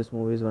time of this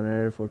movie is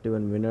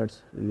 141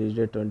 minutes. Released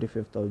date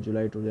 25th of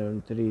July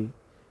 2003.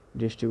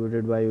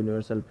 Distributed by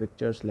Universal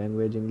Pictures.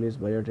 Language English.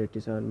 Budget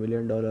 $87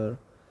 million.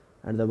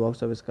 And the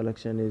box office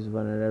collection is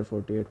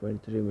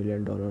 $148.3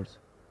 million.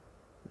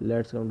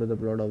 Let's come to the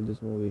plot of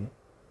this movie.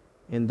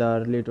 In the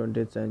early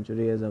 20th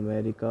century, as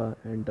America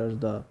enters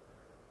the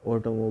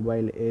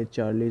automobile age,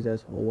 Charles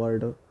S.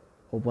 Howard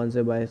opens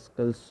a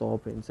bicycle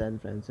shop in San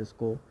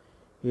Francisco.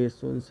 He is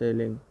soon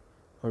selling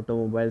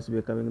automobiles,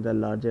 becoming the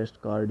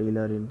largest car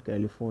dealer in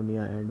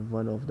California and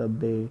one of the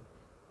Bay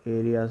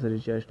Area's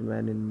richest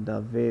men. In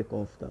the wake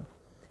of the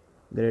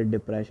Great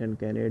Depression,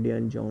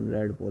 Canadian John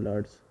Red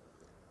Pollard's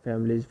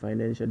family is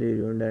financially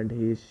ruined and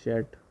he is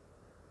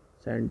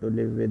sent to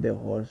live with a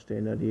horse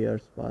trainer.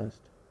 Years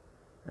past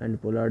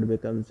and Pollard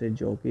becomes a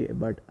jockey,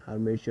 but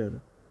amateur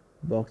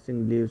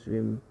boxing leaves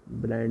him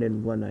blind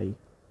in one eye.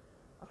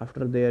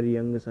 After their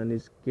young son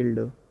is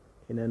killed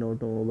in an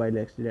automobile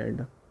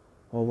accident,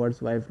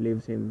 Howard's wife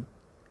leaves him.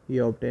 He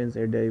obtains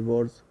a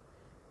divorce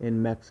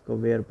in Mexico,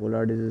 where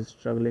Pollard is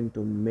struggling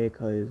to make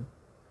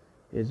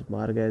his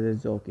mark as a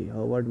jockey.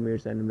 Howard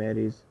meets and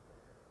marries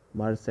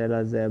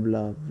Marcella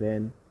Zabla.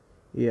 When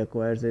he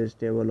acquires a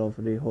stable of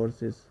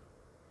horses,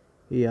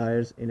 he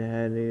hires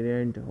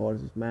inherent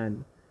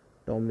horseman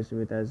Tommy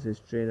Smith as his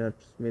trainer.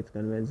 Smith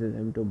convinces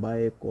him to buy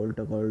a colt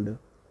called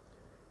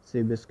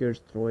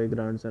Seabiscuit, a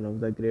grandson of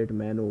the great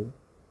Manu.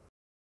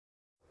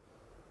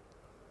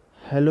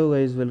 Hello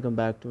guys, welcome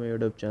back to my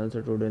YouTube channel.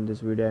 So today in this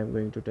video I am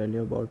going to tell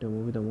you about a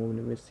movie. The movie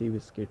name is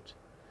Seabiscuit.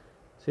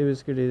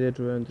 Seabiscuit is a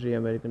 2003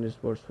 American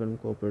sports film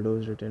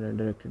co-produced, written and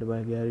directed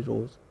by Gary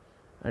Rose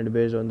and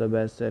based on the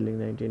best-selling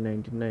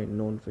 1999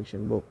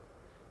 non-fiction book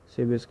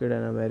Seabiscuit,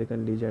 an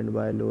American legend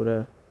by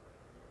Laura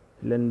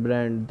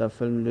Hillenbrand. The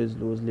film is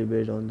loosely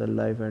based on the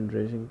life and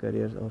racing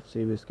careers of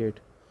Seabiscuit,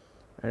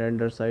 an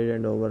undersized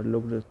and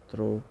overlooked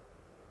through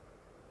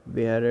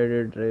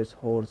beheaded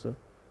racehorse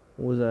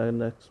whose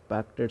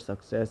unexpected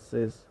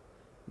successes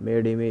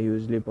made him a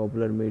hugely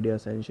popular media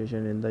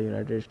sensation in the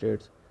United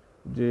States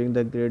during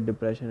the Great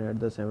Depression. At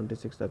the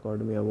 76th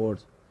Academy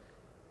Awards,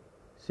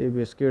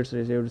 Seabiscuit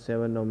received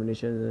 7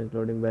 nominations,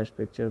 including Best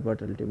Picture,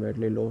 but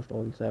ultimately lost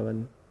all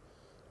 7,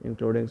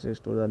 including 6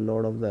 to The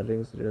Lord of the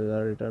Rings: The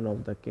Return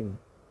of the King.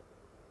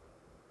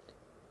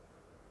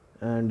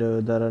 And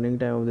the running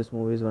time of this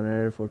movie is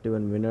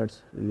 141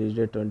 minutes. Released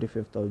date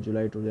 25th of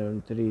July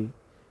 2003.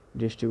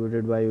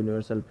 Distributed by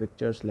Universal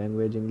Pictures.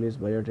 Language English.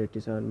 Budget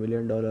 $87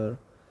 million.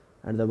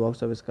 And the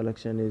box office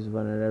collection is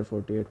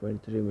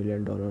 $148.3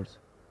 million.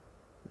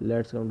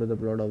 Let's come to the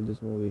plot of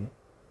this movie.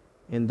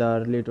 In the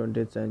early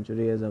 20th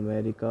century, as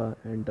America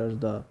enters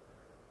the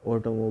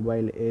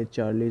automobile age,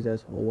 Charles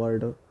S.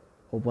 Howard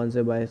opens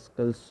a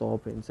bicycle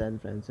shop in San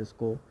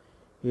Francisco.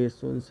 He is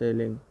soon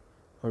selling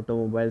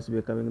automobiles,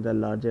 becoming the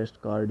largest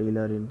car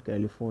dealer in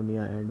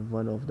California and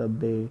one of the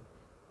Bay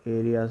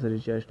Area's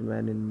richest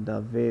men. In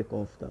the wake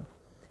of the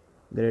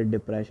Great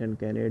Depression,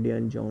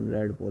 Canadian John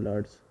Red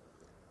Pollard's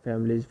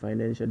family is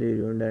financially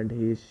ruined and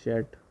he is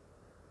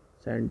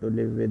sent to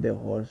live with a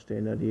horse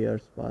trainer.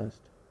 Years past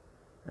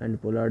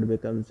and Pollard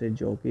becomes a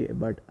jockey,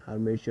 but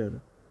amateur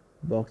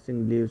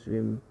boxing leaves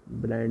him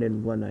blind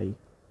in one eye.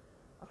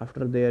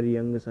 After their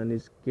young son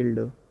is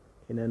killed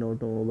in an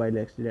automobile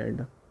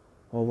accident,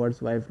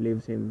 Howard's wife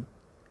leaves him.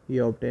 He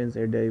obtains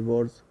a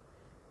divorce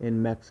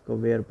in Mexico,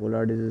 where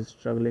Pollard is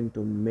struggling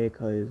to make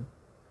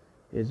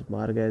his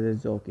mark as a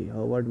jockey.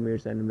 Howard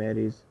meets and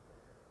marries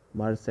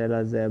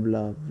Marcella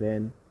Zabla.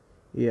 When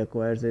he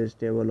acquires a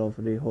stable of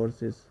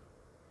horses,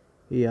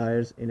 he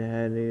hires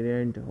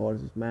inherent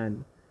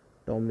horseman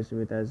Tommy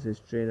Smith as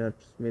his trainer.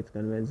 Smith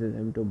convinces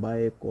him to buy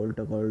a colt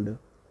called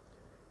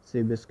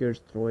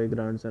Seabiscuit, a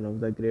grandson of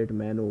the great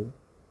Manu.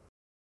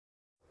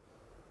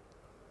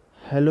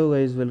 Hello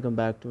guys, welcome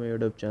back to my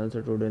YouTube channel.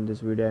 So today in this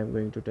video I am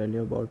going to tell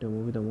you about a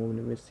movie. The movie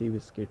name is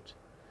Seabiscuit.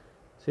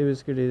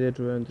 Seabiscuit is a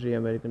 2003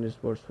 American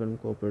sports film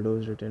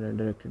co-produced, written and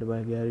directed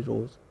by Gary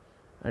Rose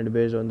and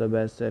based on the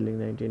best-selling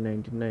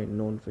 1999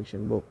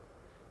 non-fiction book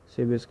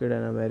Seabiscuit,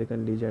 an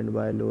American legend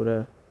by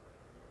Laura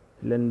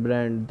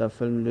Hillenbrand, the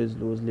film is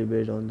loosely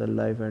based on the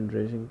life and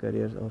racing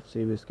careers of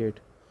Seabiscuit,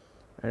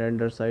 an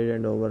undersized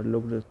and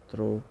overlooked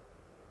thoroughbred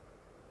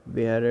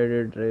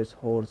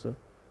racehorse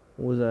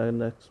whose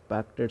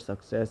unexpected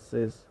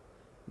successes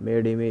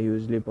made him a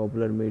hugely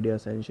popular media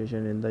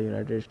sensation in the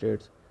United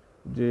States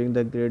during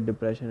the Great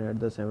Depression. At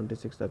the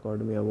 76th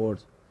Academy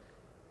Awards,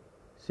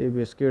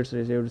 Seabiscuits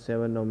received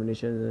 7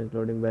 nominations,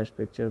 including Best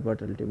Picture,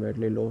 but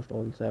ultimately lost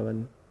all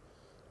 7,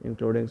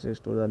 including 6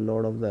 to The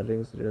Lord of the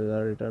Rings: The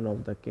Return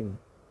of the King.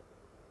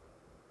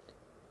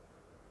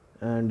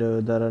 And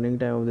the running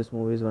time of this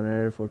movie is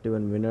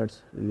 141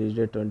 minutes. Released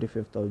date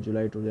 25th of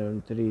July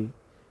 2003.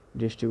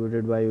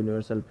 Distributed by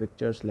Universal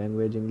Pictures.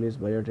 Language English.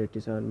 Budget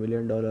 $87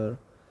 million.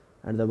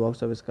 And the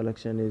box office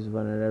collection is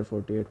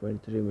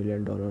 $148.3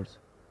 million.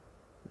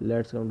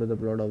 Let's come to the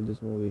plot of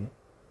this movie.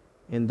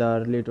 In the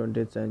early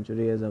 20th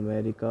century, as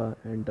America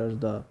enters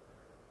the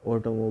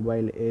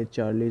automobile age,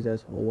 Charles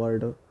S.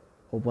 Howard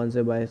opens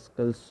a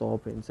bicycle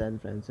shop in San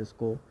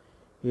Francisco.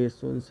 He is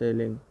soon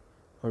selling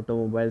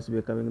automobiles,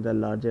 becoming the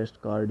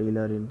largest car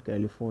dealer in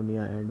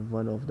California and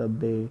one of the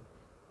Bay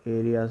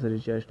Area's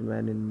richest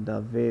men. In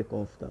the wake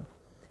of the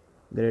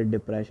Great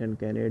Depression,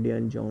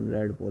 Canadian John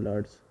Red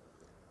Pollard's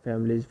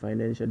family is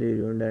financially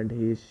ruined and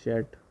he is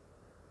sent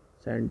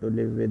to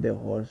live with a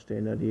horse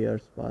trainer.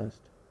 Years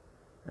past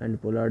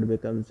and Pollard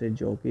becomes a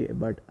jockey,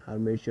 but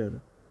amateur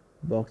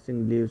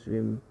boxing leaves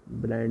him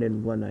blind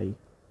in one eye.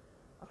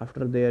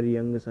 After their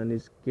young son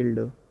is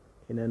killed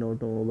in an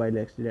automobile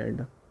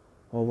accident,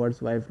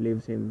 Howard's wife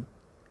leaves him.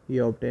 He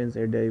obtains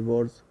a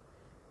divorce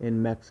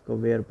in Mexico,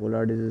 where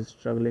Pollard is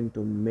struggling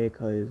to make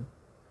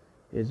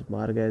his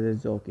mark as a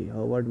jockey.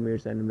 Howard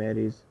meets and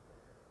marries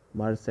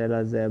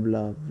Marcella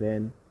Zabla.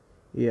 When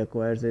he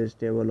acquires a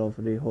stable of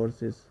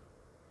horses,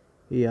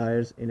 he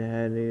hires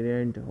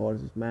inherent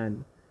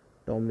horseman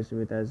Tommy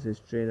Smith as his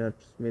trainer.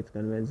 Smith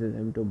convinces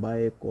him to buy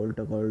a colt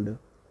called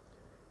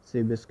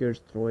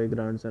Seabiscuit, through a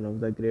grandson of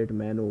the great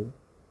Mano.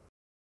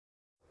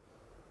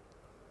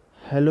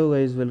 Hello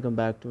guys, welcome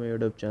back to my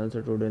YouTube channel.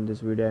 So today in this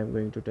video I am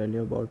going to tell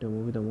you about a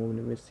movie. The movie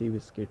name is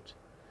Seabiscuit.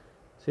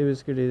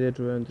 Seabiscuit is a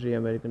 2003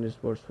 American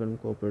sports film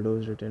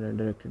co-produced, written and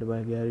directed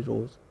by Gary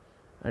Rose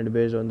and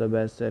based on the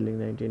best-selling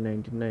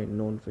 1999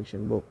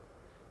 non-fiction book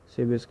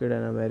Seabiscuit,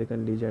 an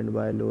American legend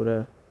by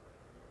Laura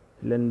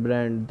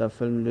Hillenbrand. The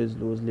film is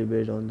loosely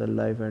based on the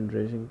life and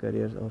racing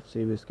careers of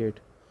Seabiscuit,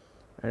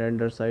 an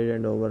undersized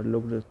and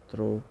overlooked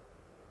thoroughbred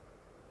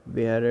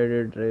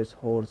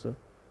racehorse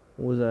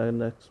whose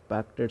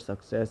unexpected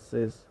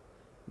successes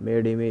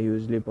made him a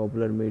hugely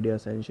popular media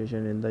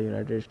sensation in the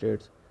United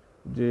States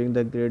during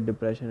the Great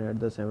Depression. At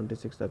the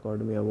 76th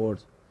Academy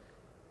Awards,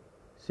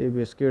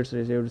 Seabiscuits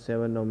received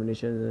 7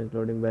 nominations,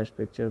 including Best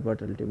Picture,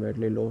 but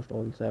ultimately lost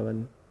all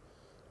 7,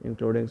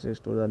 including 6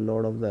 to The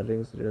Lord of the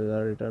Rings: The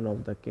Return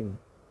of the King.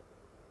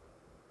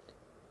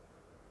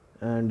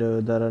 And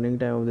the running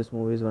time of this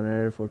movie is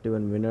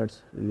 141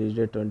 minutes. Released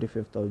date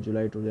 25th of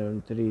July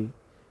 2003.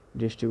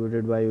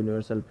 Distributed by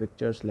Universal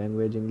Pictures.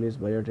 Language English.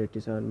 Budget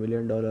 $87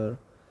 million.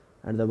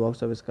 And the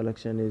box office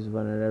collection is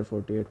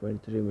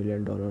 $148.3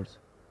 million.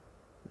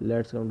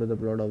 Let's come to the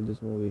plot of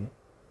this movie.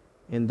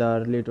 In the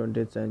early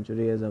 20th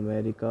century, as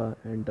America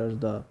enters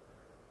the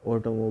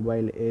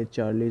automobile age,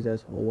 Charles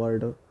S.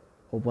 Howard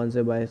opens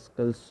a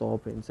bicycle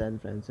shop in San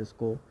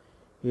Francisco.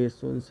 He is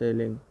soon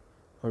selling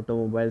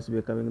automobiles,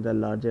 becoming the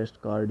largest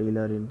car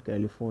dealer in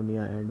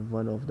California and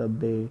one of the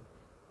Bay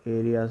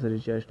Area's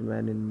richest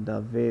men. In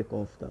the wake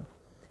of the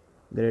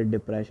Great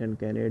Depression,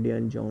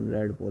 Canadian John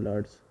Red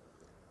Pollard's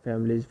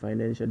family is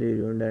financially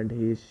ruined and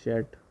he is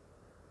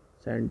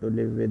sent to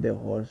live with a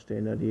horse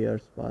trainer.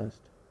 Years past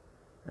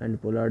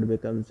and Pollard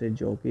becomes a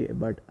jockey,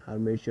 but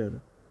amateur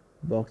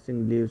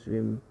boxing leaves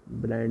him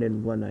blind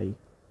in one eye.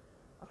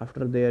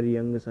 After their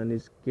young son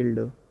is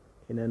killed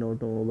in an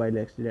automobile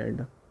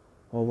accident,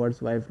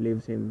 Howard's wife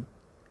leaves him.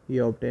 He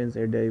obtains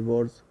a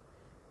divorce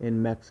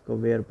in Mexico,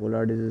 where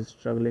Pollard is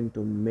struggling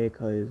to make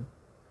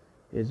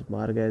his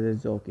mark as a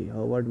jockey.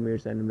 Howard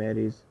meets and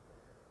marries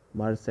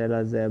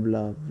Marcella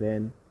Zabla.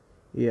 When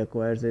he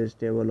acquires a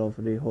stable of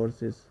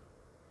horses,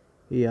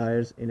 he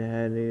hires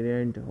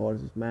inherent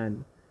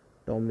horseman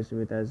Tommy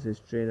Smith as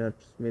his trainer.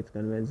 Smith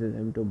convinces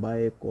him to buy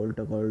a colt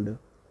called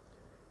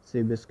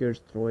Seabiscuit,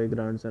 through a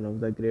grandson of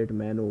the great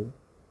Mano.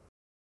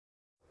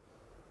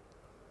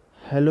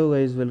 Hello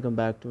guys, welcome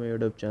back to my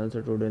YouTube channel.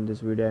 So today in this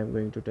video I am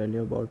going to tell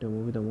you about a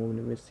movie. The movie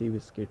name is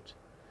Seabiscuit.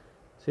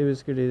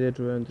 Seabiscuit is a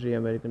 2003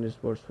 American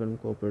sports film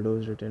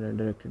co-produced, written and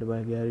directed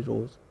by Gary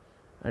Rose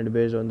and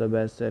based on the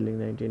best-selling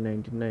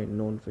 1999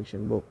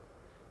 non-fiction book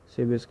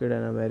Seabiscuit,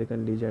 an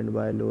American legend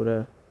by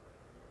Laura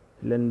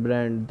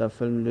Hillenbrand. The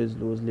film is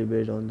loosely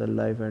based on the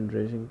life and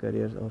racing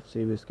careers of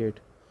Seabiscuit,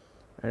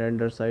 an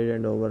undersized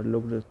and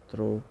overlooked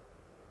thoroughbred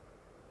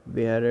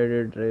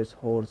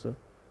racehorse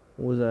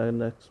whose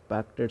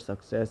unexpected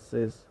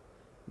successes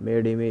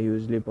made him a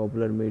hugely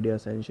popular media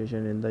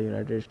sensation in the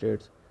United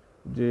States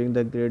during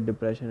the Great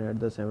Depression. At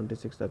the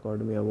 76th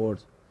Academy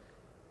Awards,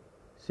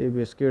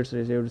 Seabiscuit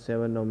received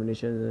 7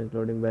 nominations,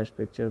 including Best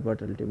Picture,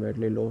 but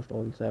ultimately lost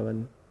all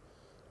 7,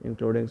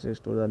 including 6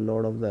 to The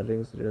Lord of the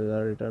Rings: The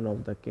Return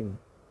of the King.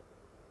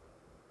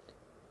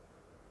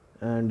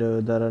 And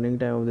the running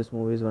time of this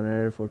movie is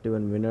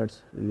 141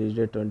 minutes. Released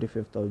date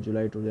 25th of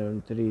July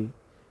 2003.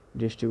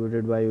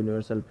 Distributed by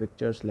Universal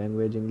Pictures.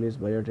 Language English.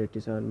 Budget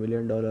 $87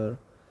 million.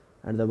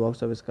 And the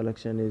box office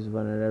collection is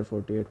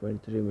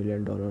 $148.3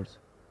 million.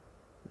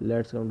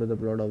 Let's come to the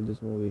plot of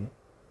this movie.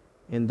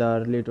 In the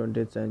early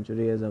 20th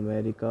century, as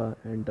America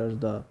enters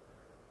the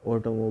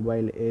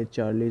automobile age,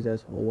 Charles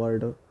S.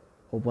 Howard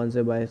opens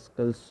a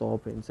bicycle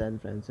shop in San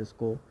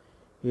Francisco.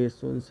 He is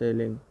soon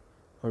selling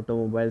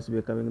automobiles,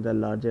 becoming the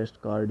largest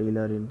car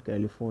dealer in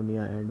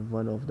California and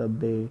one of the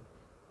Bay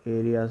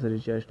Area's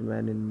richest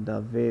men. In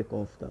the wake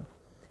of the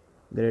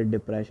Great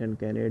Depression,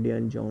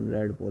 Canadian John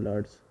Red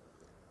Pollard's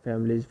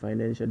family is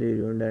financially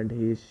ruined and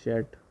he is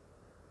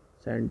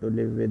sent to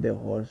live with a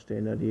horse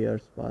trainer.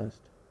 Years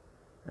past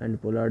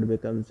and Pollard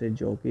becomes a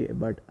jockey,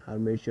 but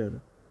amateur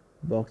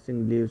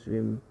boxing leaves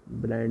him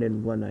blind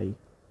in one eye.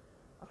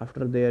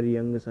 After their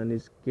young son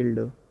is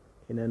killed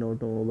in an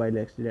automobile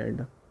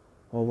accident,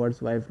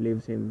 Howard's wife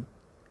leaves him.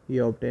 He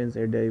obtains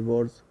a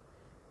divorce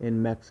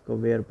in Mexico,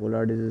 where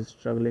Pollard is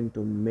struggling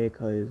to make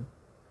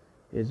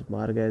his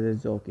mark as a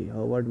jockey.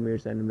 Howard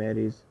meets and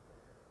marries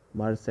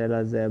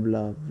Marcella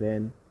Zabla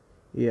when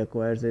he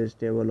acquires a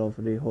stable of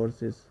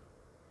horses.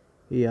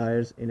 He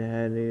hires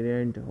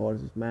inherent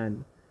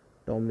horseman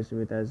Tommy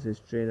Smith as his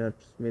trainer.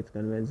 Smith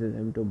convinces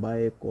him to buy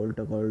a colt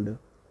called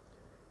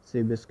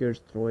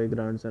Seabiscuit, through a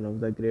grandson of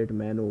the great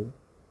Manu.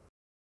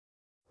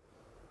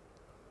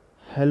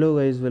 Hello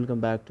guys, welcome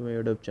back to my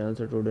YouTube channel.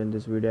 So today in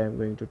this video I am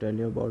going to tell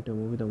you about a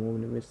movie. The movie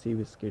name is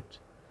Seabiscuit.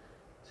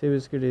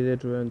 Seabiscuit is a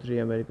 2003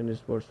 American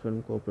sports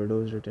film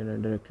co-produced, written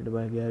and directed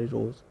by Gary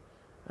Rose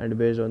and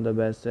based on the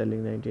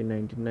best-selling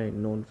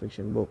 1999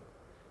 non-fiction book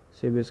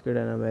Seabiscuit,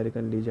 an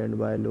American legend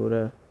by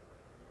Laura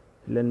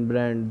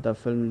Hillenbrand. The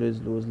film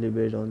is loosely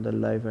based on the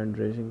life and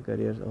racing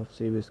careers of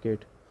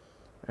Seabiscuit,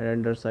 an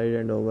undersized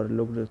and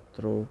overlooked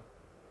thoroughbred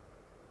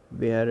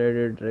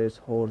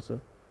racehorse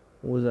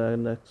whose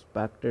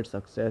unexpected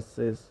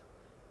successes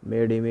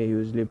made him a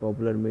hugely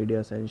popular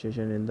media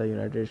sensation in the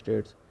United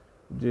States.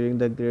 During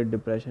the Great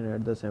Depression,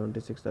 at the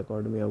 76th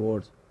Academy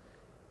Awards,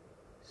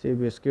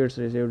 Seabiscuit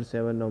received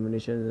 7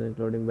 nominations,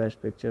 including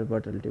Best Picture,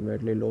 but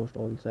ultimately lost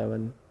all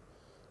 7,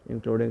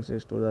 including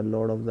 6 to The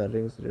Lord of the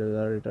Rings: The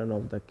Return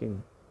of the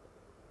King.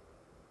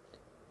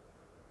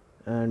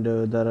 And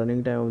the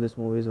running time of this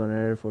movie is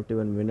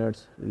 141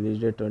 minutes.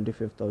 Released date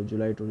 25th of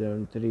July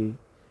 2003.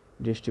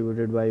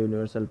 Distributed by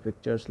Universal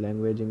Pictures.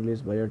 Language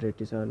English. Budget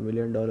 $87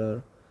 million.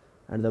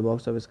 And the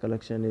box office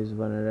collection is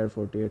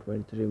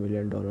 $148.3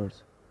 million.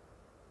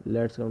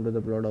 Let's come to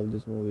the plot of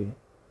this movie.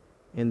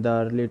 In the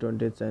early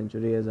 20th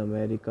century, as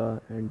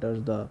America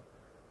enters the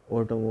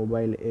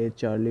automobile age,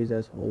 Charles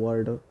S.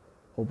 Howard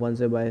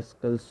opens a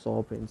bicycle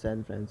shop in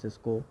San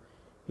Francisco.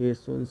 He is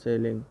soon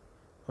selling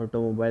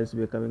automobiles,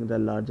 becoming the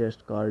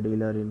largest car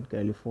dealer in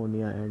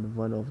California and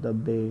one of the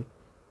Bay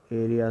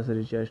Area's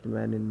richest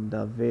men. In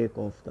the wake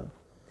of the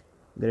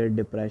Great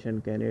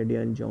Depression,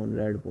 Canadian John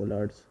Red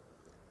Pollard's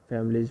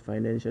family is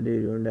financially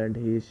ruined and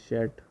he is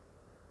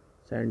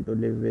sent to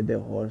live with a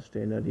horse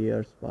trainer.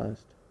 Years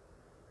past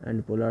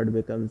and Pollard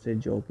becomes a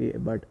jockey,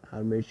 but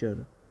amateur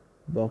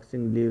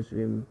boxing leaves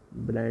him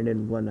blind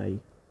in one eye.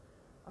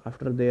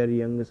 After their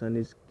young son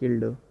is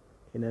killed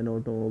in an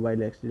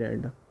automobile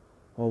accident,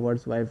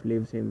 Howard's wife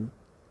leaves him.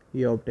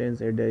 He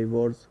obtains a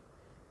divorce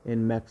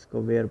in Mexico,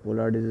 where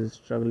Pollard is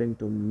struggling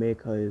to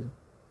make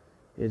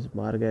his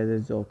mark as a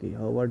jockey.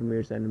 Howard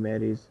meets and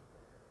marries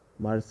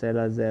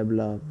Marcella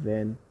Zabla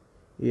when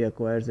he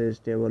acquires a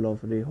stable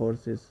of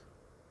horses.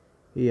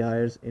 He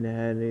hires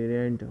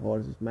inherent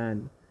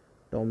horseman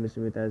Tommy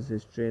Smith as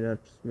his trainer.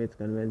 Smith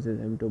convinces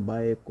him to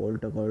buy a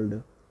colt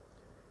called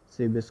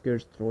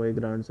Seabiscuit, through a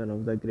grandson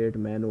of the great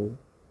Manu.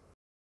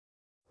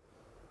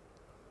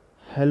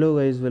 Hello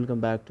guys, welcome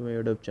back to my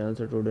YouTube channel.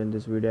 So today in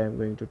this video I am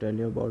going to tell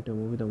you about a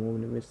movie. The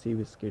movie name is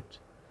Seabiscuit.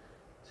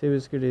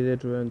 Seabiscuit is a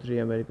 2003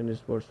 American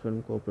sports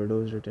film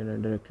co-produced, written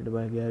and directed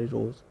by Gary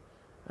Rose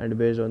and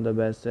based on the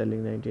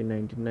best-selling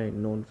 1999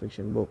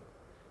 non-fiction book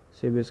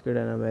Seabiscuit,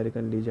 an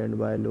American legend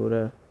by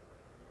Laura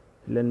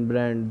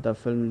Hillenbrand. The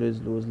film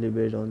is loosely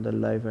based on the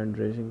life and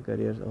racing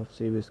careers of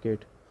Seabiscuit,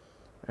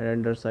 an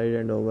undersized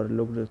and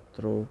overlooked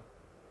thoroughbred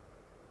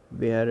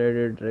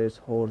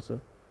racehorse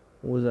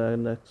whose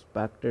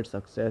unexpected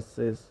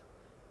successes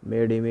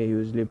made him a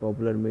hugely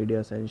popular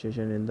media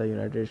sensation in the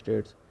United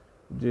States.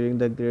 During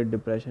the Great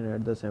Depression,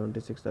 at the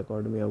 76th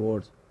Academy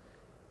Awards,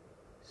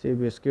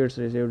 Seabiscuit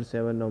received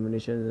 7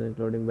 nominations,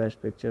 including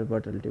Best Picture,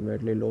 but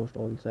ultimately lost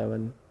all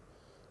 7,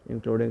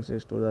 including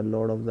 6 to The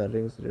Lord of the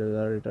Rings: The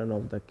Return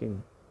of the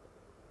King.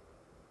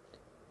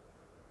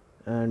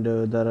 And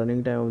the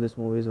running time of this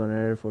movie is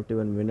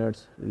 141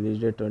 minutes.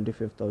 Released date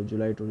 25th of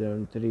July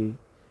 2003.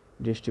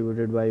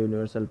 Distributed by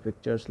Universal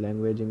Pictures.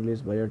 Language English.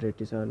 Budget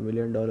 $87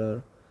 million.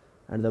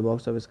 And the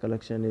box office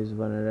collection is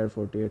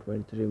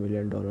 $148.3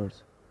 million.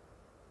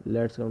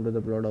 Let's come to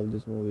the plot of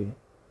this movie.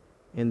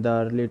 In the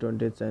early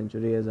 20th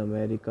century, as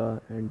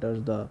America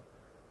enters the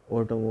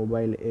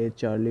automobile age,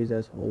 Charles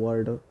S.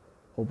 Howard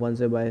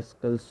opens a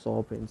bicycle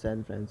shop in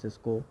San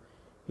Francisco.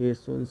 He is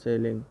soon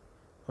selling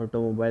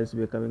automobiles,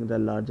 becoming the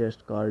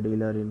largest car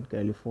dealer in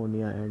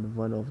California and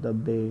one of the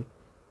Bay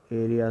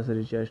Area's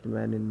richest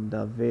men. In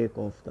the wake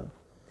of the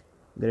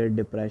Great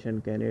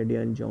Depression,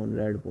 Canadian John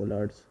Red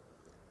Pollard's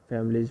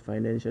family is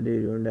financially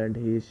ruined and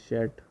he is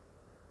sent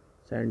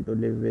to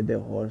live with a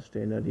horse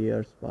trainer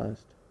years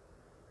past.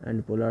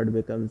 And Pollard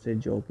becomes a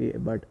jockey,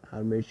 but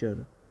amateur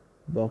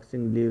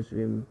boxing leaves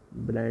him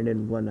blind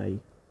in one eye.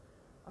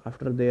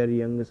 After their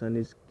young son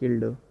is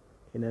killed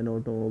in an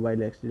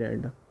automobile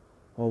accident,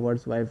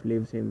 Howard's wife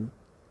leaves him.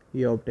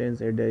 He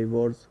obtains a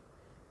divorce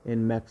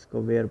in Mexico,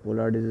 where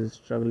Pollard is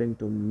struggling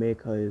to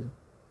make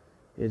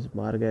his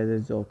mark as a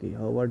jockey.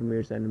 Howard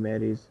meets and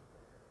marries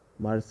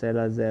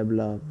Marcella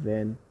Zabla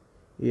when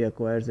he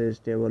acquires a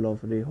stable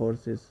of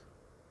horses.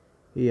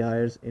 He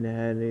hires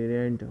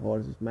inherent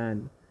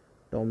horseman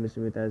Tommy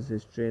Smith as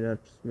his trainer.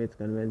 Smith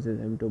convinces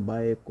him to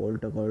buy a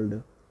colt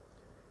called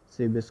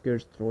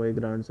Seabiscuit, through a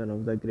grandson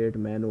of the great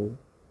Manu.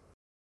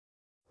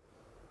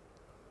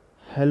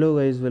 Hello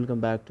guys, welcome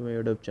back to my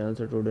YouTube channel.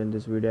 So today in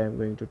this video I am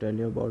going to tell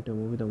you about a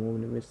movie. The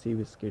movie name is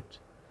Seabiscuit.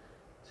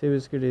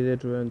 Seabiscuit is a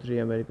 2003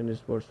 American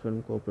sports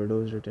film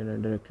co-produced, written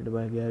and directed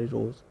by Gary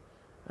Rose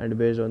and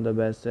based on the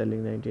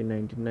best-selling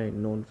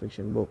 1999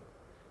 non-fiction book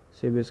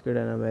Seabiscuit,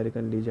 an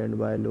American legend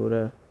by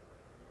Laura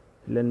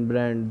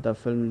Hillenbrand. The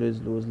film is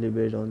loosely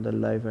based on the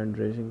life and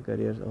racing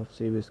careers of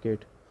Seabiscuit,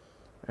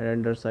 an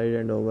undersized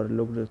and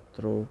overlooked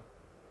thoroughbred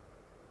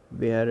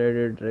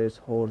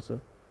racehorse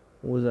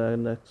whose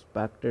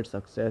unexpected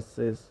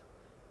successes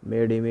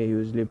made him a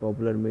hugely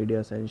popular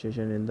media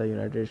sensation in the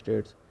United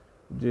States.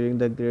 During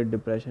the Great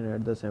Depression,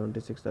 at the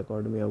 76th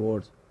Academy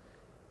Awards,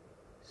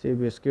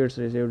 Seabiscuit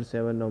received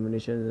 7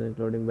 nominations,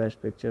 including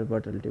Best Picture,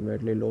 but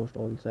ultimately lost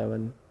all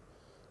 7,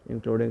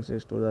 including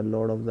 6 to The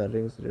Lord of the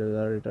Rings: The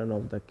Return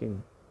of the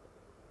King.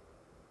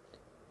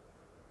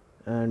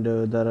 And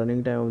the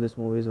running time of this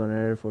movie is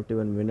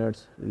 141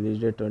 minutes.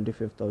 Released date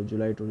 25th of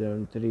July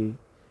 2003.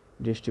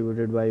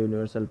 Distributed by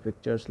Universal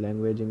Pictures.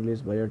 Language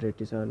English. Budget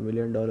 $87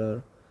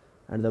 million.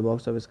 And the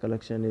box office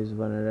collection is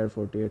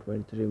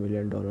 $148.3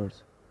 million.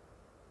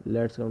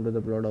 Let's come to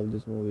the plot of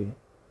this movie.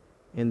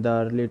 In the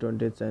early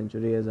 20th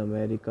century, as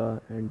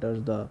America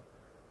enters the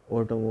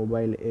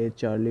automobile age,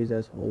 Charles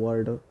S.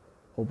 Howard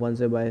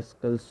opens a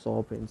bicycle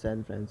shop in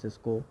San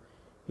Francisco.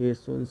 He is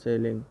soon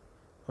selling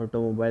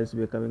automobiles,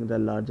 becoming the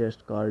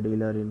largest car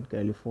dealer in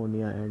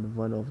California and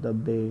one of the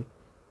Bay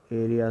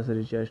Area's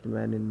richest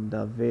men. In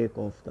the wake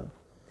of the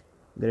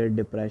Great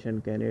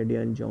Depression,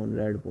 Canadian John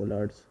Red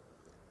Pollard's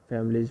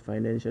family is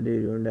financially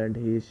ruined and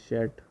he is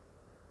sent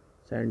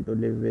to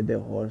live with a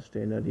horse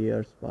trainer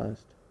years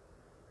past.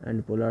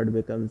 And Pollard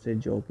becomes a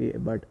jockey,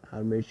 but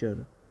amateur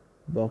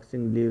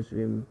boxing leaves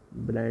him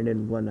blind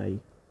in one eye.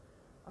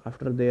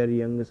 After their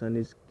young son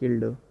is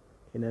killed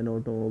in an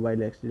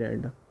automobile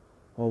accident,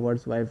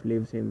 Howard's wife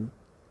leaves him.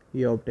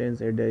 He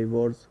obtains a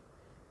divorce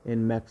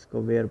in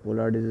Mexico, where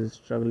Pollard is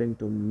struggling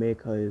to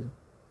make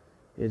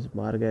his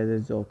mark as a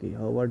jockey.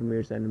 Howard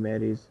meets and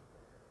marries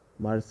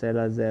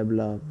Marcella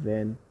Zabla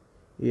when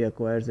he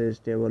acquires a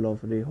stable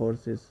of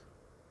horses.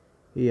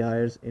 He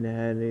hires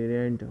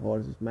inherent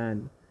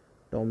horseman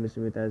Tommy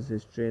Smith as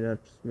his trainer.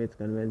 Smith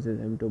convinces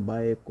him to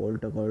buy a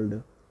colt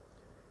called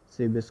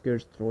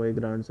Seabiscuit, through a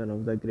grandson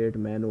of the great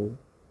Manu.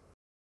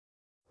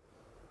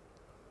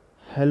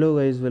 Hello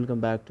guys, welcome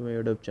back to my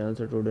YouTube channel.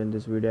 So today in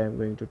this video I am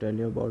going to tell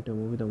you about a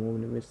movie. The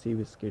movie name is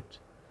Seabiscuit.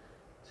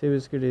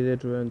 Seabiscuit is a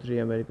 2003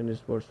 American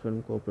sports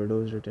film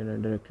co-produced, written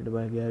and directed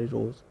by Gary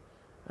Rose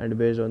and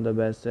based on the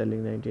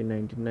best-selling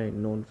 1999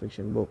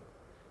 non-fiction book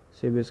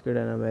Seabiscuit,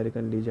 an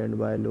American legend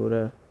by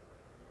Laura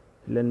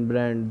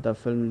Hillenbrand. The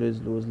film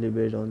is loosely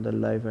based on the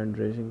life and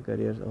racing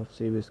careers of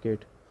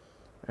Seabiscuit,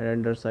 an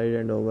undersized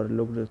and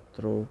overlooked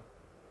thoroughbred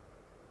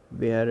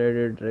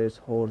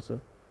racehorse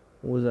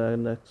whose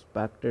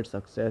unexpected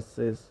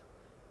successes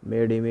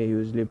made him a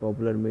hugely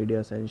popular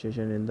media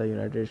sensation in the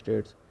United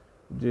States.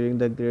 During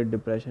the Great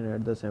Depression,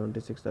 at the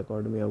 76th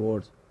Academy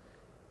Awards,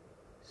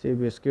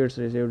 Seabiscuit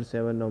received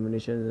 7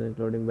 nominations,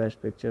 including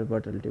Best Picture,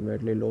 but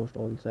ultimately lost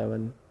all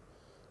 7,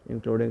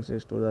 including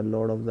 6 to The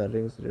Lord of the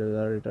Rings: The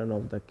Return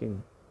of the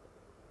King.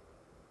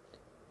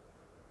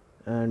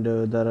 And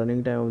the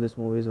running time of this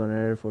movie is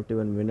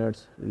 141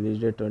 minutes.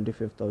 Released date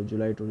 25th of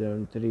July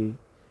 2003.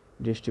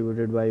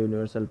 Distributed by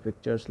Universal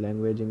Pictures.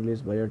 Language English.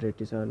 Budget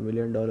 $87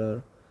 million.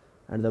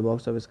 And the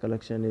box office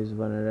collection is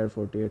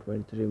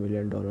 $148.3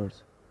 million.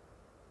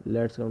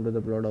 Let's come to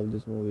the plot of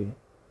this movie.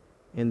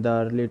 In the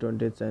early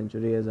 20th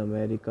century, as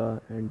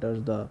America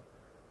enters the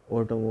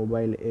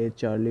automobile age,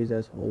 Charles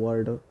S.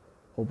 Howard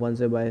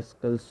opens a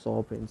bicycle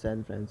shop in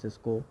San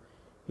Francisco.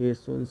 He is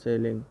soon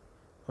selling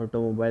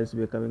automobiles,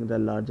 becoming the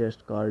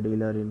largest car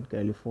dealer in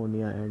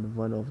California and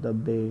one of the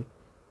Bay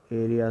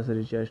Area's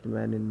richest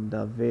men. In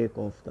the wake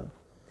of the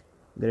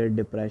Great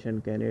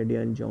Depression,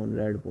 Canadian John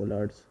Red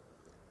Pollard's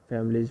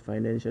family is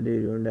financially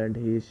ruined and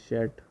he is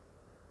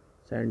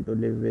sent to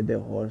live with a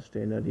horse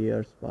trainer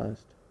years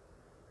past.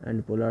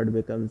 And Pollard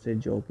becomes a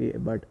jockey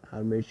but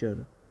amateur.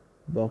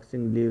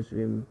 Boxing leaves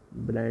him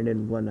blind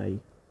in one eye.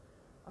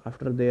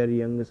 After their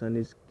young son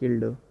is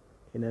killed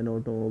in an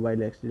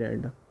automobile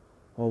accident,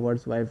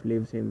 Howard's wife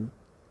leaves him.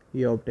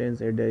 He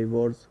obtains a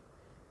divorce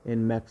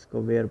in Mexico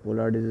where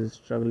Pollard is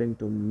struggling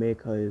to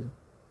make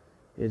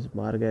his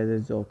mark as a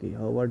jockey.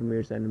 Howard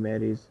meets and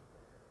marries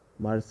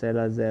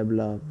Marcela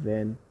Zabla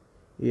when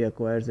he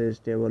acquires a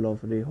stable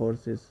of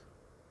horses.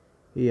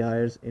 He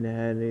hires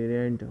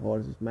inherent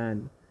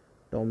horseman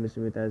Tommy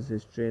Smith as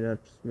his trainer.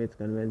 Smith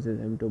convinces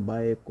him to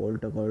buy a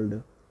colt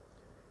called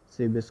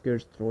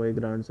Seabiscuit through a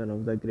grandson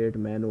of the great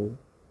Manu.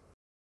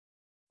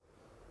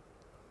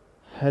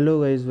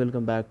 Hello guys,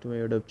 welcome back to my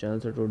YouTube channel.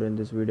 So today in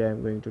this video I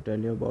am going to tell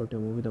you about a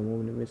movie. The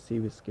movie name is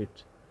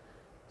Seabiscuit.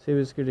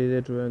 Seabiscuit is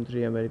a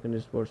 2003 American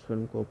sports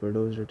film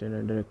co-produced, written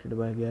and directed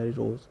by Gary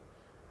Rose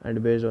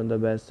and based on the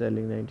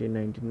best-selling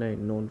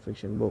 1999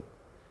 non-fiction book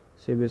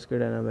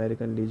Seabiscuit, an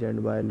American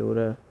legend by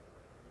Laura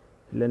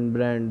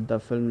Hillenbrand. The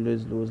film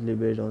is loosely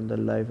based on the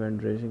life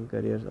and racing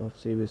careers of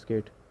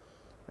Seabiscuit,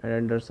 an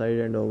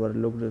undersized and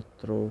overlooked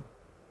through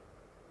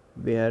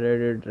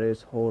beheaded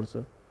race horse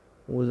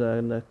whose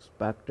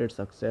unexpected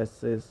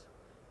successes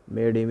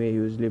made him a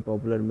hugely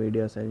popular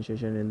media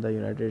sensation in the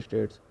United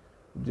States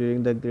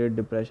during the Great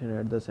Depression.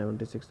 At the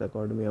 76th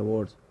Academy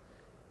Awards,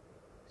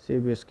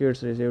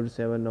 Seabiscuit received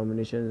 7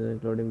 nominations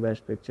including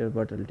Best Picture,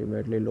 but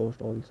ultimately lost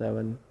all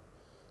 7,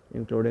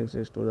 including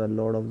 6 to The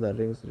Lord of the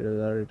Rings: The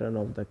Return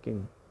of the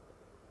King.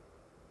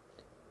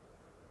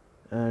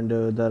 And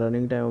the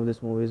running time of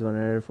this movie is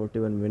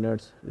 141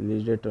 minutes.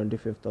 Released date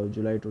 25th of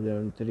July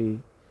 2003.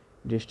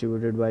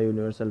 Distributed by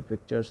Universal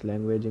Pictures.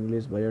 Language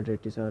English.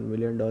 Budget $87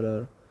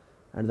 million.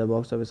 And the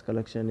box office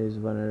collection is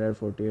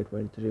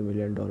 $148.3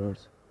 million.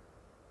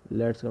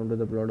 Let's come to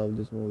the plot of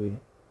this movie.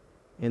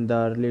 In the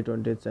early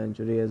 20th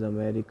century, as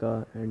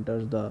America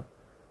enters the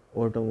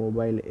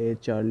automobile age,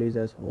 Charles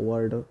S.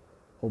 Howard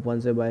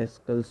opens a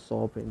bicycle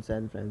shop in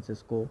San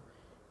Francisco.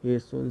 He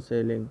is soon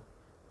selling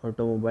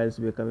automobiles,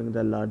 becoming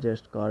the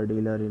largest car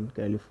dealer in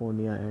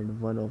California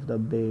and one of the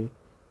Bay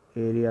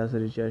Area's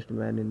richest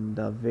men. In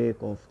the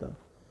wake of the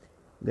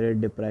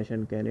Great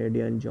Depression,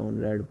 Canadian John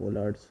Red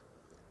Pollard's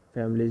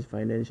family is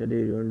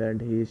financially ruined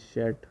and he is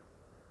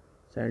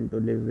sent to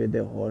live with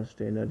a horse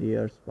trainer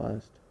years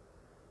past.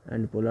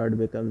 And Pollard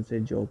becomes a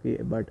jockey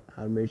but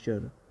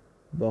amateur.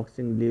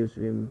 Boxing leaves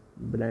him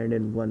blind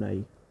in one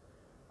eye.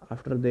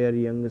 After their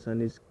young son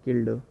is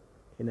killed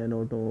in an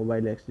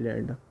automobile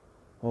accident,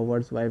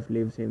 Howard's wife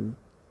leaves him.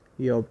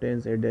 He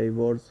obtains a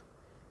divorce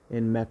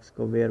in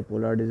Mexico where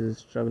Pollard is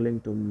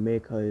struggling to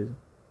make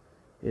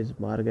his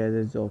mark as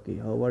a jockey.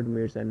 Howard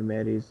meets and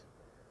marries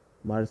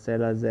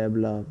Marcela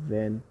Zabla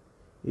when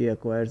he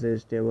acquires a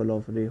stable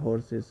of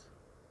horses.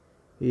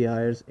 He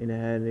hires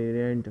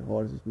inherent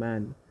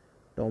horseman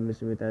Tommy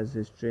Smith as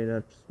his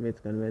trainer.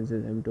 Smith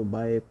convinces him to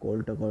buy a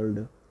colt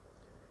called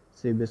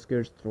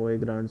Seabiscuit through a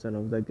grandson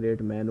of the great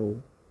Manu.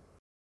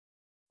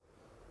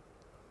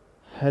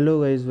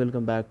 Hello guys,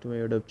 welcome back to my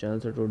YouTube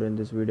channel. So today in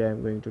this video I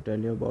am going to tell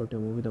you about a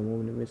movie. The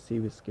movie name is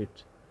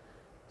Seabiscuit.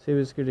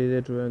 Seabiscuit is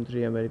a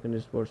 2003 American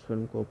sports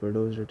film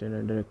co-produced, written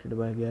and directed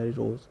by Gary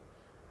Rose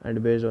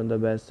and based on the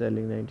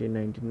best-selling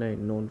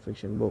 1999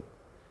 non-fiction book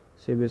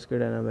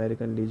Seabiscuit, an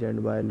American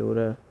legend by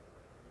Laura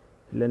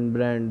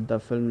Hillenbrand. The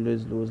film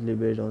is loosely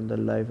based on the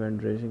life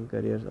and racing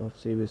careers of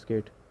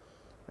Seabiscuit,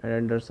 an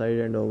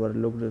undersized and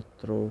overlooked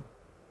through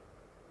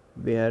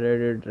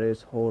beheaded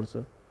race horse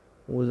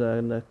whose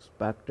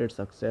unexpected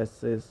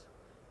successes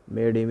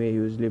made him a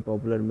hugely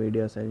popular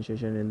media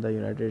sensation in the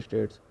United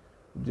States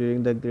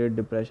during the Great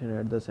Depression.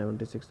 At the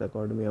 76th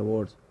Academy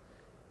Awards,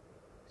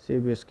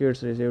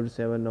 Seabiscuit received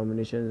 7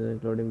 nominations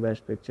including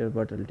Best Picture,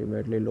 but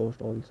ultimately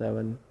lost all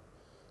 7,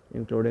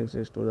 including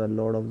 6 to The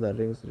Lord of the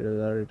Rings: The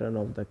Return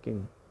of the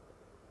King.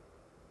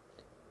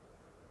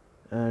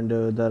 And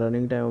the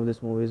running time of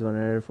this movie is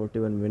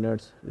 141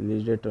 minutes.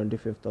 Released date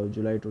 25th of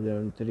July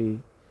 2003.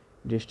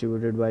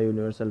 Distributed by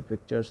Universal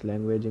Pictures.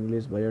 Language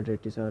English. Budget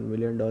 $87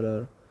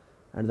 million.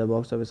 And the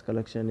box office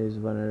collection is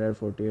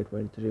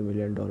 $148.3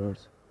 million.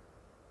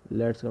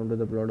 Let's come to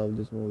the plot of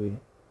this movie.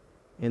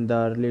 In the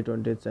early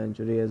 20th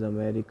century, as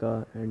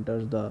America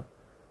enters the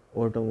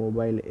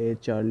automobile age,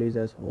 Charles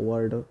S.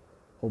 Howard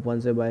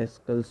opens a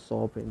bicycle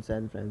shop in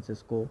San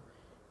Francisco.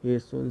 He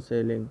is soon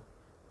selling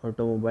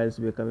automobiles,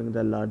 becoming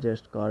the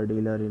largest car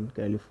dealer in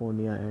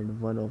California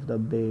and one of the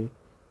Bay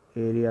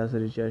Area's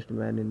richest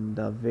men. In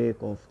the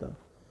wake of the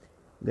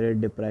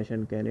Great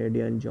Depression,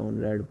 Canadian John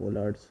Red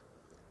Pollard's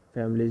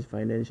family is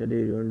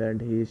financially ruined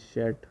and he is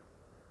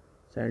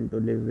sent to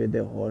live with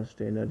a horse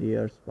trainer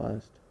years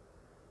past.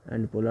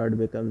 And Pollard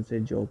becomes a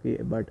jockey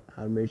but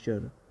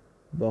amateur.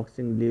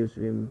 Boxing leaves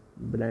him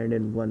blind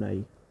in one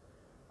eye.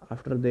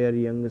 After their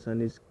young son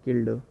is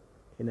killed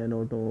in an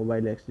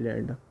automobile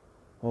accident,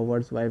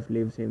 Howard's wife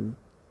leaves him.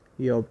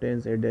 He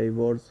obtains a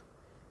divorce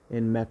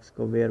in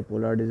Mexico where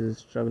Pollard is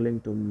struggling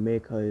to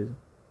make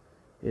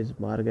His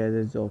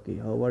Marquez's jockey.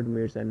 Howard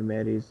meets and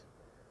marries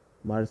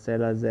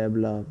Marcella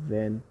Zabla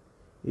when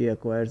he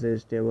acquires a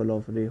stable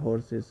of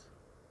horses.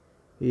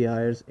 He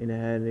hires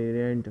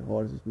inherent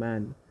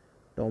horseman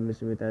Tommy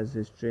Smith as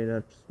his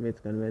trainer.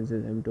 Smith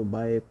convinces him to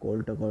buy a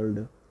colt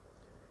called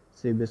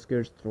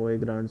Seabiscuit, through a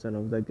grandson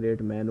of the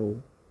great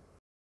Manu.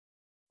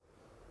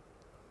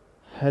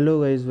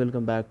 Hello guys,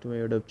 welcome back to my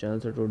YouTube channel.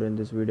 So today in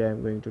this video I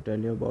am going to tell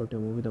you about a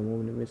movie. The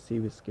movie name is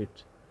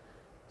Seabiscuit.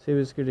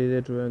 Seabiscuit is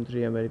a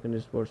 2003 American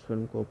sports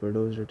film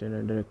co-produced, written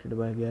and directed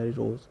by Gary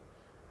Rose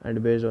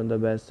and based on the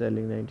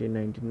best-selling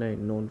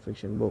 1999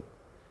 non-fiction book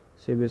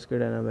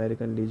Seabiscuit, an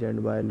American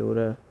legend by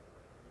Laura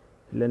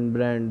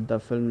Hillenbrand. The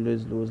film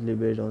is loosely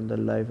based on the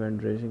life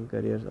and racing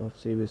careers of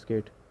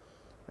Seabiscuit,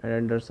 an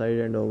undersized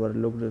and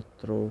overlooked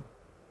through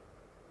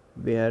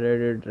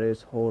beheaded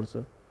racehorse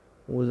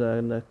whose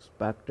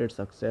unexpected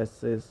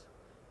successes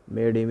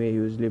made him a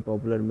hugely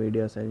popular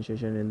media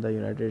sensation in the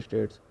United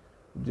States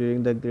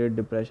during the Great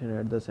Depression.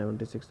 At the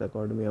 76th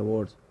Academy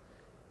Awards,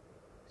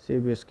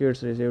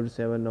 Seabiscuit received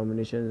 7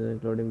 nominations,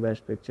 including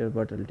Best Picture,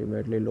 but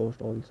ultimately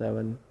lost all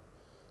 7,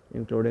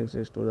 including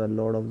 6 to The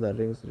Lord of the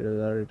Rings: The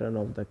Return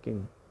of the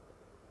King.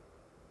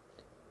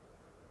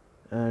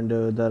 And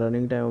the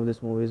running time of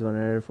this movie is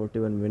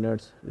 141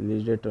 minutes.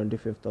 Released date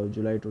 25th of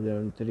July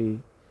 2003.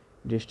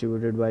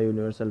 Distributed by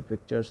Universal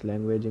Pictures.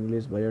 Language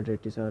English.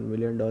 Budget $87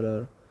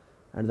 million.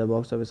 And the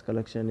box office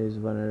collection is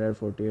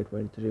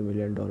 $148.3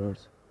 million.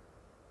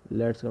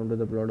 Let's come to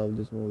the plot of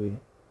this movie.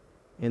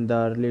 In the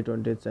early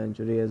 20th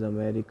century, as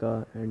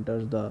America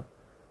enters the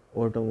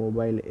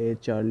automobile age,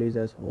 Charles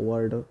S.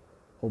 Howard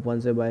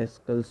opens a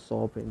bicycle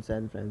shop in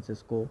San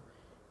Francisco.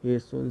 He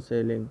is soon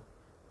selling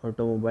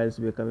automobiles,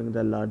 becoming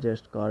the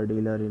largest car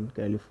dealer in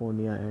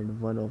California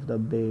and one of the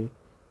Bay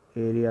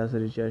Area's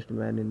richest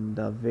men. In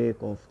the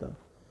wake of the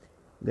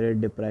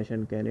Great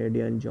Depression,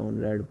 Canadian John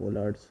Red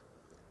Pollard's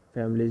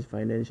family is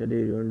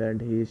financially ruined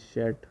and he is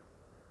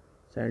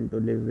sent to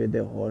live with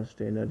a horse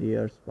trainer.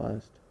 Years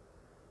past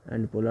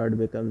and Pollard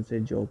becomes a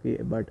jockey,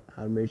 but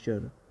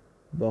amateur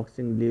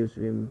boxing leaves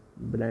him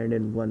blind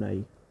in one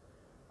eye.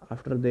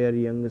 After their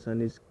young son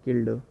is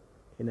killed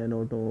in an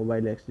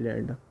automobile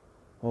accident,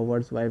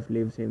 Howard's wife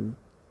leaves him.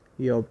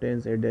 He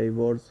obtains a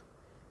divorce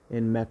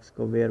in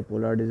Mexico, where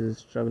Pollard is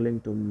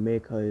struggling to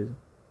make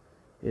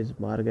his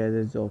mark as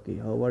a jockey.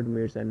 Howard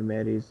meets and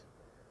marries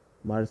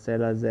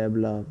Marcella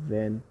Zabla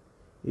when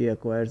he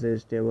acquires a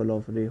stable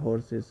of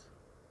horses.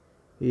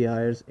 He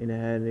hires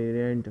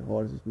inherent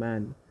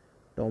horseman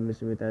Tommy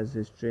Smith as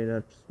his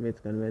trainer.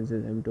 Smith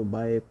convinces him to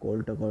buy a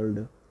colt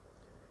called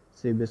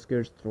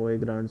Seabiscuit, through a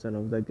grandson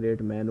of the great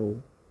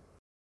Manu.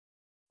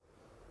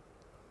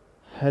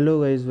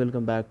 Hello guys,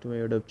 welcome back to my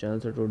YouTube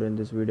channel. So today in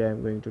this video I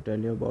am going to tell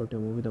you about a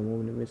movie. The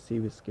movie name is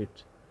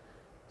Seabiscuit.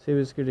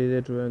 Seabiscuit is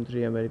a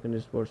 2003 American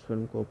sports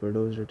film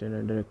co-produced, written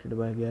and directed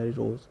by Gary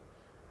Rose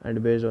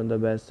and based on the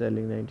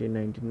best-selling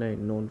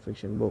 1999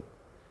 non-fiction book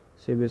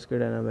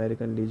Seabiscuit, an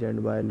American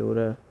legend by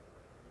Laura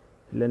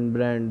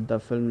Hillenbrand. The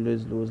film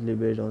is loosely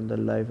based on the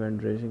life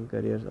and racing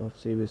careers of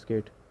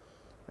Seabiscuit,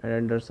 an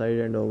undersized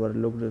and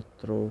overlooked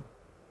through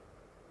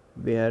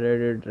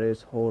beheaded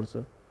racehorse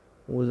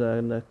whose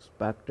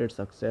unexpected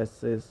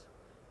successes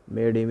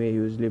made him a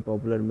hugely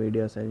popular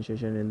media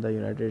sensation in the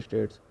United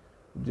States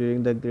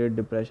during the Great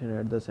Depression.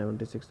 At the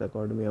 76th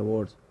Academy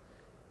Awards,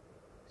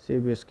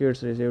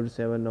 Seabiscuit received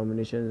 7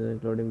 nominations,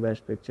 including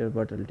Best Picture,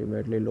 but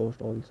ultimately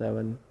lost all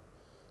 7,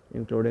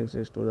 including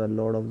 6 to The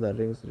Lord of the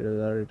Rings: The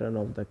Return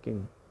of the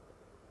King.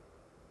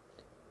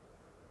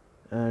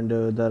 And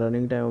the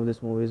running time of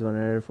this movie is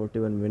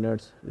 141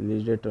 minutes.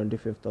 Released date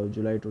 25th of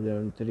July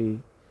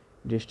 2003.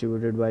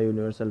 Distributed by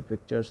Universal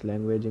Pictures.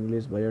 Language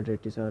English.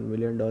 Budget $87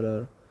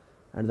 million.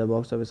 And the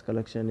box office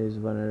collection is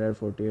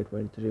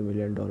 $148.3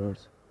 million.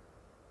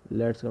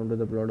 Let's come to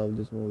the plot of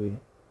this movie.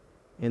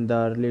 In the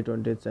early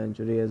 20th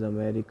century, as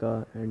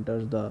America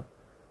enters the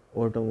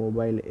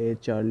automobile age,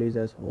 Charles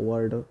S.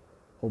 Howard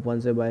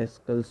opens a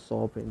bicycle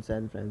shop in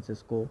San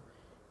Francisco.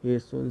 He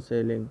is soon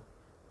selling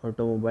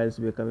automobiles,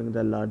 becoming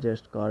the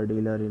largest car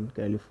dealer in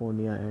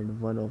California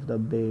and one of the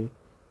Bay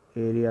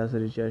Area's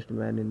richest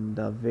men. In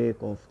the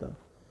wake of the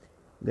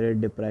Great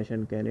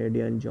Depression,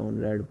 Canadian John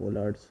Red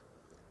Pollard's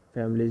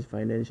family is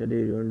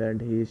financially ruined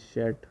and he is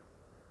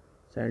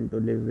sent to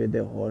live with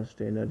a horse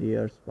trainer.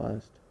 Years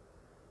past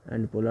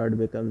and Pollard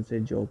becomes a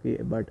jockey,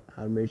 but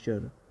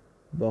amateur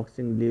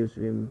boxing leaves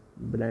him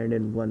blind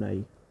in one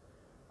eye.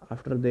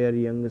 After their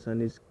young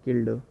son is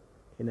killed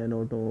in an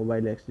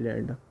automobile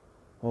accident,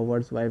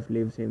 Howard's wife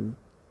leaves him.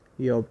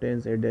 He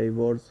obtains a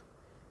divorce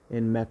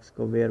in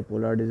Mexico, where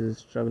Pollard is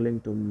struggling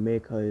to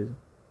make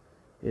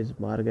his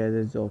mark as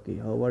a jockey.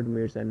 Howard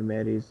meets and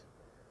marries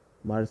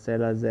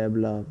Marcella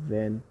Zabla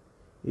when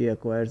he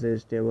acquires a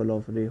stable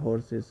of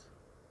horses.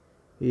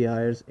 He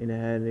hires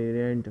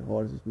inherent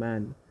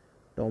horseman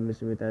Tommy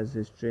Smith as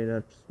his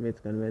trainer.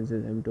 Smith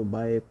convinces him to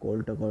buy a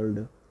colt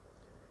called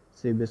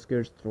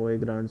Seabiscuit, through a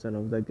grandson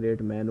of the great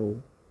Manu.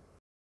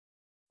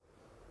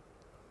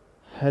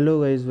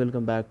 Hello guys,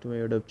 welcome back to my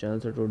YouTube channel.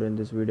 So today in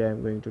this video I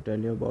am going to tell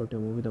you about a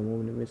movie. The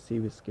movie name is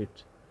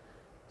Seabiscuit.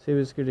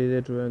 Seabiscuit is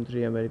a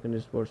 2003 American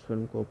sports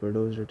film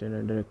co-produced, written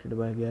and directed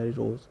by Gary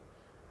Rose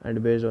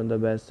and based on the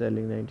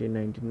best-selling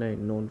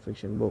 1999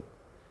 non-fiction book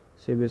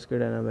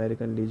Seabiscuit, an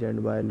American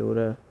legend by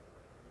Laura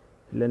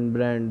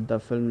Hillenbrand. The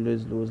film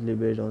is loosely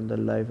based on the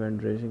life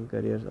and racing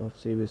careers of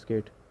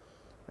Seabiscuit,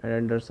 an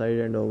undersized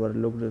and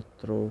overlooked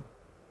thoroughbred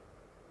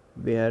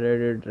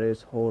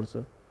racehorse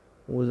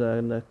whose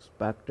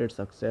unexpected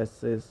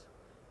successes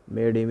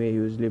made him a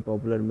hugely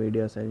popular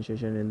media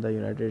sensation in the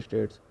United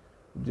States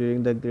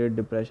during the Great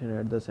Depression.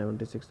 At the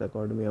 76th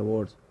Academy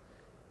Awards,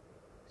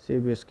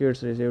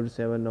 Seabiscuits received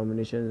 7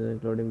 nominations,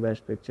 including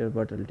Best Picture,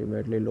 but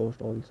ultimately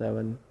lost all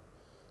 7,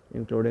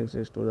 including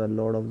 6 to The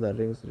Lord of the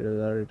Rings: The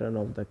Return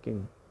of the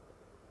King.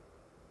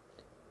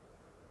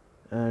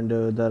 And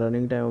the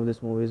running time of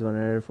this movie is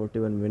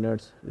 141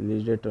 minutes.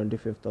 Released date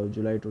 25th of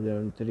July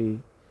 2003.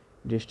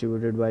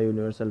 Distributed by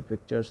Universal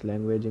Pictures.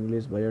 Language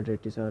English.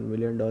 Budget $87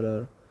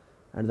 million.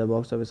 And the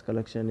box office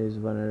collection is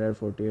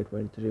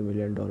 $148.3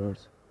 million.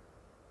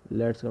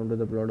 Let's come to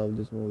the plot of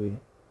this movie.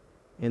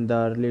 In the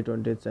early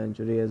 20th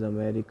century, as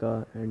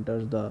America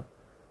enters the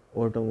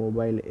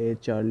automobile age,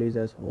 Charles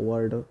S.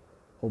 Howard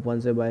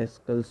opens a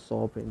bicycle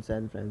shop in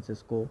San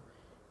Francisco.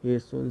 He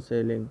is soon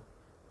selling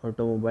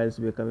automobiles,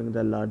 becoming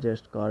the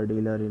largest car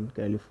dealer in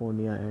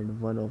California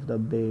and one of the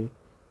Bay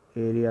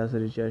Area's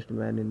richest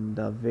men. In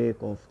the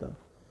wake of the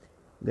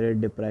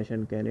Great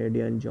Depression,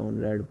 Canadian John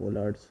Red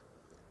Pollard's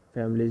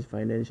family is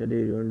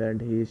financially ruined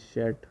and he is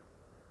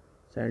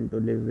sent to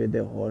live with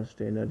a horse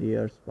trainer.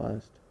 Years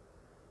past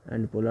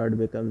and Pollard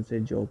becomes a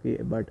jockey,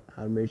 but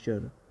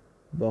amateur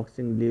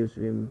boxing leaves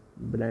him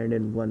blind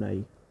in one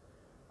eye.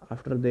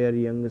 After their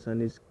young son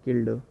is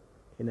killed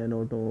in an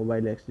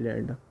automobile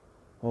accident,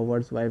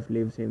 Howard's wife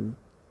leaves him.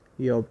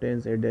 He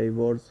obtains a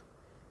divorce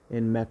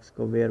in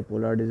Mexico, where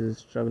Pollard is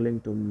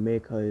struggling to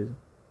make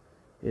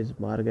his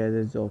mark as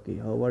a jockey.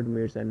 Howard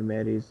meets and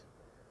marries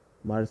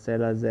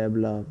Marcella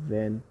Zabla.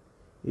 When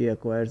he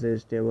acquires a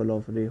stable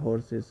of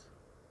horses,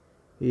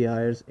 he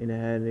hires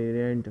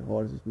inherent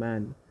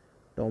horseman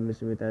Tom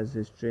Smith as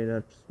his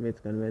trainer.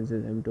 Smith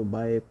convinces him to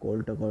buy a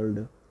colt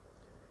called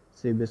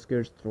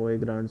Seabiscuit through a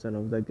grandson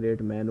of the great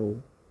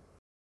Mano.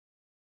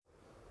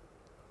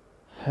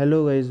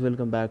 Hello guys,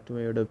 welcome back to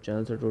my YouTube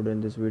channel. So today in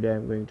this video I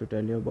am going to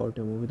tell you about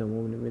a movie. The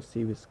movie name is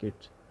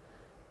Seabiscuit.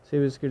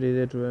 Seabiscuit is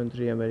a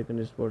 2003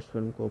 American sports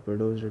film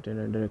co-produced, written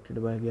and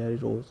directed by Gary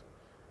Rose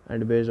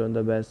and based on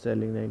the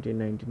best-selling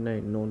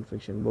 1999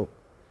 non-fiction book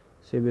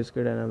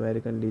Seabiscuit, an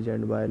American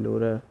legend by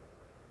Laura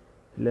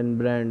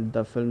Hillenbrand.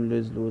 The film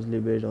is loosely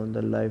based on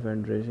the life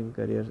and racing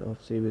careers of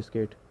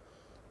Seabiscuit,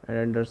 an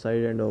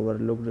undersized and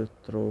overlooked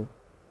thoroughbred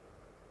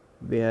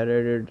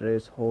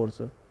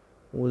racehorse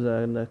whose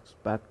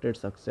unexpected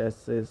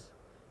successes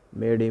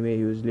made him a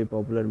hugely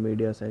popular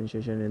media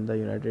sensation in the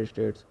United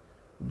States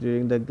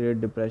during the Great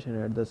Depression.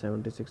 At the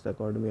 76th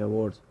Academy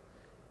Awards,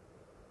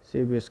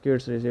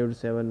 Seabiscuits received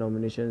 7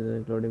 nominations,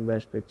 including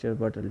Best Picture,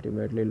 but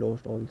ultimately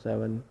lost all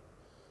 7,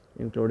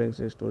 including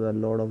 6 to The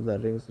Lord of the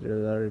Rings: The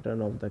Return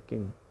of the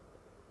King.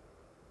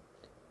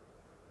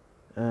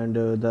 And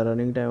the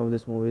running time of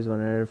this movie is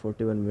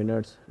 141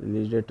 minutes.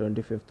 Released date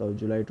 25th of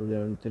July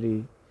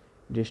 2003.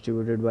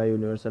 Distributed by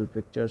Universal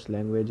Pictures.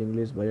 Language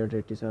English.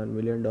 Budget $87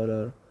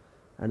 million.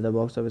 And the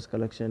box office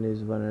collection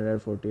is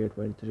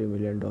 $148.3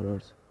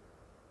 million.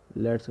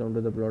 Let's come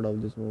to the plot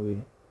of this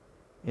movie.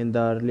 In the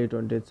early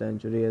 20th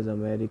century, as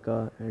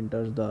America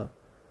enters the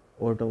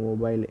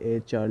automobile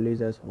age,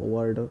 Charles S.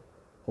 Howard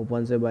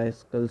opens a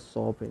bicycle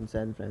shop in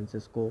San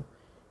Francisco.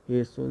 He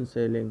is soon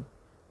selling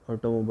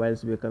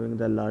automobiles, becoming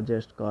the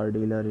largest car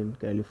dealer in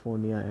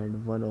California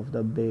and one of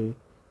the Bay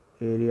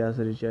Area's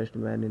richest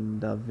men. In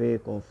the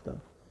wake of the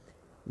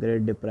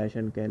Great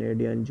Depression,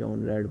 Canadian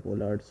John Red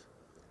Pollard's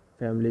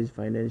family is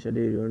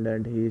financially ruined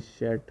and he is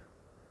sent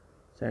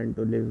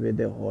to live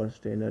with a horse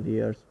trainer.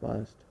 Years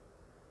past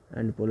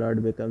and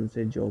Pollard becomes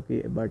a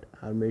jockey, but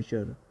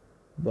amateur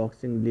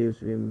boxing leaves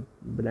him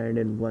blind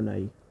in one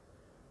eye.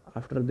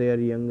 After their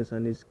young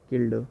son is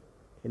killed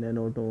in an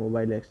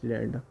automobile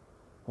accident,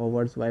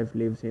 Howard's wife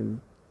leaves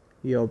him.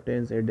 He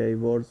obtains a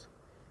divorce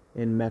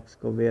in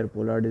Mexico, where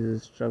Pollard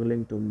is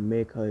struggling to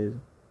make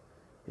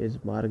his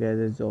mark as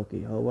a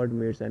jockey. Howard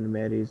meets and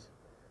marries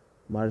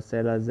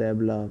Marcella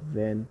Zabla.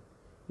 When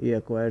he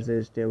acquires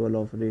a stable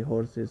of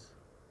horses,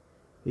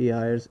 he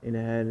hires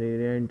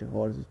inherent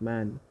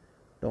horseman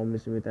Tom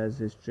Smith as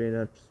his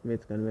trainer.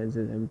 Smith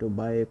convinces him to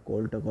buy a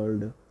colt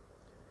called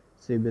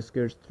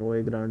Seabiscuit through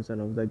a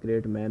grandson of the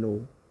great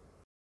Mano.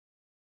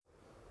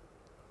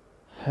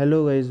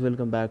 Hello guys,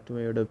 welcome back to my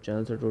YouTube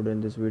channel. So today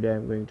in this video I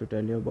am going to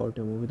tell you about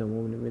a movie. The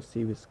movie name is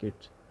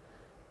Seabiscuit.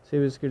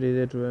 Seabiscuit is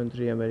a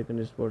 2003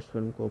 American sports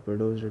film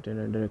co-produced, written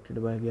and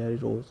directed by Gary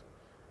Rose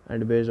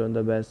and based on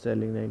the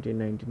best-selling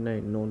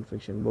 1999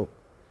 non-fiction book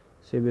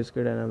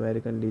Seabiscuit, an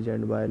American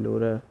legend by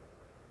Laura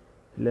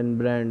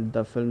Hillenbrand.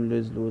 The film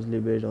is loosely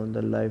based on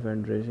the life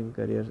and racing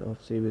careers of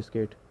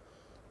Seabiscuit,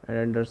 an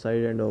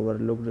undersized and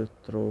overlooked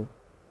thoroughbred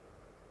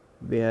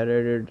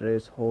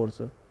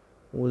racehorse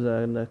whose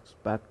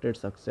unexpected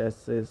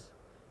successes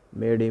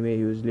made him a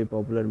hugely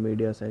popular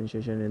media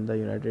sensation in the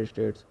United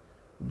States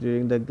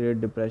during the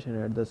Great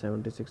Depression. At the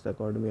 76th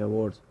Academy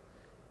Awards,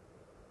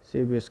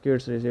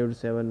 Seabiscuit received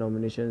 7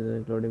 nominations,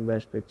 including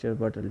Best Picture,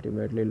 but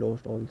ultimately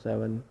lost all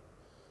 7,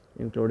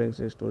 including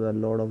 6 to The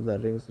Lord of the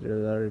Rings: The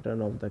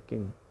Return of the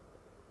King.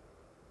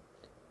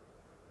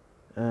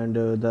 And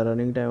the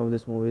running time of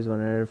this movie is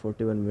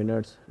 141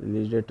 minutes.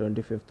 Released date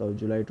 25th of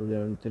July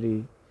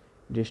 2003.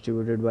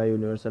 Distributed by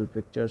Universal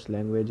Pictures.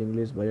 Language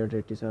English.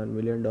 Budget $87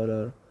 million.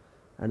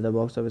 And the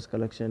box office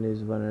collection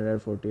is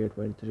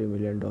 $148.3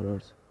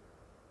 million.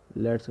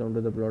 Let's come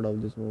to the plot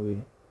of this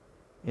movie.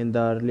 In the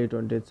early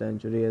 20th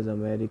century, as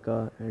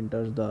America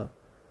enters the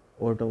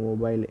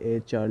automobile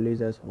age,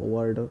 Charles S.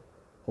 Howard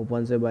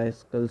opens a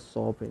bicycle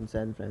shop in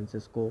San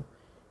Francisco.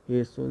 He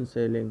is soon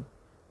selling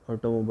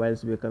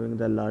automobiles, becoming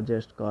the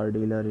largest car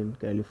dealer in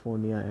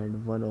California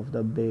and one of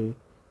the Bay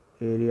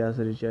Area's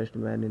richest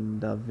men. In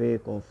the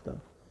wake of the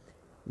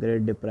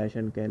Great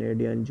Depression,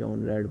 Canadian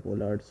John Red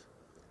Pollard's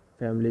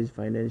family is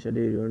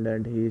financially ruined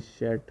and he is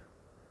sent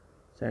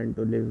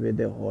to live with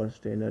a horse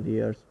trainer.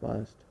 Years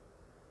past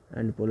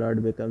and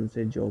Pollard becomes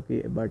a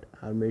jockey, but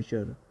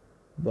amateur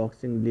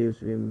boxing leaves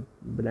him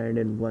blind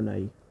in one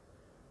eye.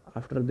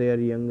 After their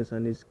young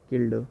son is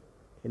killed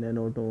in an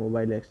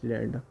automobile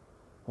accident,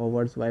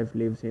 Howard's wife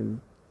leaves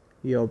him.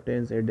 He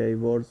obtains a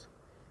divorce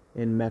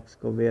in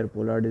Mexico, where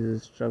Pollard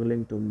is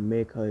struggling to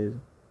make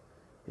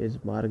his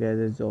mark as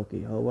a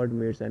jockey. Howard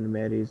meets and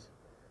marries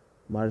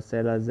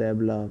Marcella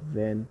Zabla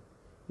when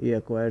he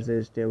acquires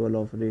a stable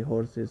of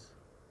horses.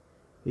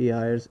 He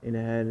hires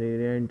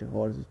inherent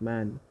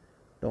horseman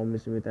Tom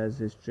Smith as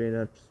his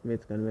trainer.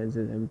 Smith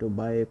convinces him to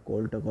buy a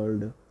colt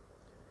called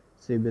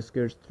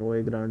Seabiscuit, through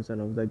a grandson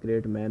of the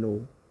great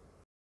Manu.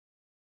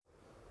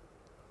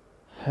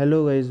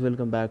 Hello guys,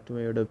 welcome back to my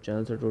YouTube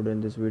channel. So today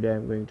in this video I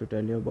am going to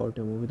tell you about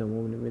a movie. The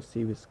movie name is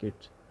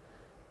Seabiscuit.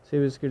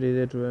 Seabiscuit is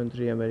a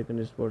 2003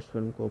 American sports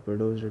film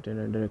co-produced, written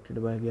and directed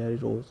by Gary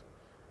Rose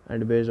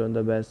and based on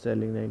the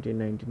best-selling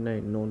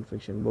 1999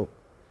 non-fiction book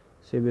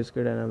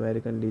Seabiscuit, an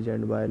American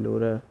legend by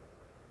Laura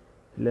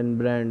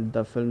Hillenbrand.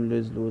 The film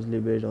is loosely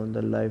based on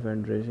the life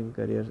and racing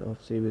careers of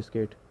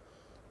Seabiscuit,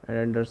 an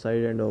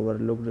undersized and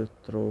overlooked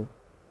thoroughbred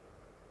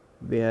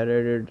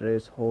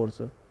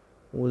racehorse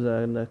whose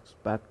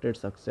unexpected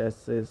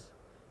successes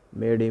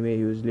made him a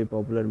hugely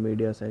popular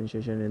media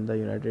sensation in the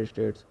United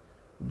States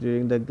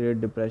during the Great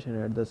Depression.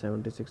 At the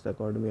 76th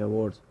Academy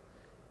Awards,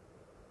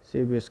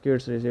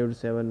 Seabiscuit received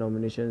 7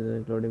 nominations,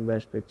 including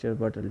Best Picture,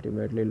 but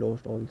ultimately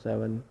lost all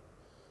 7,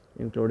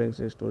 including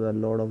 6 to The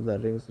Lord of the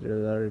Rings: The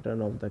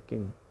Return of the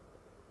King.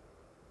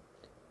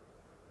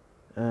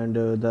 And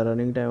the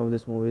running time of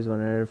this movie is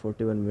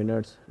 141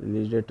 minutes.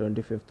 Released date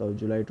 25th of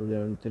July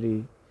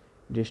 2003.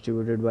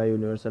 Distributed by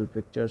Universal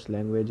Pictures.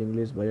 Language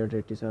English.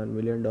 Budget $87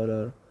 million.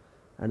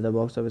 And the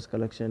box office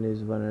collection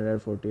is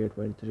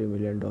 $148.3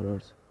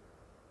 million.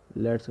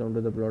 Let's come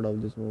to the plot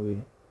of this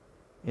movie.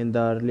 In the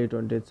early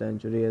 20th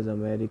century, as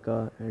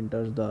America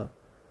enters the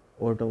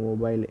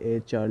automobile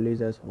age,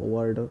 Charles S.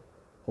 Howard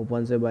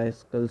opens a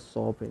bicycle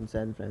shop in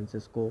San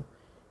Francisco.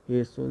 He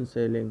is soon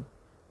selling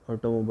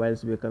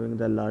automobiles, becoming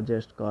the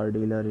largest car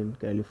dealer in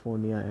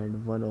California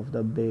and one of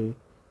the Bay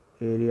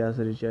Area's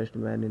richest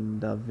men. In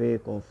the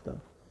wake of the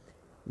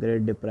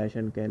Great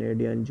Depression,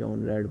 Canadian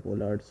John Red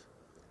Pollard's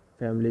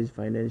family is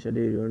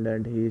financially ruined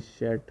and he is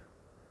sent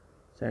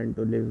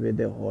to live with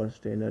a horse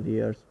trainer.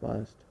 Years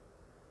past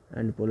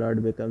and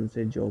Pollard becomes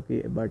a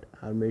jockey, but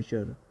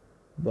amateur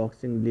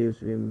boxing leaves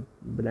him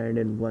blind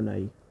in one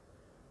eye.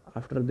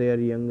 After their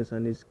young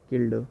son is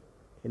killed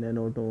in an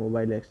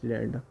automobile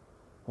accident,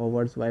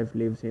 Howard's wife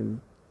leaves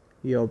him.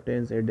 He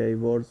obtains a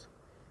divorce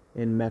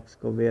in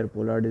Mexico, where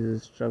Pollard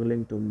is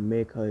struggling to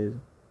make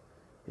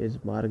his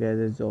mark as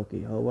a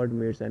jockey. Howard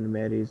meets and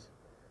marries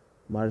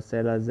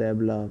Marcella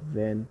Zabla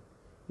when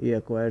he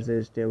acquires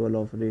a stable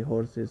of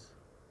horses.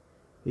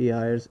 He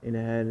hires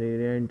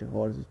inherent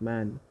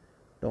horseman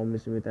Tom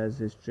Smith as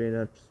his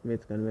trainer.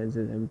 Smith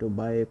convinces him to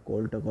buy a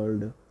colt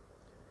called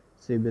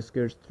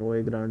Seabiscuit, through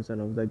a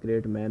grandson of the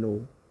great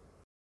Manu.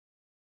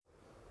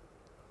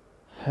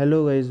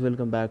 Hello guys,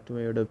 welcome back to my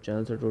YouTube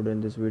channel. So today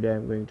in this video I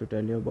am going to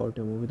tell you about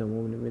a movie. The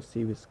movie name is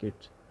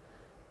Seabiscuit.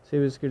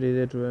 Seabiscuit is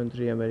a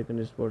 2003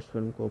 American sports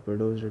film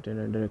co-produced, written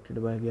and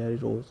directed by Gary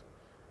Rose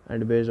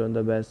and based on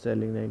the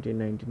best-selling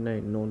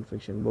 1999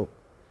 non-fiction book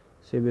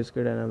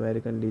Seabiscuit, an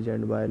American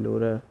legend by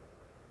Laura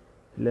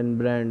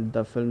Hillenbrand.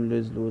 The film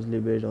is loosely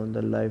based on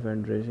the life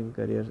and racing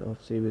careers of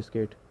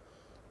Seabiscuit,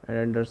 an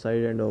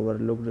undersized and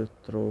overlooked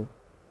thoroughbred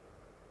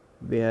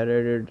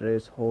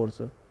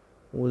racehorse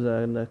whose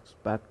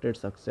unexpected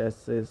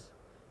successes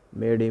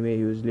made him a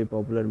hugely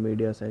popular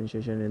media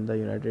sensation in the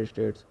United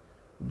States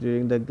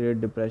during the Great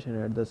Depression.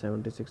 At the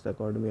 76th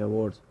Academy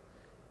Awards,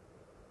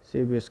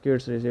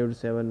 Seabiscuit received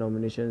 7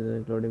 nominations,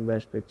 including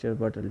Best Picture,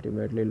 but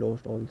ultimately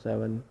lost all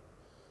 7,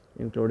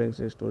 including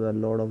 6 to The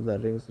Lord of the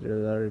Rings: The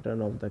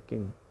Return of the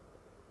King.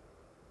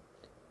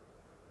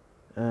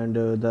 And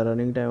the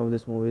running time of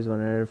this movie is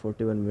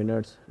 141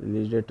 minutes.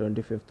 Released date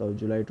 25th of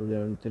July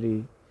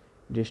 2003.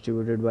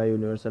 distributed by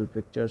Universal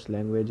Pictures,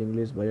 language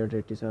English,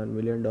 budget $87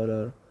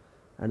 million,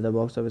 and the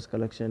box office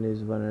collection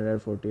is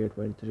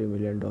 $148.3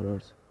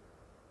 million.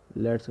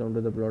 Let's come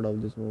to the plot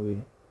of this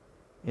movie.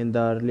 In the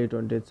early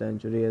 20th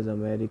century, as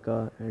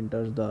America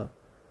enters the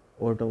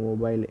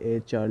automobile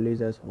age,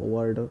 Charles S.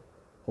 Howard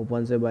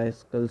opens a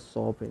bicycle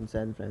shop in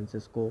San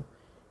Francisco.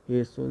 He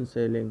is soon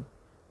selling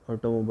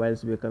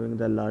automobiles, becoming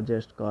the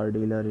largest car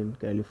dealer in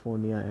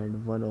California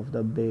and one of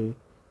the Bay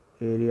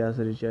Area's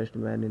richest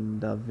men. In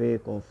the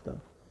wake of the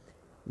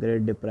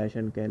Great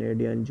Depression,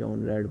 Canadian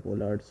John Red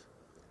Pollard's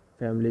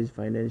family is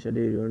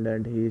financially ruined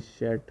and he is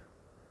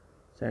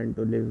sent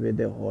to live with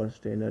a horse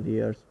trainer.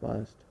 Years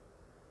past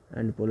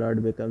and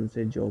Pollard becomes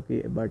a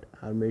jockey, but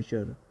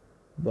amateur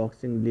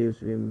boxing leaves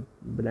him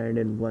blind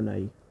in one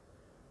eye.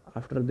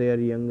 After their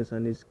young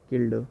son is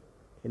killed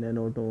in an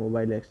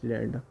automobile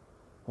accident,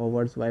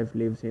 Howard's wife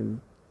leaves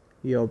him.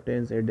 He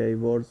obtains a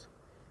divorce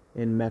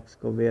in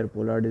Mexico, where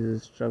Pollard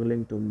is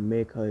struggling to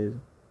make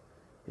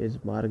his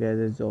mark as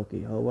a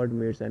jockey. Howard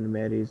meets and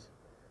marries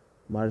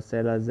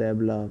Marcella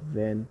Zabla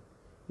when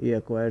he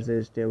acquires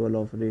a stable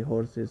of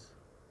horses.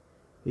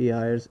 He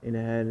hires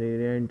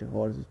inherent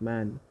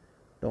horseman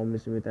Tommy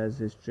Smith as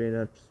his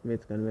trainer.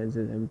 Smith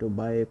convinces him to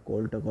buy a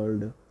colt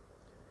called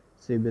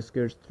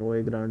Seabiscuit through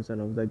a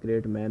grandson of the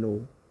great man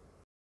who